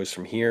 where it goes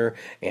from here.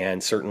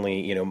 And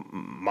certainly,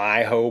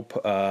 my hope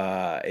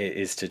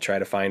is to try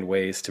to find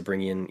ways to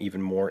bring in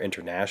even more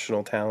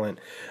international talent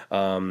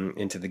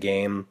into the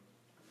game.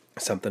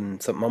 Something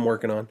I'm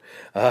working on,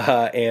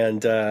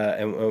 and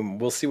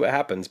we'll see what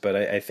happens. But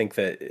I think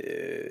that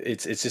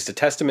it's just a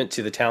testament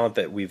to the talent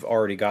that we've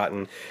already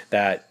gotten.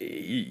 That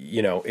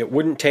it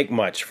wouldn't take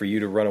much for you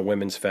to run a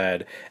women's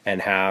fed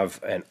and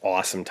have an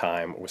awesome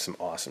time with some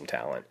awesome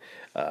talent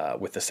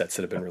with the sets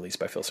that have been released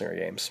by Filsinger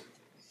Games.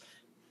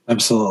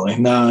 Absolutely.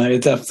 No,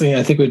 it definitely,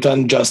 I think we've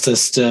done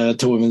justice to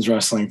women's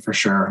wrestling for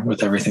sure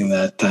with everything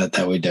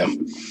that we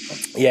do.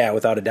 Yeah,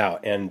 without a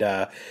doubt.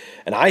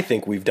 And I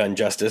think we've done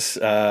justice,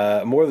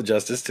 more than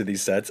justice to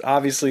these sets.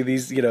 Obviously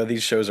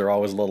these shows are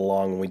always a little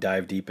long when we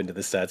dive deep into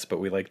the sets, but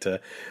we like to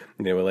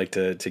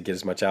get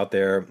as much out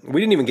there.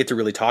 We didn't even get to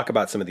really talk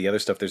about some of the other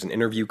stuff. There's an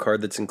interview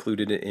card that's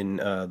included in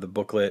the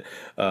booklet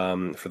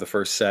for the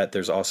first set.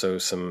 There's also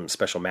some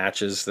special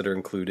matches that are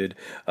included,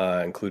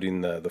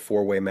 including the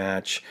 4-way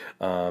match.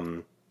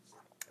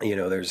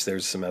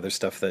 There's some other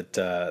stuff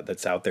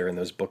that's out there in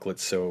those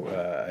booklets. So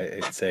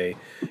I'd say,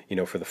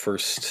 for the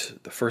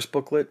first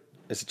booklet,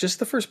 is it just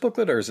the first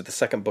booklet or is it the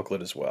second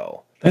booklet as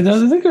well? I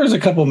think there's a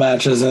couple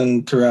matches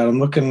in throughout. I'm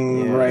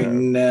looking right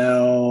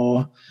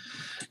now.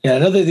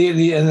 Yeah,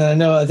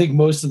 I think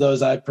most of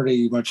those I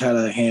pretty much had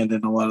a hand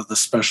in a lot of the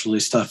specialty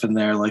stuff in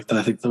there. Like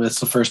I think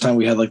that's the first time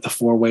we had like the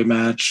 4-way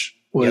match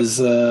was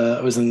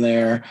in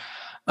there.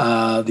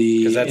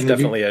 Because that's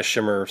definitely a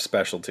Shimmer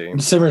specialty.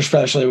 Shimmer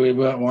specialty, we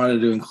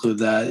wanted to include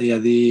that. Yeah,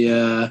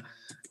 the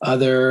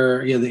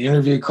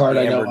interview card.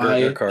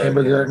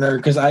 Amber Gertner,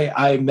 because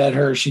I met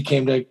her. She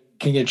came to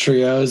King of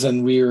Trios,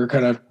 and we were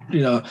kind of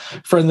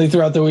friendly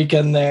throughout the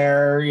weekend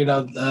there.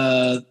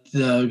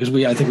 Because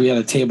I think we had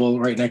a table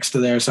right next to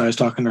there, so I was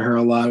talking to her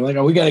a lot. I'm like,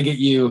 we got to get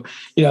you,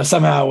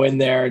 somehow in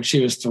there, and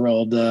she was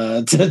thrilled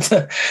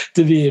to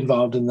be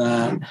involved in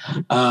that.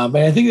 And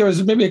I think there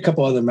was maybe a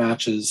couple other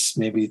matches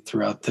maybe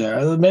throughout there.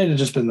 It may have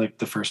just been like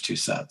the first 2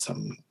 sets.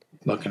 I'm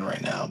looking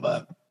right now,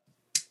 but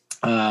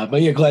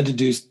yeah, glad to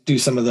do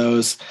some of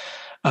those.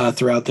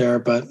 throughout there.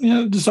 But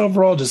just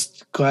overall,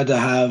 just glad to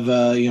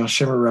have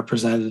Shimmer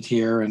represented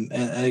here,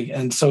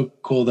 and so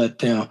cool that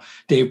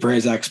Dave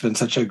Brazak's been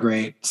such a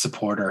great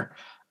supporter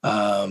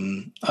of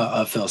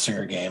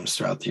Filsinger games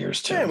throughout the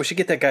years too. Yeah, we should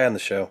get that guy on the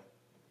show.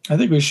 I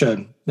think we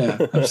should.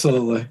 Yeah,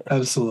 absolutely,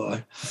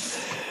 absolutely.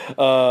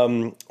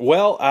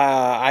 Well,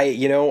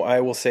 I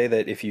will say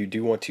that if you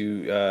do want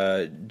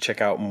to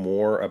check out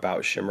more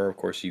about Shimmer, of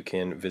course, you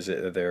can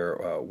visit their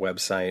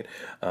website.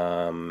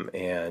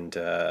 And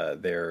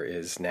there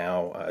is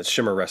now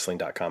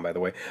shimmerwrestling.com, by the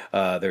way.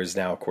 There's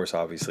now, of course,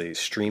 obviously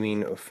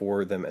streaming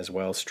for them as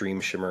well,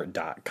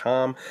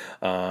 streamshimmer.com.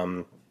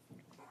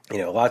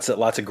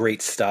 Lots of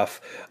great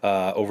stuff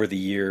over the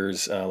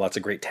years. Lots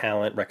of great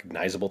talent,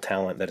 recognizable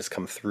talent that has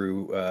come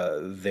through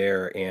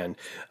there, and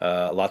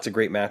lots of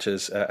great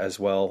matches as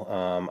well.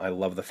 I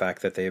love the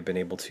fact that they have been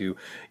able to,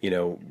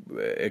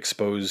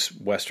 expose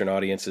Western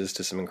audiences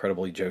to some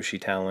incredible Joshi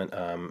talent.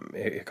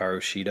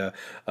 Hikaru Shida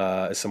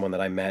is someone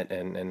that I met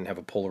and have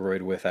a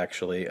Polaroid with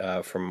actually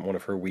from one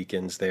of her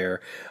weekends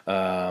there,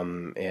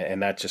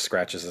 and that just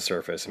scratches the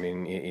surface. I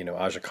mean,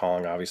 Aja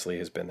Kong obviously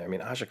has been there. I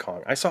mean,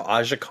 I saw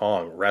Aja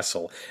Kong wrestle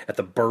at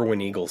the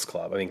Berwyn Eagles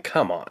Club. I mean,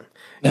 come on.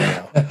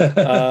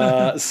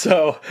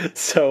 So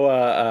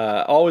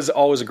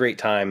always a great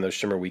time, those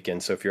Shimmer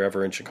weekends. So if you're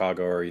ever in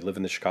Chicago or you live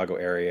in the Chicago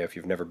area, if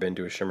you've never been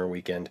to a Shimmer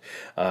weekend,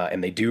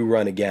 and they do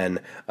run again,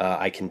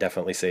 I can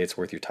definitely say it's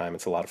worth your time.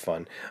 It's a lot of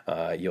fun.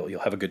 You'll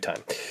have a good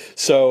time.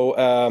 So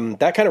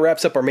that kind of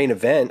wraps up our main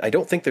event. I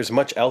don't think there's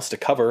much else to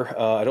cover.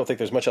 I don't think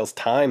there's much else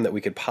time that we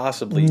could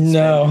possibly spend.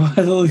 No,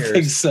 I don't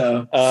think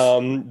so.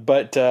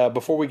 But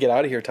before we get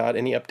out of here, Todd,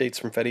 any updates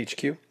from Fed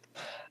HQ?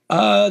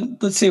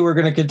 Let's see. We're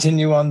going to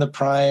continue on the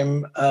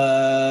Prime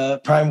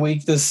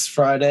week this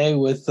Friday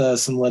with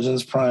some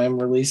Legends Prime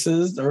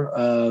releases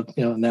or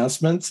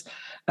announcements.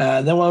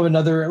 Then we'll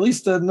have at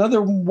least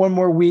another one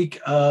more week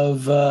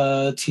of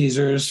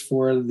teasers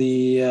for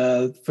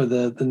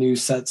the new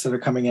sets that are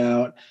coming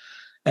out.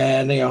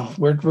 And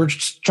we're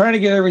trying to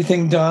get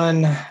everything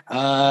done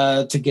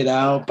to get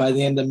out by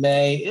the end of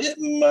May. It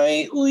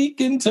might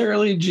leak into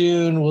early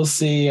June. We'll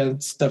see.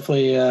 It's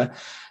definitely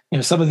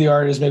some of the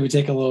art is maybe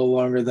taking a little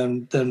longer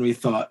than we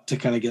thought to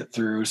kind of get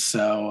through.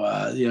 So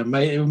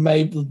it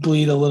might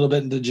bleed a little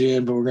bit into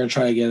June, but we're going to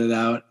try to get it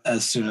out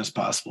as soon as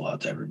possible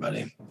out to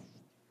everybody.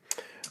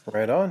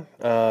 Right on.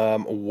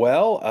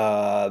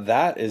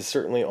 That is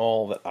certainly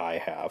all that I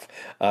have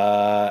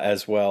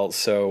as well.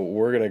 So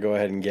we're going to go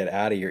ahead and get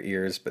out of your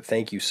ears. But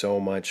thank you so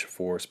much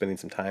for spending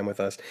some time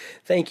with us.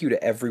 Thank you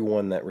to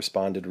everyone that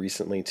responded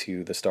recently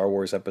to the Star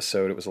Wars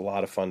episode. It was a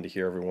lot of fun to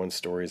hear everyone's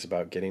stories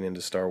about getting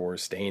into Star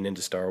Wars, staying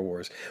into Star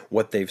Wars,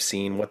 what they've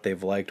seen, what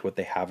they've liked, what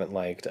they haven't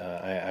liked.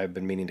 I've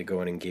been meaning to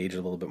go and engage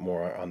a little bit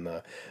more on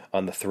the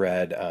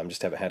thread.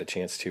 Just haven't had a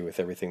chance to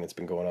with everything that's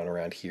been going on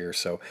around here.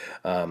 So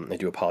I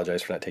do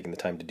apologize for not taking the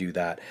time to do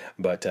that,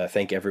 but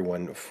thank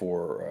everyone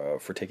for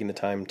taking the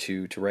time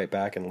to write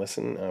back and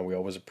listen. We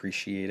always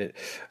appreciate it.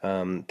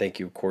 Thank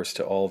you, of course,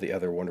 to all the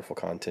other wonderful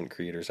content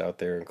creators out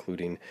there,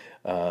 including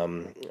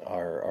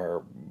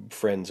our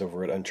friends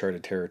over at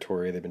Uncharted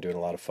Territory. They've been doing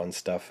a lot of fun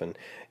stuff and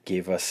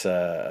gave us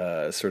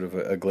sort of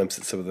a glimpse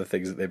at some of the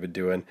things that they've been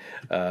doing.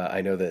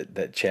 I know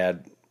that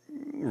Chad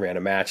ran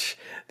a match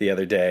the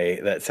other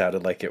day that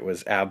sounded like it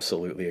was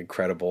absolutely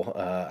incredible.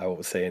 I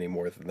won't say any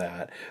more than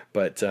that,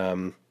 but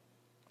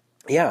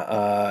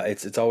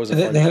it's always a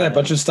fun they had time. a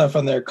bunch of stuff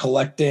on there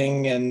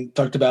collecting and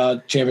talked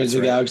about Champions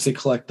of the Galaxy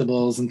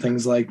collectibles and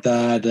things like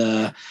that.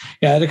 I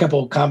had a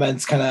couple of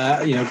comments kind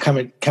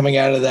of coming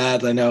out of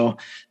that. I know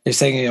they're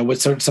saying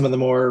what's some of the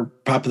more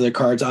popular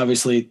cards,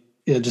 obviously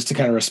just to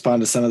kind of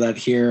respond to some of that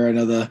here. I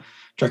know the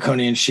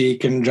Draconian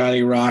Sheik and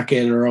Johnny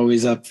Rocket are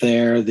always up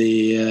there.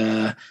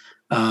 The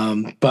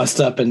Bust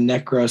Up and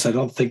Necros, I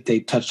don't think they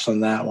touched on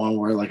that one,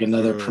 where like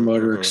another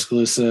promoter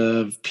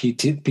exclusive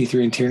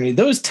P3 and Tyranny.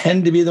 Those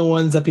tend to be the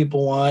ones that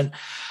people want.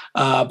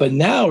 But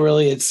now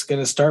really it's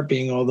going to start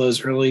being all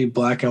those early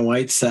black and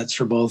white sets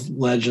for both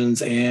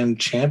Legends and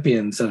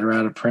Champions that are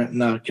out of print,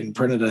 not getting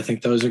printed. I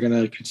think those are going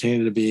to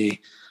continue to be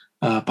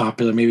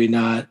popular. Maybe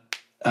not,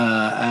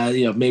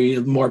 maybe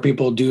more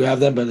people do have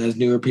them, but as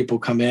newer people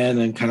come in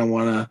and kind of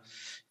want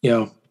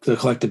to, the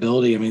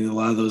collectability, I mean, a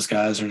lot of those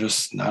guys are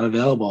just not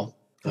available.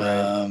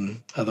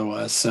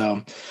 Otherwise.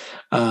 So,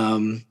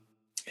 Early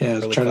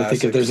trying to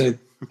think if classics. there's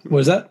what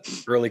was that?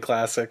 Early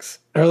classics.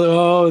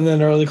 And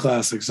then early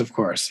classics, of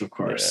course.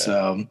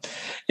 So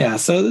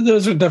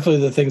those are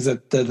definitely the things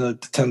that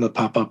tend to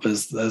pop up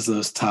as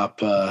those top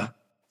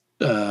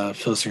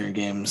Filsinger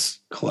Games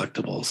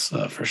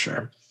collectibles for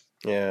sure.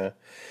 Yeah.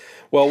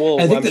 Well,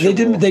 I think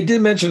they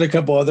did mention a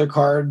couple other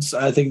cards.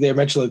 I think they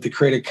mentioned like the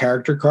created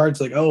character cards,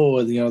 like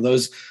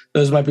those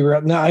might be.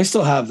 No, I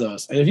still have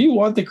those. And if you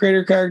want the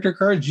creator character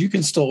cards, you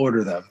can still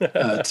order them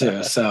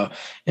too. So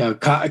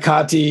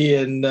Kati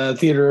and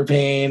Theater of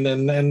Pain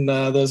and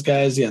those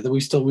guys, we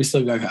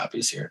still got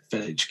copies here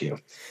at Fed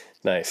HQ.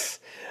 Nice.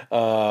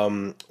 I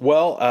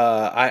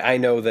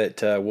know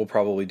that we'll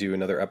probably do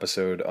another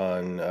episode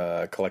on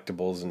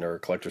collectibles and our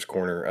Collector's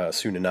Corner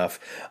soon enough.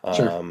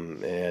 Sure.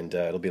 And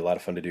it'll be a lot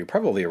of fun to do,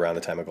 probably around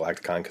the time of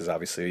Galacticon, because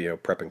obviously,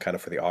 prepping kind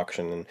of for the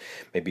auction and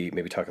maybe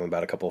talking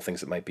about a couple of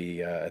things that might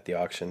be at the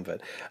auction.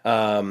 But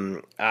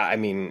I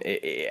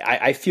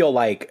feel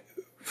like,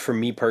 for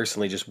me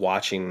personally, just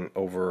watching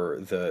over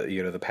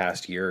the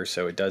past year or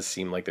so, it does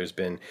seem like there's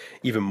been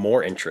even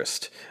more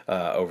interest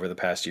over the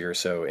past year or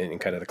so in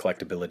kind of the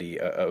collectability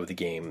of the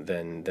game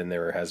than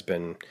there has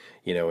been,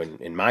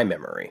 in my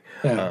memory.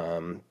 Yeah.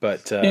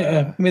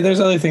 Yeah. I mean, there's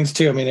other things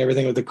too. I mean,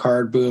 everything with the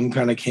card boom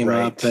kind of came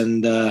Right. up,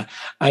 and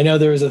I know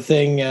there was a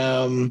thing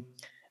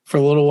for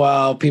a little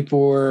while.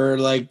 People were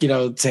like,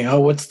 saying,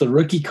 "Oh, what's the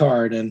rookie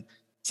card?" And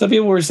some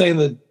people were saying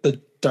that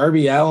the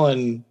Darby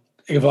Allin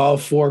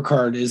Evolve 4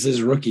 card is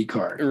his rookie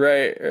card.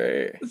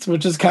 Right.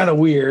 Which is kind of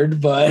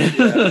weird, but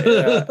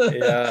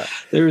yeah.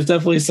 there was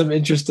definitely some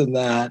interest in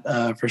that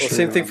for sure.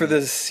 Same thing for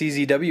the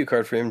CZW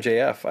card for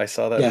MJF. I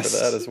saw that for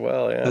that as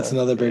well. Yeah, that's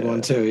another big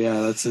one too.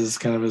 Yeah, that's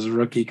his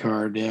rookie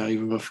card. Yeah,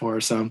 even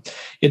before. So,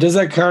 does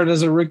that card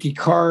as a rookie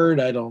card?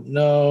 I don't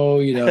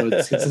know.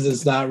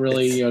 It's not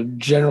really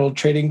general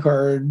trading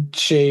card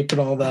shape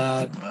and all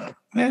that.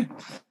 But,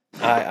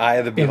 Eye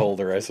of the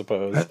beholder, I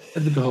suppose. Eye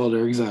of the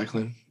beholder,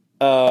 exactly.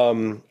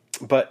 I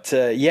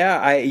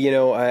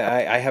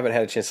haven't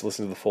had a chance to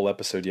listen to the full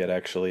episode yet.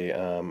 Actually,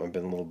 I've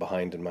been a little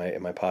behind in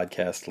my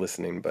podcast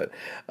listening, but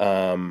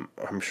I'm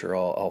sure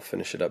I'll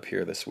finish it up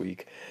here this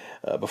week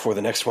before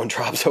the next one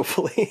drops,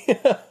 hopefully.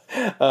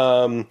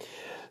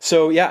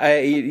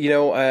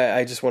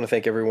 I just want to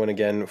thank everyone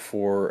again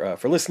for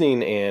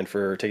listening and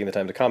for taking the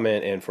time to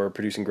comment and for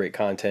producing great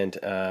content.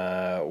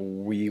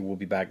 We will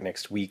be back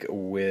next week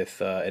with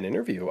an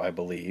interview, I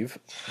believe,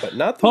 but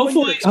not the one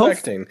you're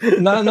expecting.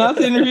 Not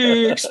the interview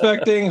you're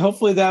expecting.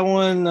 Hopefully that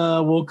one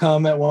will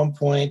come at one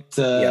point.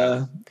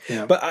 Yeah.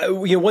 But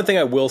one thing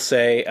I will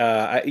say,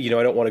 I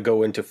don't want to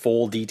go into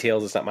full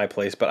details. It's not my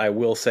place, but I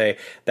will say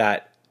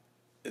that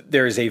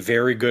there is a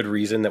very good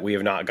reason that we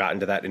have not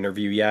gotten to that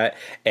interview yet,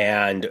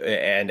 and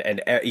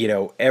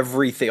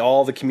everything,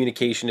 all the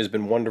communication has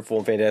been wonderful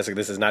and fantastic.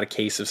 This is not a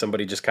case of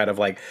somebody just kind of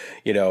like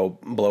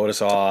blowing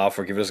us off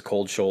or giving us a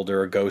cold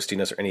shoulder or ghosting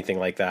us or anything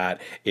like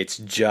that. It's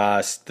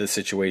just the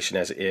situation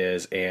as it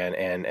is,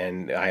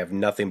 and I have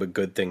nothing but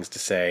good things to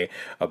say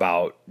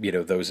about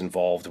those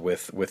involved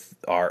with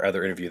our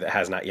other interview that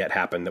has not yet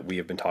happened that we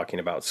have been talking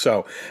about.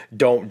 So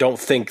don't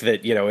think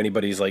that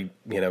anybody's like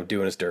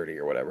doing us dirty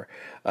or whatever.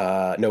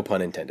 No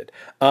pun intended.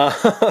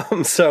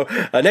 So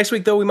next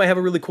week, though, we might have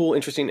a really cool,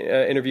 interesting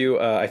interview.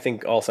 I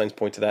think all signs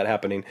point to that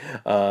happening.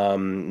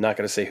 Not going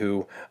to say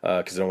who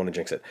because I don't want to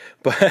jinx it.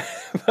 But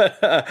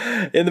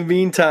in the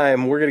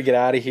meantime, we're going to get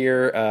out of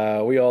here.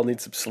 We all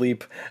need some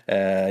sleep.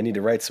 I need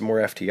to write some more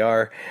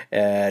FTR.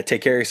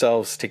 Take care of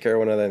yourselves. Take care of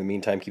one another. In the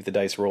meantime, keep the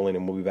dice rolling,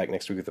 and we'll be back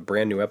next week with a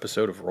brand new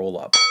episode of Roll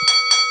Up.